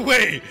べき。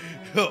Wait.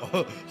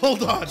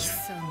 Hold on.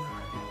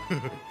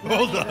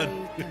 Hold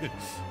on.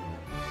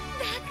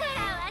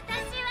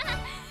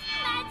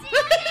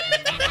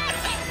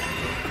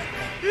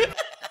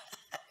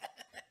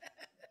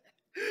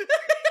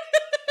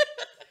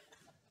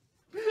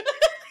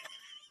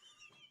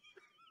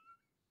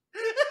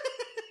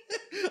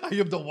 I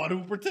am the one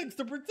who protects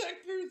the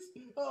protectors.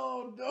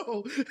 Oh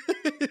no.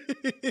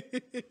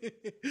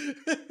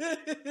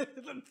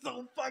 That's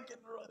so fucking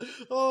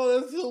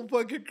that's so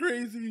fucking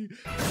crazy.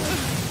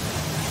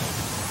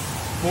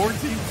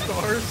 14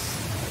 stars.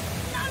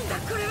 なんだ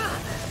これは。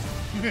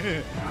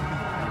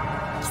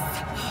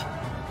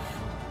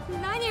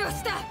何を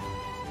した。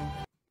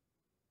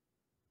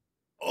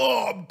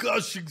 Oh, I'm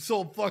gushing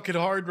so fucking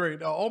hard right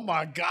now. Oh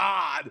my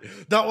god.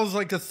 That was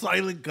like a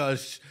silent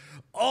gush.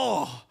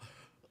 Oh.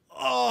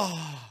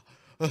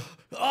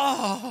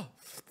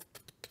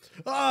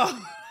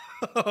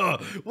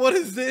 What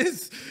is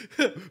this?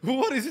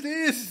 What is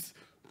this?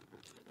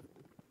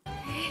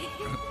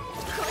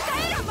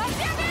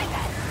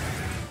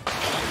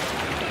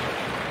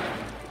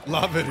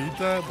 La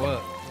Verita?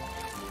 What?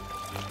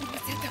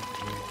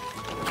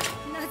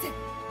 なぜ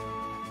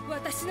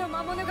私の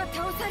魔物が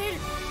倒される。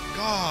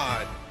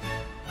 God.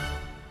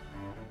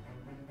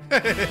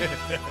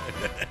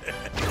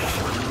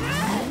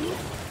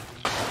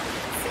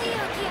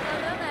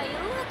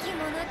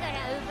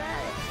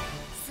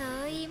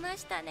 ま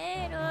した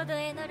ね、ロード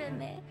エノル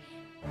メ。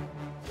な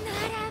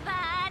らば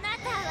あな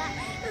たは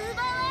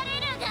奪わ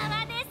れる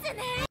側です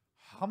ね。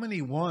 How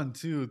many? 1,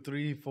 2,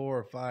 3,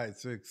 4, 5,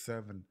 6,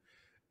 7,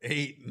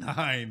 8,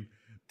 9,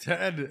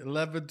 10,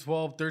 11,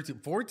 12, 13,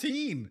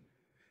 14.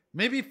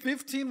 Maybe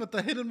 15 with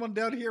the hidden one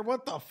down here.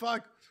 What the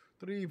fuck?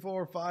 3,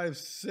 4, 5,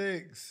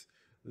 6,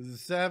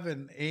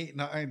 7, 8,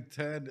 9,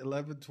 10,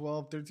 11,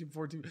 12, 13,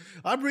 14.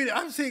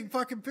 I'm saying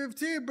fucking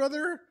 15,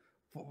 brother.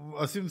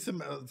 Assume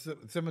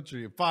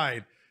symmetry.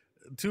 Fine.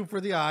 2 for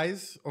the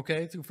eyes.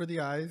 Okay, 2 for the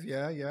eyes.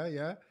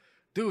 Yeah.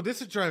 Dude,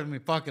 this is driving me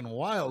fucking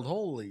wild.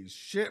 Holy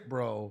shit,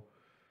 bro.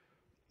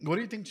 What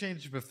do you think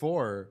changed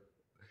before?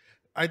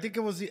 I think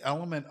it was the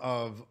element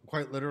of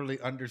quite literally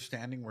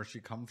understanding where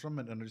she comes from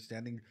and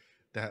understanding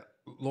that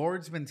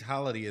Lord's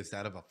mentality is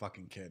that of a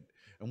fucking kid.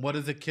 And what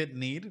does a kid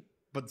need?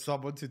 But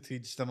someone to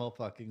teach them a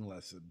fucking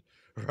lesson,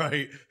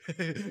 right?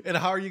 And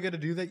how are you going to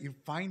do that? You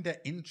find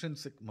that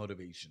intrinsic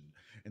motivation.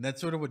 And that's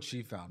sort of what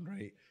she found,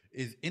 right?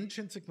 Is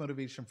intrinsic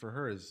motivation for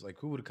her is like,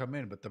 who would come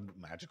in but the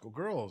magical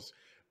girls?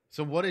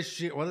 So what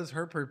is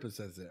her purpose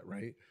as it,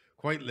 right?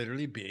 Quite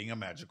literally being a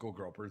magical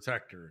girl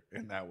protector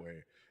in that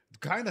way.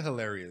 Kind of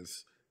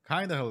hilarious.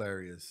 Kind of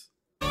hilarious.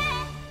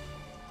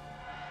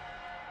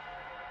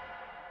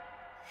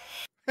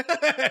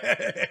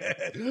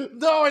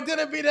 No, I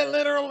didn't mean it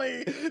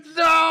literally.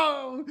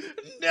 No.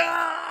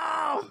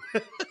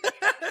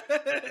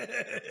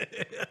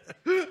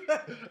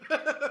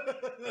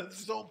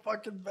 That's so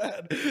fucking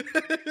bad.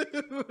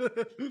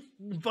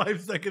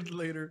 5 seconds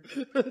later,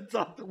 it's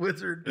off the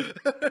wizard.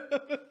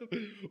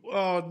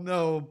 Oh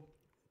no.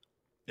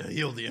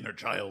 Heal the inner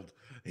child.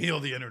 Heal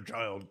the inner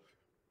child.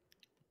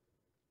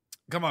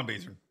 Come on,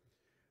 Baser.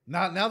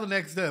 Now the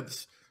next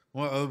steps.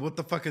 What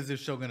the fuck is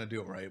this show gonna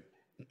do, right?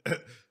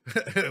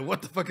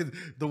 What the fuck is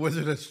the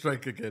Wizard of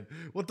Strike again?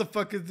 What the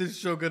fuck is this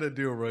show gonna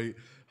do, right?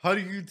 How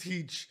do you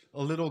teach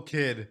a little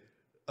kid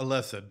a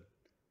lesson?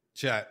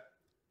 Chat,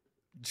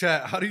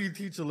 how do you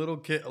teach a little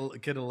kid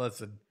a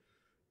lesson?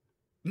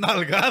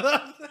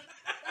 Nalgada?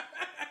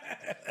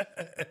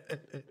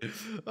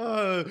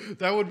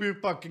 That would be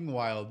fucking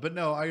wild. But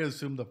no, I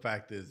assume the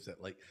fact is that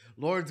like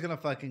Lord's gonna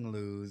fucking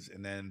lose,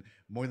 and then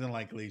more than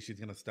likely she's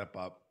gonna step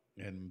up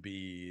and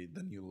be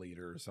the new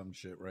leader or some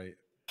shit, right?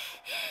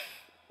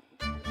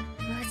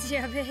 マジ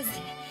やべえぜ。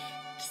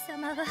貴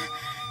様は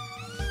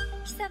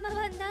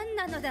何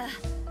なのだ。さ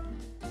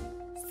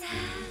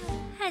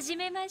あ、始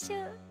めましょ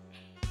う。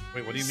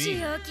 Wait, what do you 仕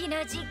mean? 置き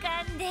の時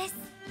間です。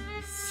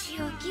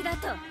仕置きだ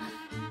と。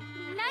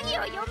何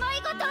をよまい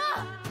ごと。圧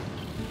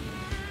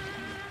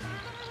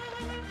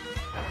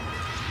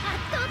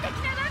倒的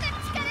な我が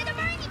力の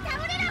前に倒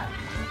れろ。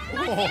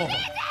待ってね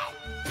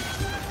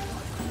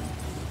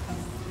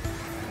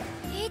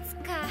えぜ。いつ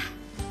か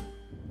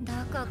ど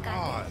こ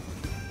か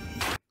で。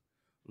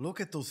 Look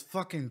at those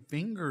fucking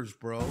fingers,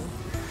 bro.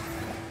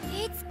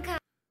 いつか。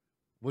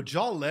 Would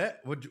y'all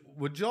let?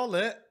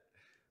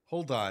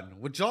 Hold on.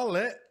 Would y'all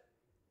let?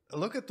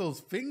 Look at those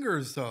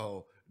fingers,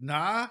 though.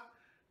 Nah,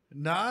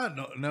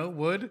 no,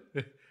 would.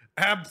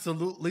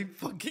 Absolutely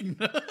fucking.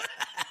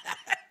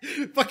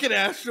 Fucking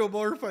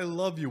Astromorph, I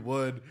love you,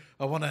 Wood.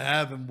 I want to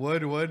have him.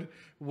 Wood.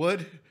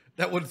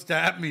 That would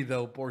stab me,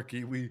 though,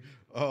 Porky.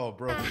 Oh,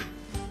 bro.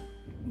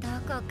 ど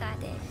こか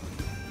で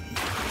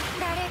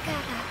誰か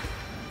が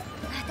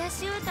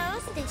私を倒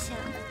すでしょう。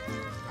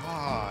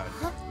 God.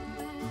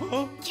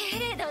 け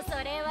れどそ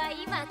れは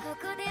今こ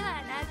こで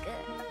はなく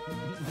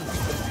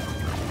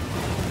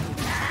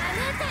あ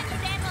なたに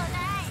でもな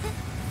い。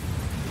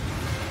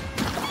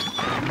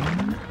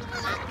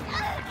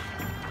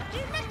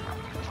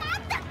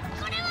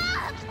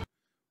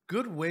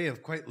 Good way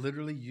of quite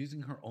literally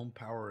using her own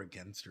power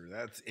against her.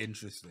 That's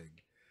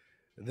interesting.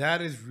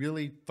 That is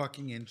really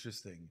fucking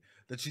interesting.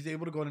 That she's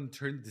able to go and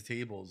turn the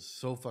tables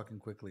so fucking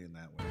quickly in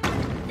that way.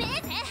 ベ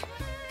ーゼ、助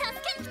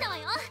けに来たわ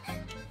よ。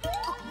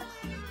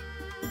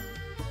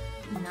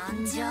な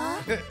んじゃ？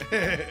皆さ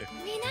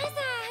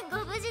ん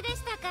ご無事で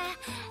したか？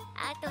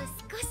あと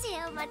少し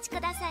お待ち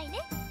くださいね。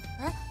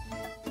え？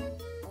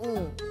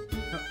おう。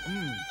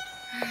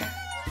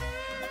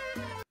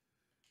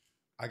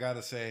I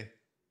gotta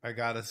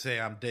say,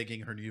 I'm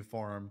digging her new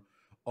form.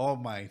 Oh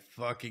my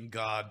fucking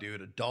god,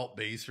 dude. Adult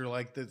baser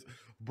like this.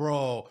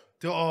 Bro.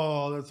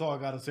 Oh, that's all I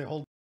gotta say.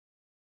 Hold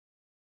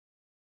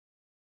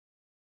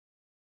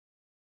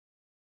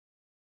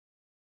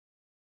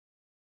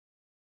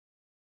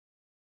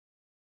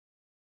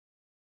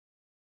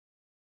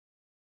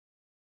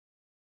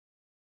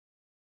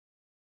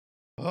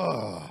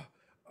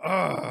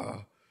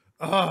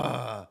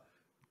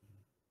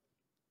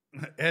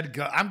Ed,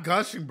 I'm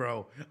gushing,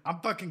 bro. I'm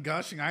fucking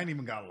gushing. I ain't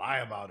even gonna lie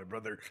about it,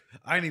 brother.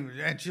 I ain't even.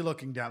 And she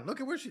looking down.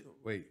 Look at where she.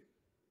 Wait.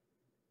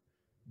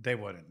 They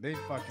wouldn't. They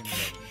fucking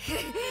wouldn't.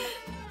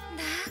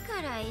 だ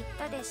から言っ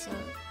たでしょ。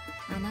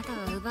あなた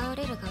は奪わ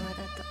れる側だ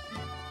と。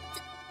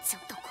ちょ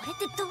っとこれっ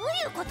てどうい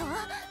うこと？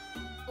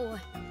おい。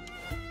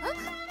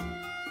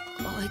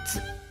あい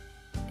つ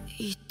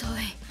一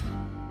体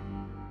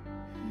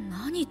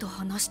何と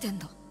話してん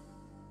だ。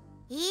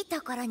いい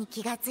ところに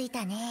気がつい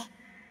たね。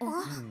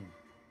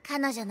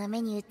彼女の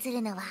目に映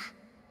るのは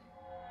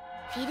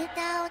フィル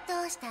ターを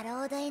通した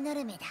ロードエノ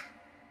ルメだ。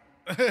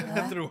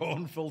Through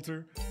own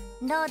filter.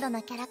 ロード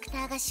のキャラクター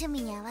が趣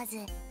味に合わず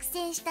苦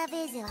戦した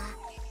ベーゼは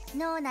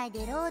脳内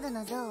でロード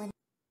の像を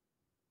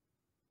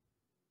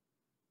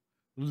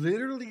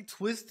Literally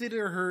twisted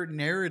her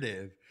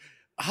narrative.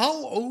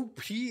 How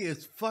OP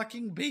is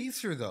fucking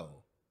Baser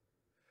though?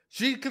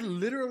 She could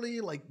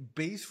literally like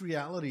base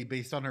reality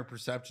based on her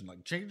perception,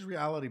 like change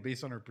reality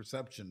based on her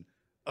perception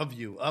of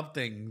you, of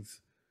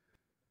things.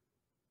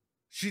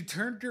 She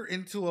turned her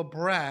into a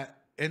brat,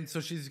 and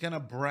so she's gonna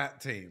brat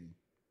tame.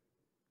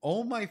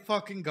 Oh my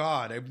fucking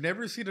god, I've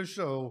never seen a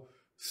show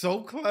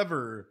so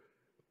clever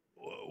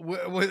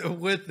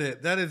with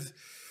it. That is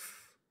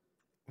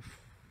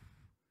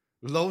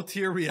low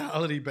tier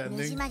reality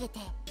bending. I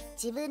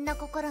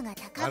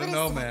don't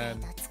know, man.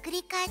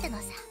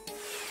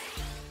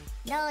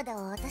 ロード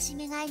を落とし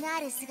めがいの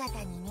ある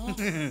姿にね。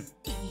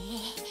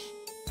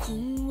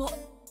怖っ。や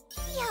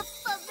っ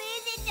ぱベー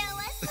ゼちゃん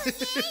はすげえ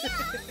や。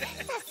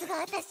さすが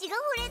私が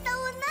惚れた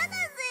女だぜ。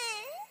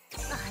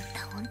あんた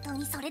本当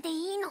にそれで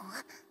いいの？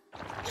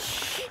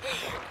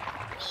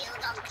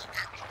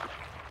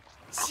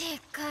し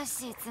か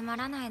しつま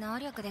らない能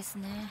力です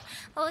ね。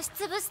押し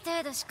つぶす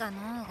程度しか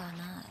脳がない。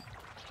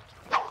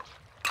まあ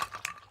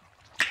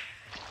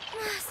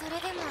それで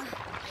も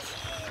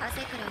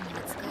汗くらいに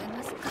は使え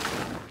ますか。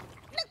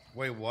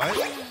Wait, what?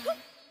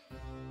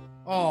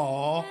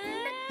 Aww.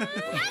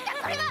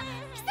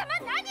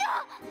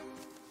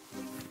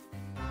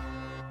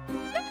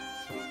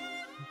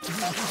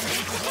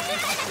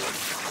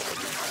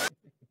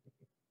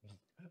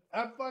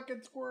 I'm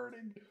fucking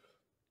squirting.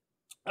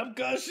 I'm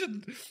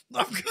gushing.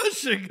 I'm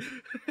gushing.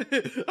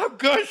 I'm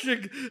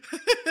gushing.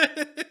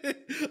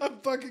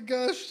 I'm fucking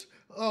gushed.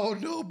 Oh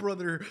no,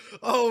 brother.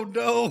 Oh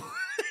no.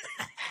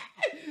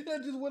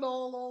 That just went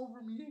all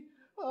over me.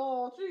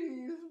 Oh,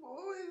 jeez,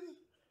 boys.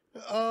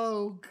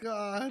 Oh,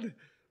 God.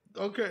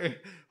 Okay,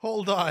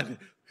 hold on.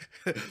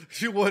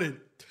 She wouldn't.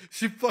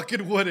 She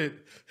fucking wouldn't.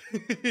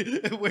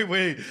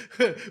 Wait.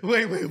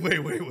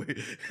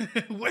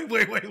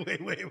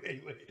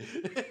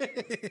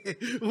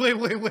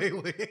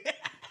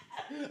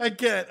 I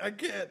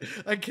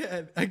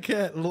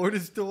can't. Lord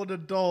is still an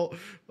adult.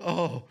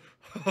 Oh.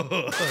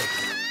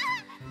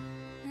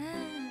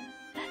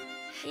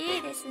 い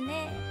いです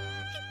ね。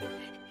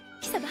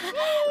貴様、何を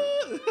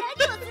す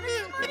る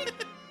つもり？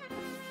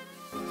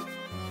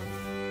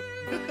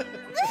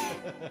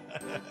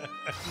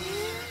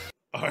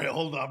 All right,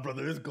 hold on,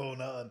 brother. What's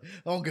going on?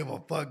 I don't give a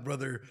fuck,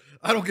 brother.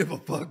 I don't give a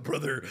fuck,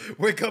 brother.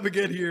 We're coming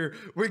in here.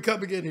 We're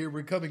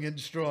coming in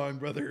strong,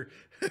 brother.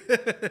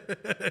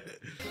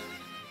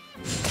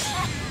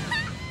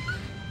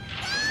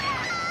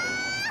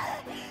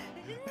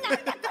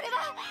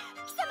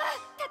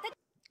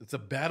 It's a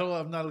battle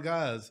of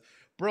nalgas.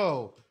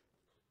 Bro.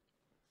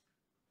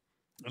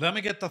 Let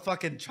me get the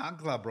fucking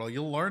chancla, bro.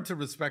 You'll learn to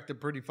respect it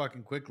pretty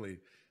fucking quickly.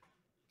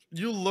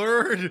 You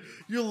learn.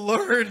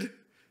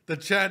 The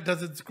chat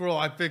doesn't scroll.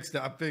 I fixed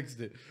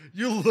it.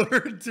 You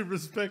learn to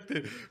respect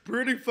it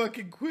pretty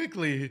fucking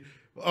quickly.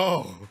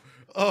 Oh.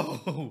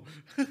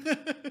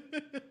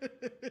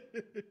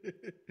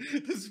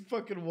 This is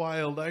fucking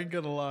wild. I ain't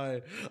gonna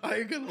lie.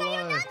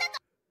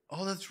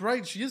 Oh, that's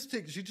right. She just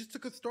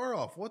took a star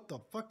off. What the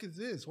fuck is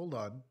this? Hold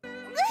on.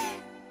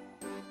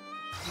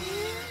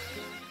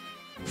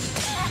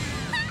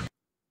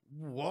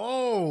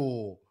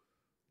 Whoa.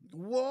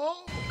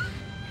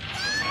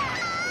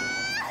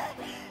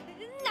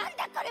 なん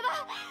だこれ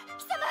は！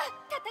貴様、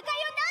戦い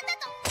をなんだ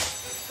と！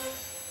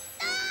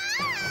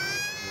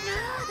ロ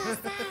ー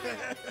ドさん、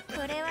こ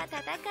れは戦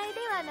いで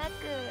はなく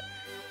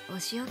お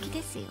仕置き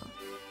ですよ。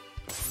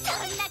そん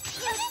な気をつ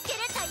ける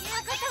という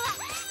ことは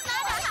まだ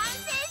反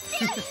省し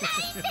て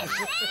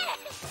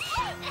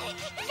はいないん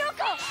ですね。ロコ、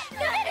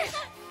ナエル、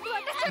私を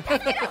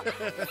助けろ。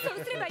そう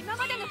すれば今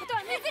までのこと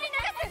は水に流す。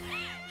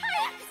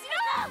早くしろ。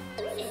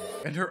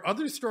 And her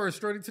other star is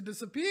starting to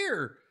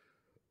disappear.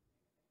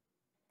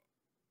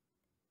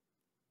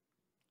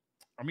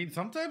 I mean,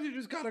 sometimes you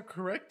just gotta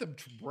correct the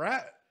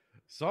brat.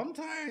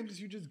 Sometimes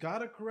you just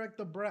gotta correct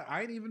the brat.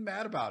 I ain't even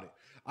mad about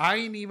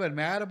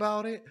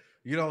it.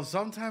 You know,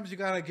 sometimes you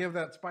gotta give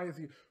that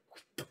spicy,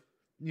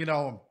 you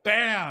know,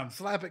 bam,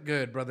 slap it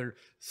good, brother.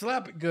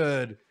 Slap it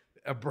good.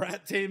 A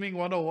brat taming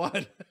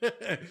 101.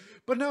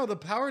 But no, the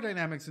power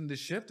dynamics in this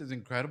shift is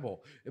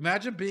incredible.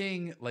 Imagine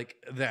being like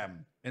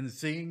them and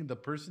seeing the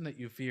person that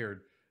you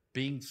feared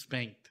being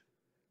spanked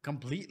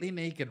completely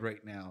naked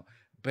right now,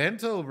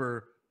 bent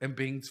over and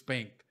being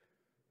spanked.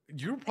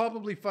 You're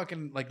probably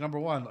fucking like, number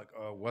one, like,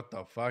 oh, what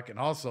the fuck? And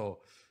also,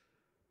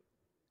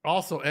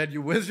 Ed,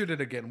 you wizarded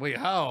again. Wait,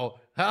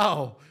 how?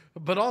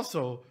 But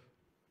also,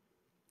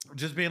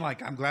 just being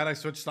like, I'm glad I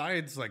switched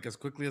sides like as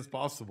quickly as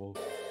possible.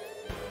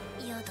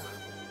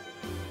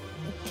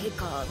 て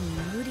か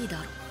無理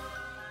だろ。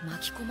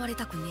巻き込まれ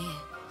たくね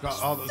え。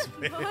Got all this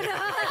pain. な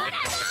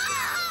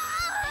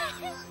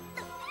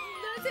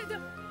ぜだ。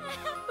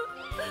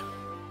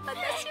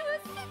私は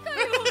世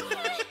界を。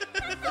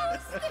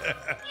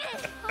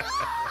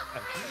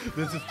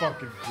This is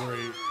fucking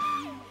great.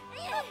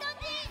 こ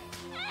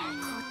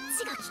っち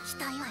が聞き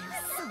たいわよ、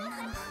そんな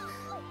の。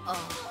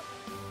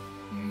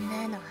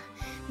なのは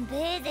ベ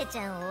ーゼち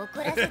ゃんを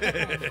怒らせたか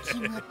らに決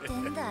まって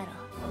んだろ。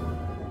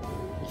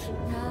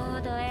ロ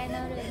ードエ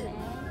ノルメ、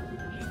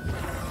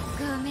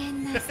ごめん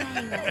なさいわ。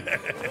ふざける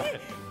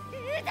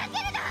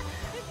な、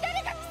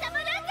誰が貴様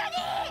なんかに。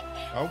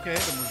 Okay,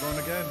 then we're going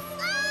again.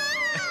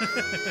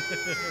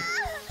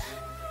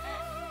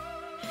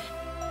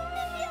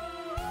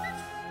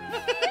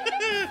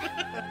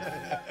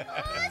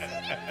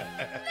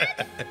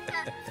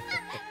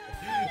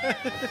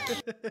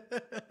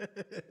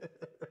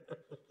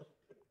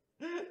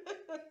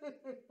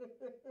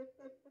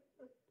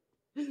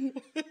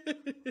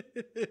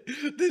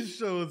 This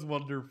show is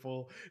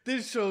wonderful.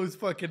 This show is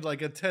fucking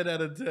like a 10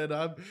 out of 10.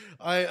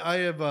 I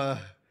am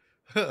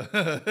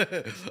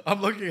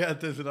I'm looking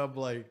at this and I'm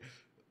like,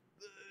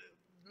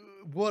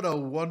 what a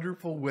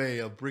wonderful way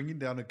of bringing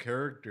down a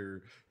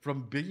character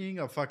from being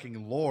a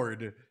fucking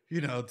lord,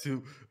 you know,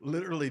 to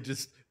literally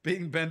just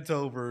being bent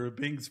over,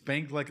 being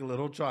spanked like a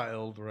little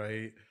child,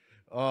 right?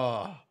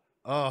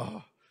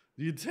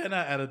 You 10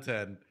 out of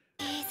 10.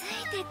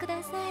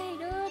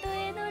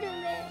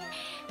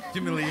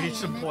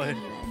 Humiliation play.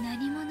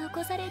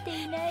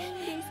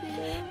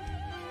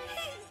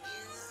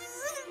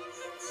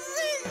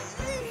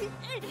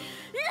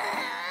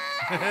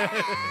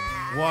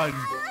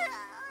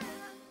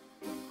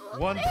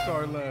 One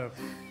star left.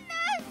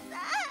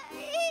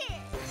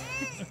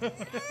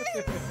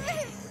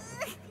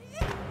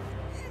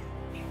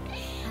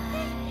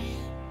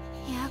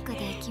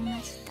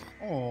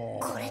 Oh.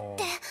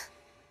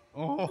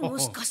 も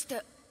しかし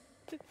て。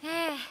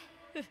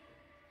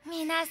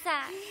皆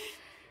さん、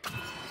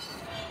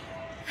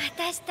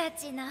私た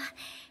ちの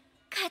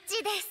勝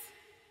ちです。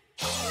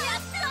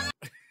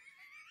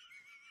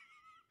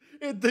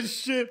 And the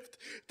shift,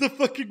 the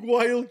fucking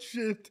wild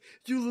shift.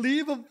 You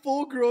leave a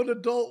full-grown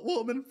adult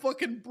woman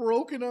fucking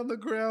broken on the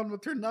ground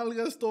with her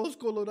nalgas todas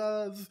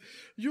coloradas.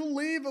 You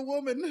leave a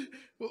woman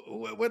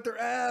with her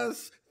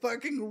ass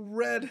fucking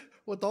red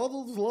with all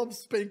those love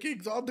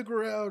spankings on the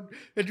ground.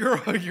 And you're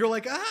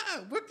like,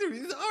 Victor,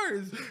 these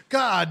ours.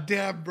 God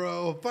damn,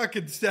 bro.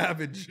 Fucking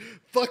savage.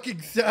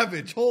 Fucking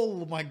savage.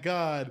 Oh my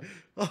God.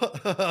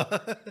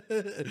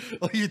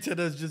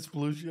 Yutena's just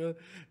Felicia.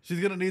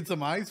 She's gonna need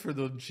some ice for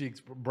those cheeks,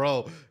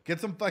 bro.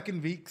 Get some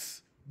fucking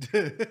Vicks.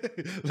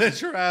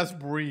 Let your ass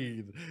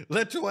breathe.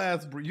 Let your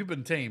ass breathe. You've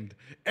been tamed.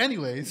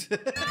 Anyways.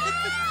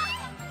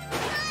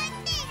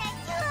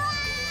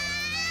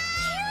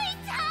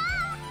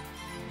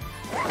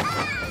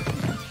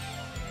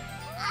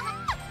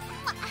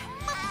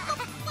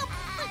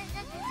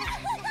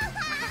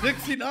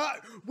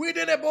 $69. We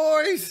did it,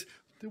 boys.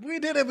 We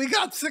did it. We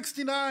got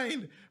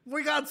 69.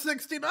 We got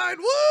 69.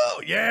 Woo!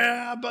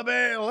 Yeah,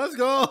 baby. Let's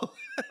go.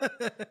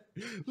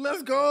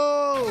 Let's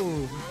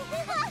go.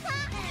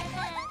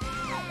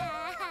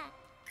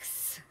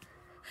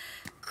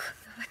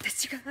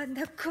 私があん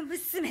な小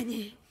娘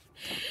に。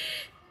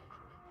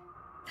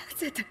な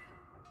ぜだ。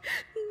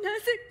な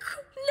ぜ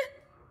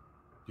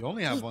こんな。You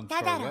only have one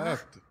star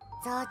left.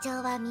 増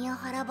長は身を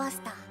滅ぼ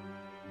すと。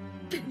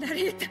ペナ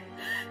リータ。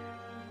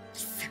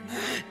貴様。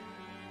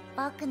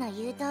僕の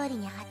言う通り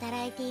に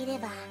働いていれ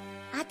ば、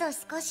あと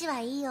少しは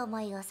いい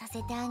思いをさ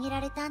せてあげ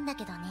られたんだ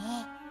けど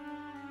ね。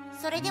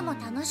それでも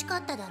楽しか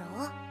っただ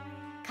ろう。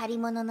借り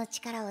物の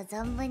力を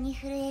存分に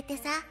震えて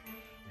さ。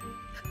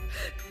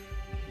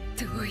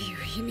どういう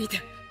意味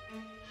だ。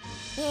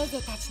ベー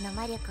ゼたちの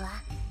魔力は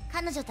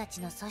彼女たち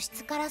の素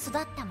質から育っ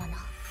たもの。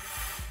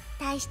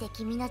対して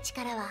君の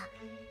力は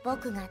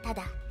僕がた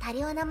だ多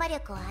量な魔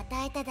力を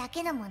与えただ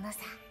けのものさ。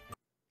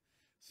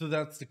So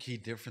that's the key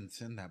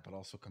difference in that, but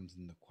also comes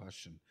in the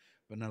question.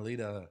 But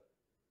Nalita,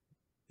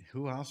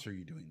 who else are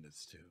you doing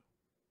this to?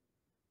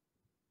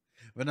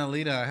 But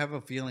Nalita, I have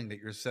a feeling that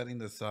you're setting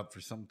this up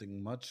for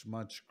something much,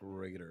 much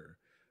greater.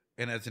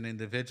 And as an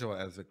individual,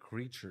 as a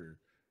creature,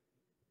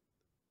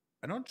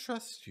 I don't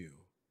trust you.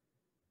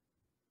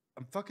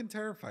 I'm fucking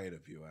terrified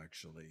of you,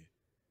 actually.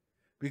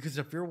 Because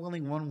if you're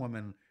willing one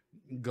woman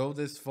go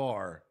this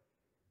far...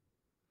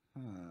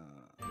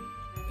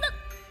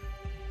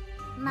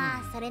 ま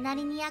あそれな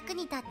りに役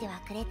に立っては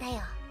くれた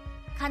よ。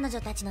彼女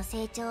たちの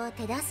成長を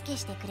手助け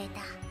してくれた。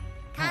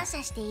感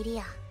謝している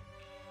よ。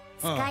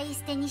使い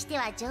捨てにして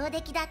は上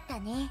出来だった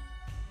ね。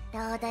ロ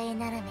ードエ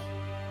ノルメ。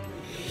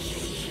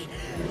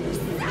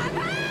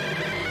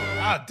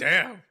Ah,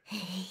 damn!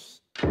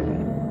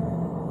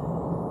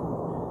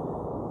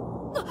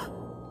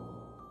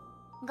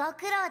 ご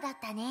苦労だっ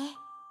たね、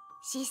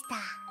シスタ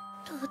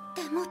ー。とっ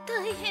ても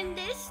大変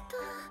でした。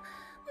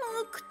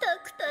もうクタ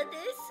クタで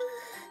す。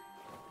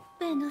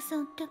ベナさ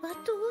んってばど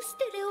うし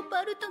てレオ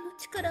パルトの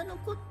力の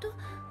こと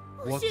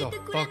教えて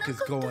くれなかったんで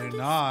すか。 What the fuck is going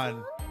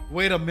on?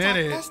 Wait a ちょ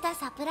minute. っとした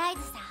サプライ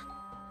ズさ。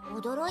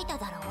驚いた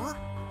だろ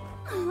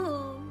う。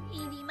もうい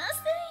りま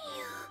せん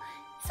よ、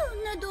そ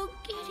んなドッ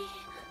キ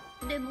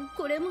リ。でも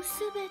これも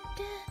すべて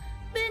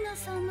ベナ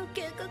さんの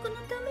計画のた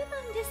めな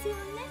んですよ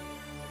ね。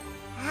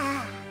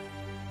ああ、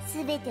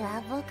全て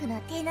は僕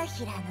の手の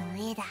ひらの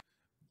上だ。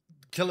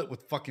 Kill it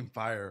with fucking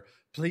fire.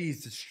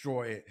 Please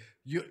destroy it.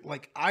 You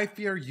like I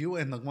fear you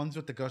and the ones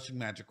with the gushing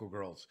magical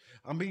girls.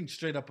 I'm being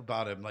straight up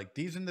about it. Like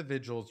these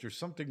individuals, there's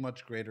something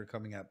much greater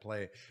coming at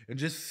play. And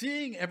just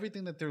seeing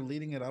everything that they're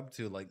leading it up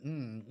to, like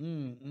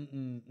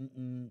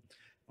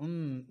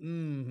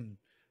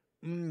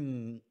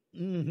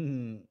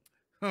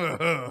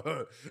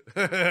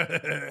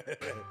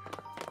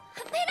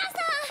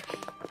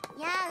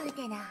やあウ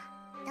テナ、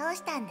どう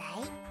したんだい？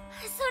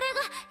それ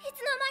がい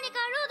つの間にか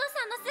ロード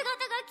さんの姿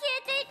が消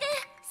えていて。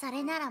そ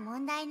れなら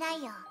問題な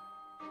いよ。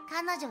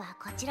彼女は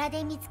こちら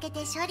で見つけて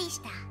処理し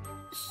た。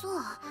そう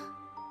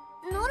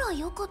なら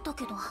よかった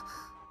けど。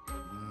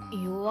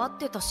弱っ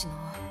てたし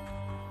な。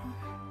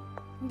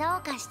ど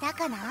うかした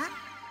かな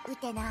ウ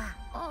テナ。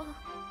あ、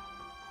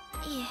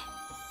いえ。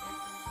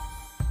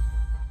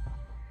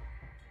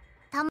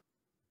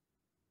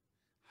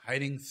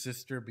hiding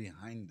sister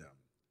behind them.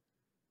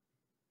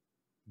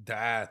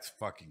 That's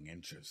fucking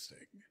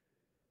interesting.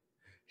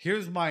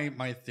 Here's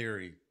my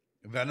theory.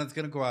 Venom's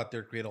gonna go out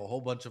there, create a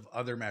whole bunch of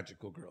other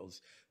magical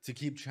girls to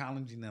keep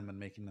challenging them and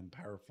making them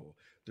powerful.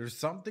 There's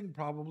something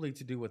probably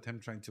to do with him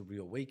trying to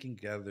reawaken,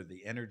 gather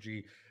the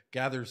energy,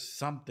 gather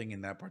something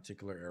in that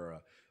particular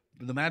era.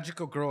 The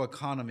magical girl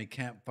economy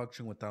can't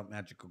function without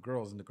magical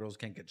girls, and the girls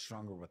can't get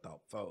stronger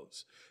without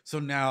foes. So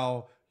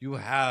now you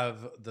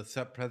have the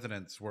set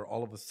precedents where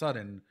all of a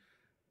sudden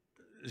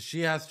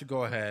she has to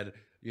go ahead,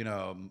 you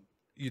know,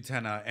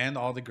 Utena and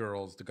all the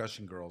girls, the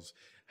gushing girls,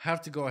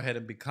 have to go ahead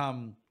and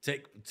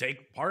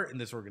take part in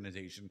this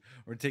organization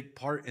or take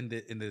part in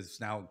this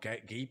now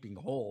gaping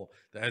hole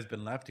that has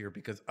been left here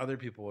because other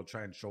people will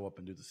try and show up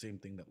and do the same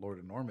thing that Lord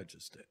Enorme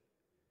just did.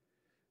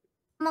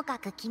 ともか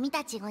く君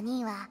たち5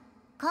人は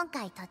今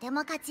回とて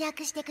も活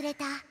躍してくれ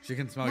た。 She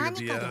can smell your 何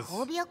かで BS.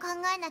 褒美を考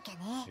えなきゃ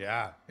ね。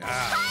 Yeah, yeah. ダー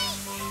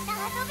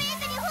トベー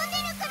スにホテ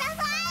ルくだ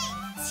さ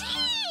い。チ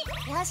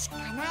ー。よし、叶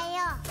え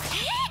よ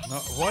No,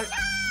 what?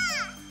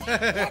 や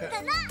っ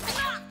たな。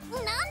な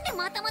んで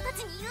またまた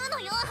ちに言うの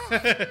よ。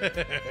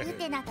う。ウ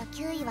テナと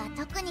キュウイは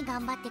特に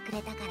頑張ってく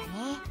れたから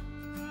ね。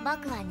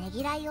僕はね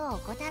ぎらいを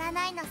怠ら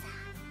ないのさ。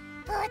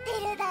ホテ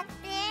ルだって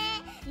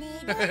メイ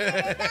ドされ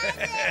たぜ。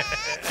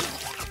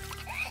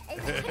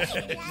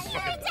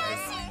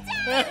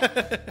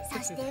そ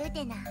してウ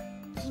テナ、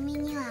君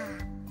には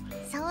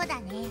そうだ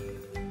ね。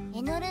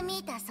エノル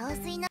ミータ総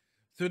帥の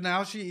So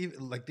now they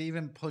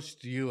even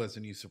pushed you as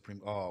a new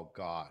supreme. Oh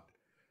God.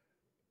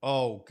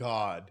 Oh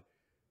God.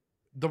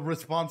 The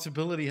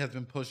responsibility has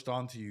been pushed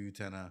onto you,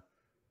 Utena.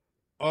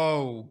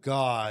 Oh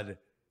God.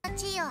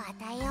 地位を与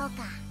えよう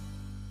か。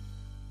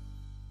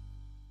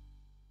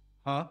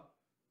 Huh?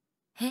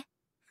 え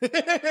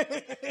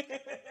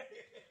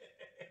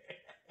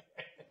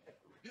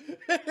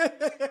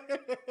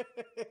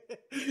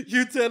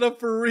Utena,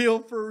 for real,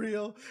 for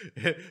real.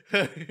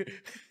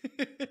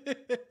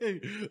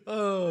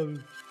 Oh.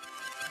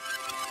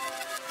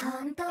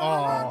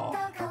 Oh,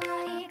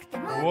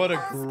 what a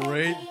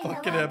great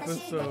fucking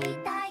episode.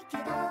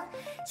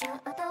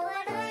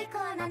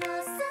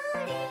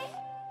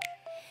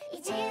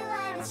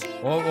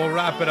 We'll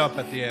wrap it up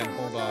at the end.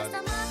 Hold on.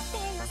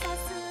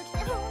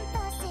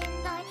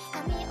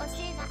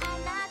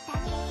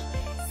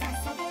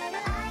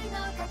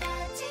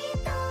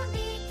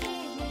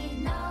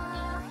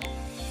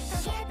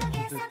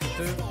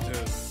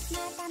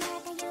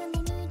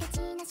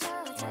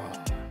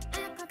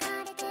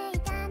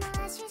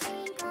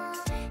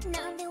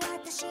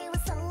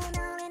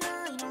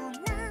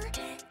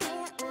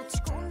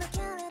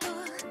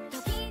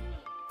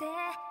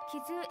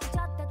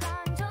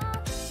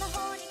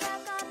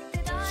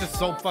 It's just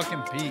so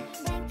fucking peak.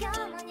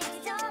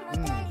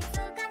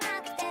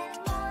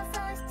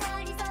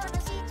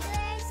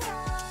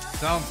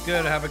 Sounds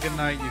good. Have a good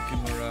night,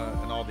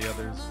 Yukimura, and all the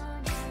others.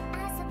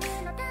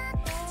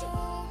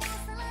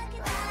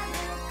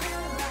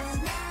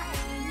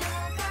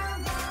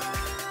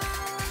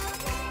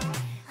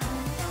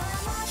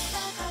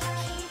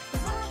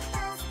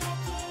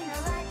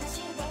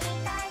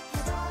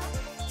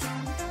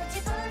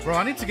 Bro,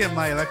 I need to get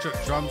my electric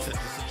drum set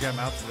just to jam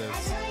out to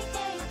this.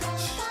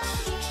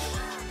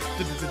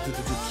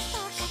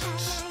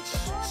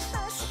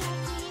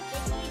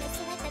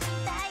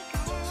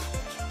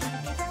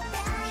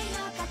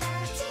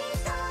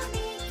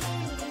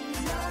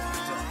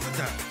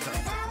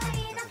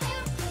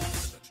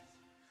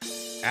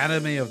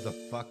 Anime of the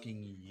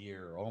fucking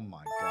year. Oh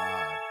my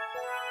god.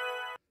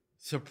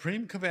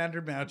 Supreme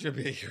Commander Magic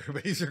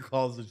Baser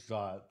calls the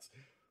shots.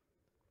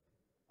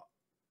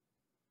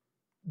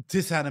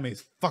 This anime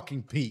is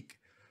fucking peak.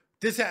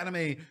 This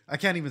anime, I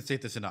can't even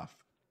state this enough.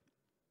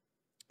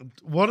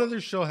 What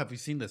other show have we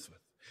seen this with?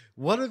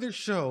 What other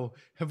show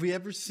have we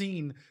ever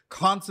seen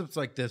concepts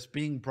like this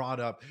being brought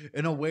up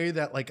in a way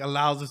that like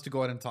allows us to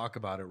go ahead and talk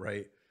about it,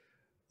 right?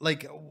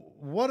 Like,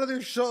 what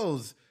other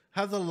shows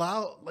has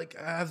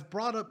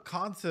brought up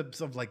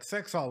concepts of like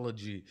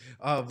sexology,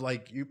 of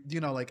like you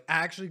know, like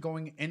actually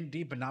going in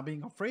deep and not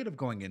being afraid of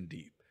going in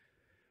deep?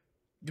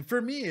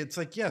 for me, it's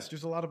like, yes,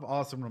 there's a lot of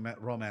awesome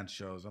romance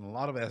shows and a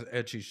lot of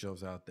ecchi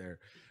shows out there.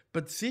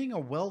 But seeing a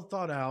well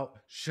thought out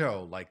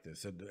show like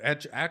this, an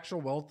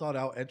actual well thought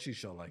out ecchi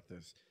show like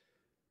this,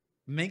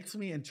 makes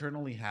me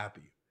internally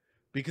happy.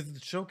 Because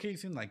it's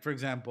showcasing, like, for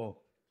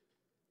example,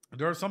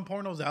 there are some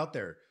pornos out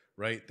there,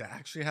 right, that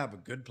actually have a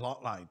good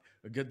plot line,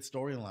 a good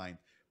storyline.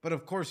 But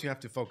of course, you have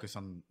to focus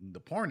on the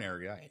porn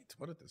area. I hate to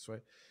put it this way.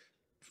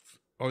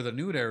 Or the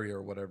nude area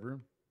or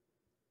whatever.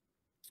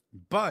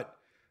 But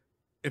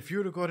if you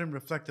were to go ahead and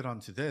reflect it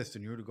onto this,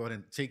 and you were to go ahead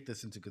and take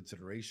this into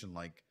consideration,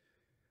 like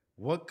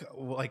what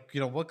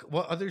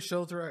other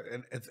shows are,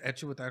 and it's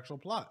ecchi with actual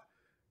plot?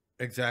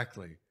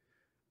 Exactly.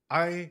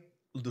 I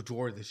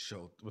adore this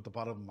show with the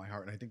bottom of my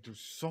heart, and I think there's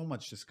so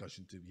much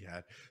discussion to be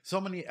had,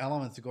 so many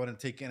elements to go ahead and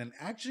take in, and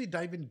actually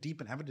dive in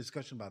deep and have a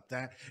discussion about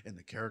that and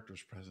the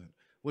characters present.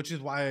 Which is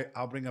why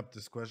I'll bring up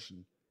this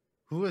question: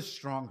 who is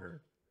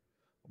stronger,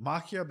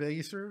 Machia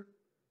Baser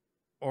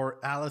or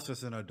Alice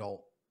as an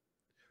adult?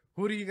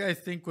 Who do you guys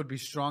think would be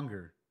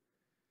stronger,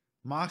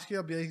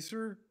 Machia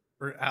Baser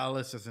or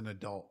Alice as an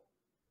adult?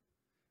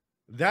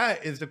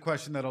 That is the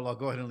question that I'll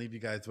go ahead and leave you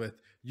guys with.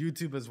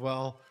 YouTube as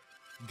well.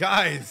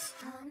 Guys,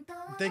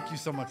 thank you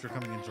so much for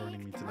coming and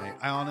joining me tonight.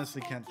 I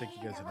honestly can't thank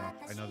you guys enough.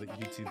 I know that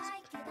YouTube's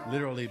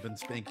literally been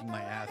spanking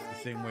my ass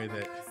the same way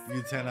that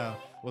Utena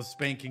was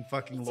spanking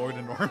fucking Lord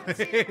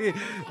Enorme.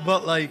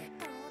 But like,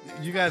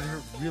 you guys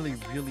are really,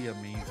 really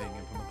amazing,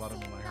 and from the bottom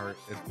of my heart,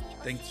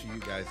 thanks to you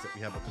guys that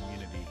we have a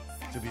community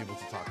to be able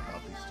to talk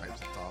about these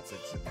types of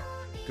topics and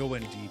go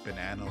in deep and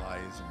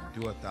analyze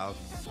and do 1,000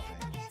 different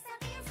things.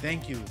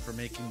 Thank you for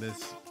making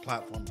this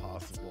platform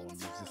possible and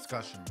these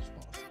discussions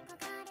possible.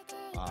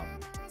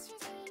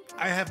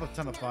 I have a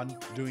ton of fun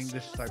doing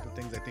this type of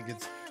things. I think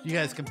you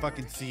guys can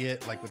fucking see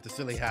it, like with the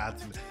silly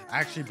hats and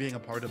actually being a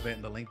part of it,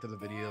 and the length of the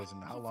videos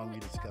and how long we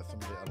discuss some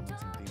of the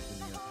elements and things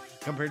in here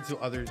compared to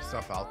other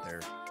stuff out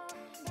there.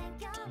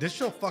 This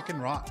show fucking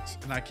rocks,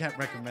 and I can't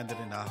recommend it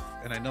enough.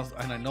 And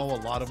I know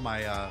a lot of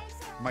my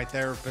my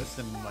therapists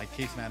and my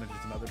case managers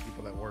and other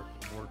people that work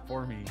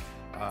for me,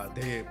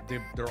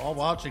 they're all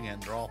watching it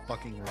and they're all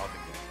fucking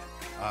loving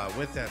it.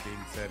 With that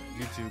being said,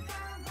 YouTube,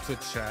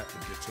 Twitch chat,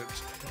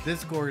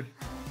 Discord,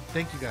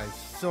 thank you guys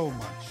so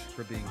much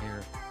for being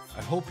here.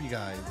 I hope you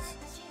guys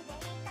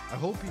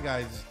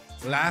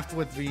laughed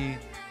with me,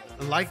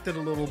 liked it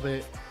a little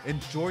bit,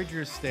 enjoyed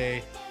your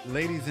stay.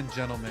 Ladies and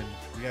gentlemen,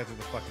 you guys are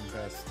the fucking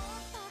best.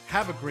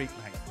 Have a great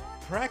night.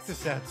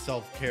 Practice that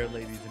self-care,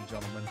 ladies and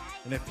gentlemen.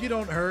 And if you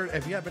haven't heard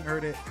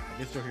it, I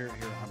guess you'll hear it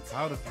here. I'm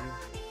proud of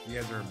you.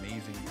 You guys are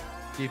amazing.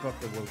 Keep up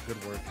the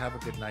good work. Have a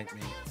good night,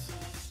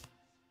 mates.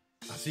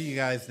 I'll see you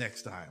guys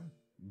next time.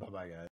 Bye-bye, guys.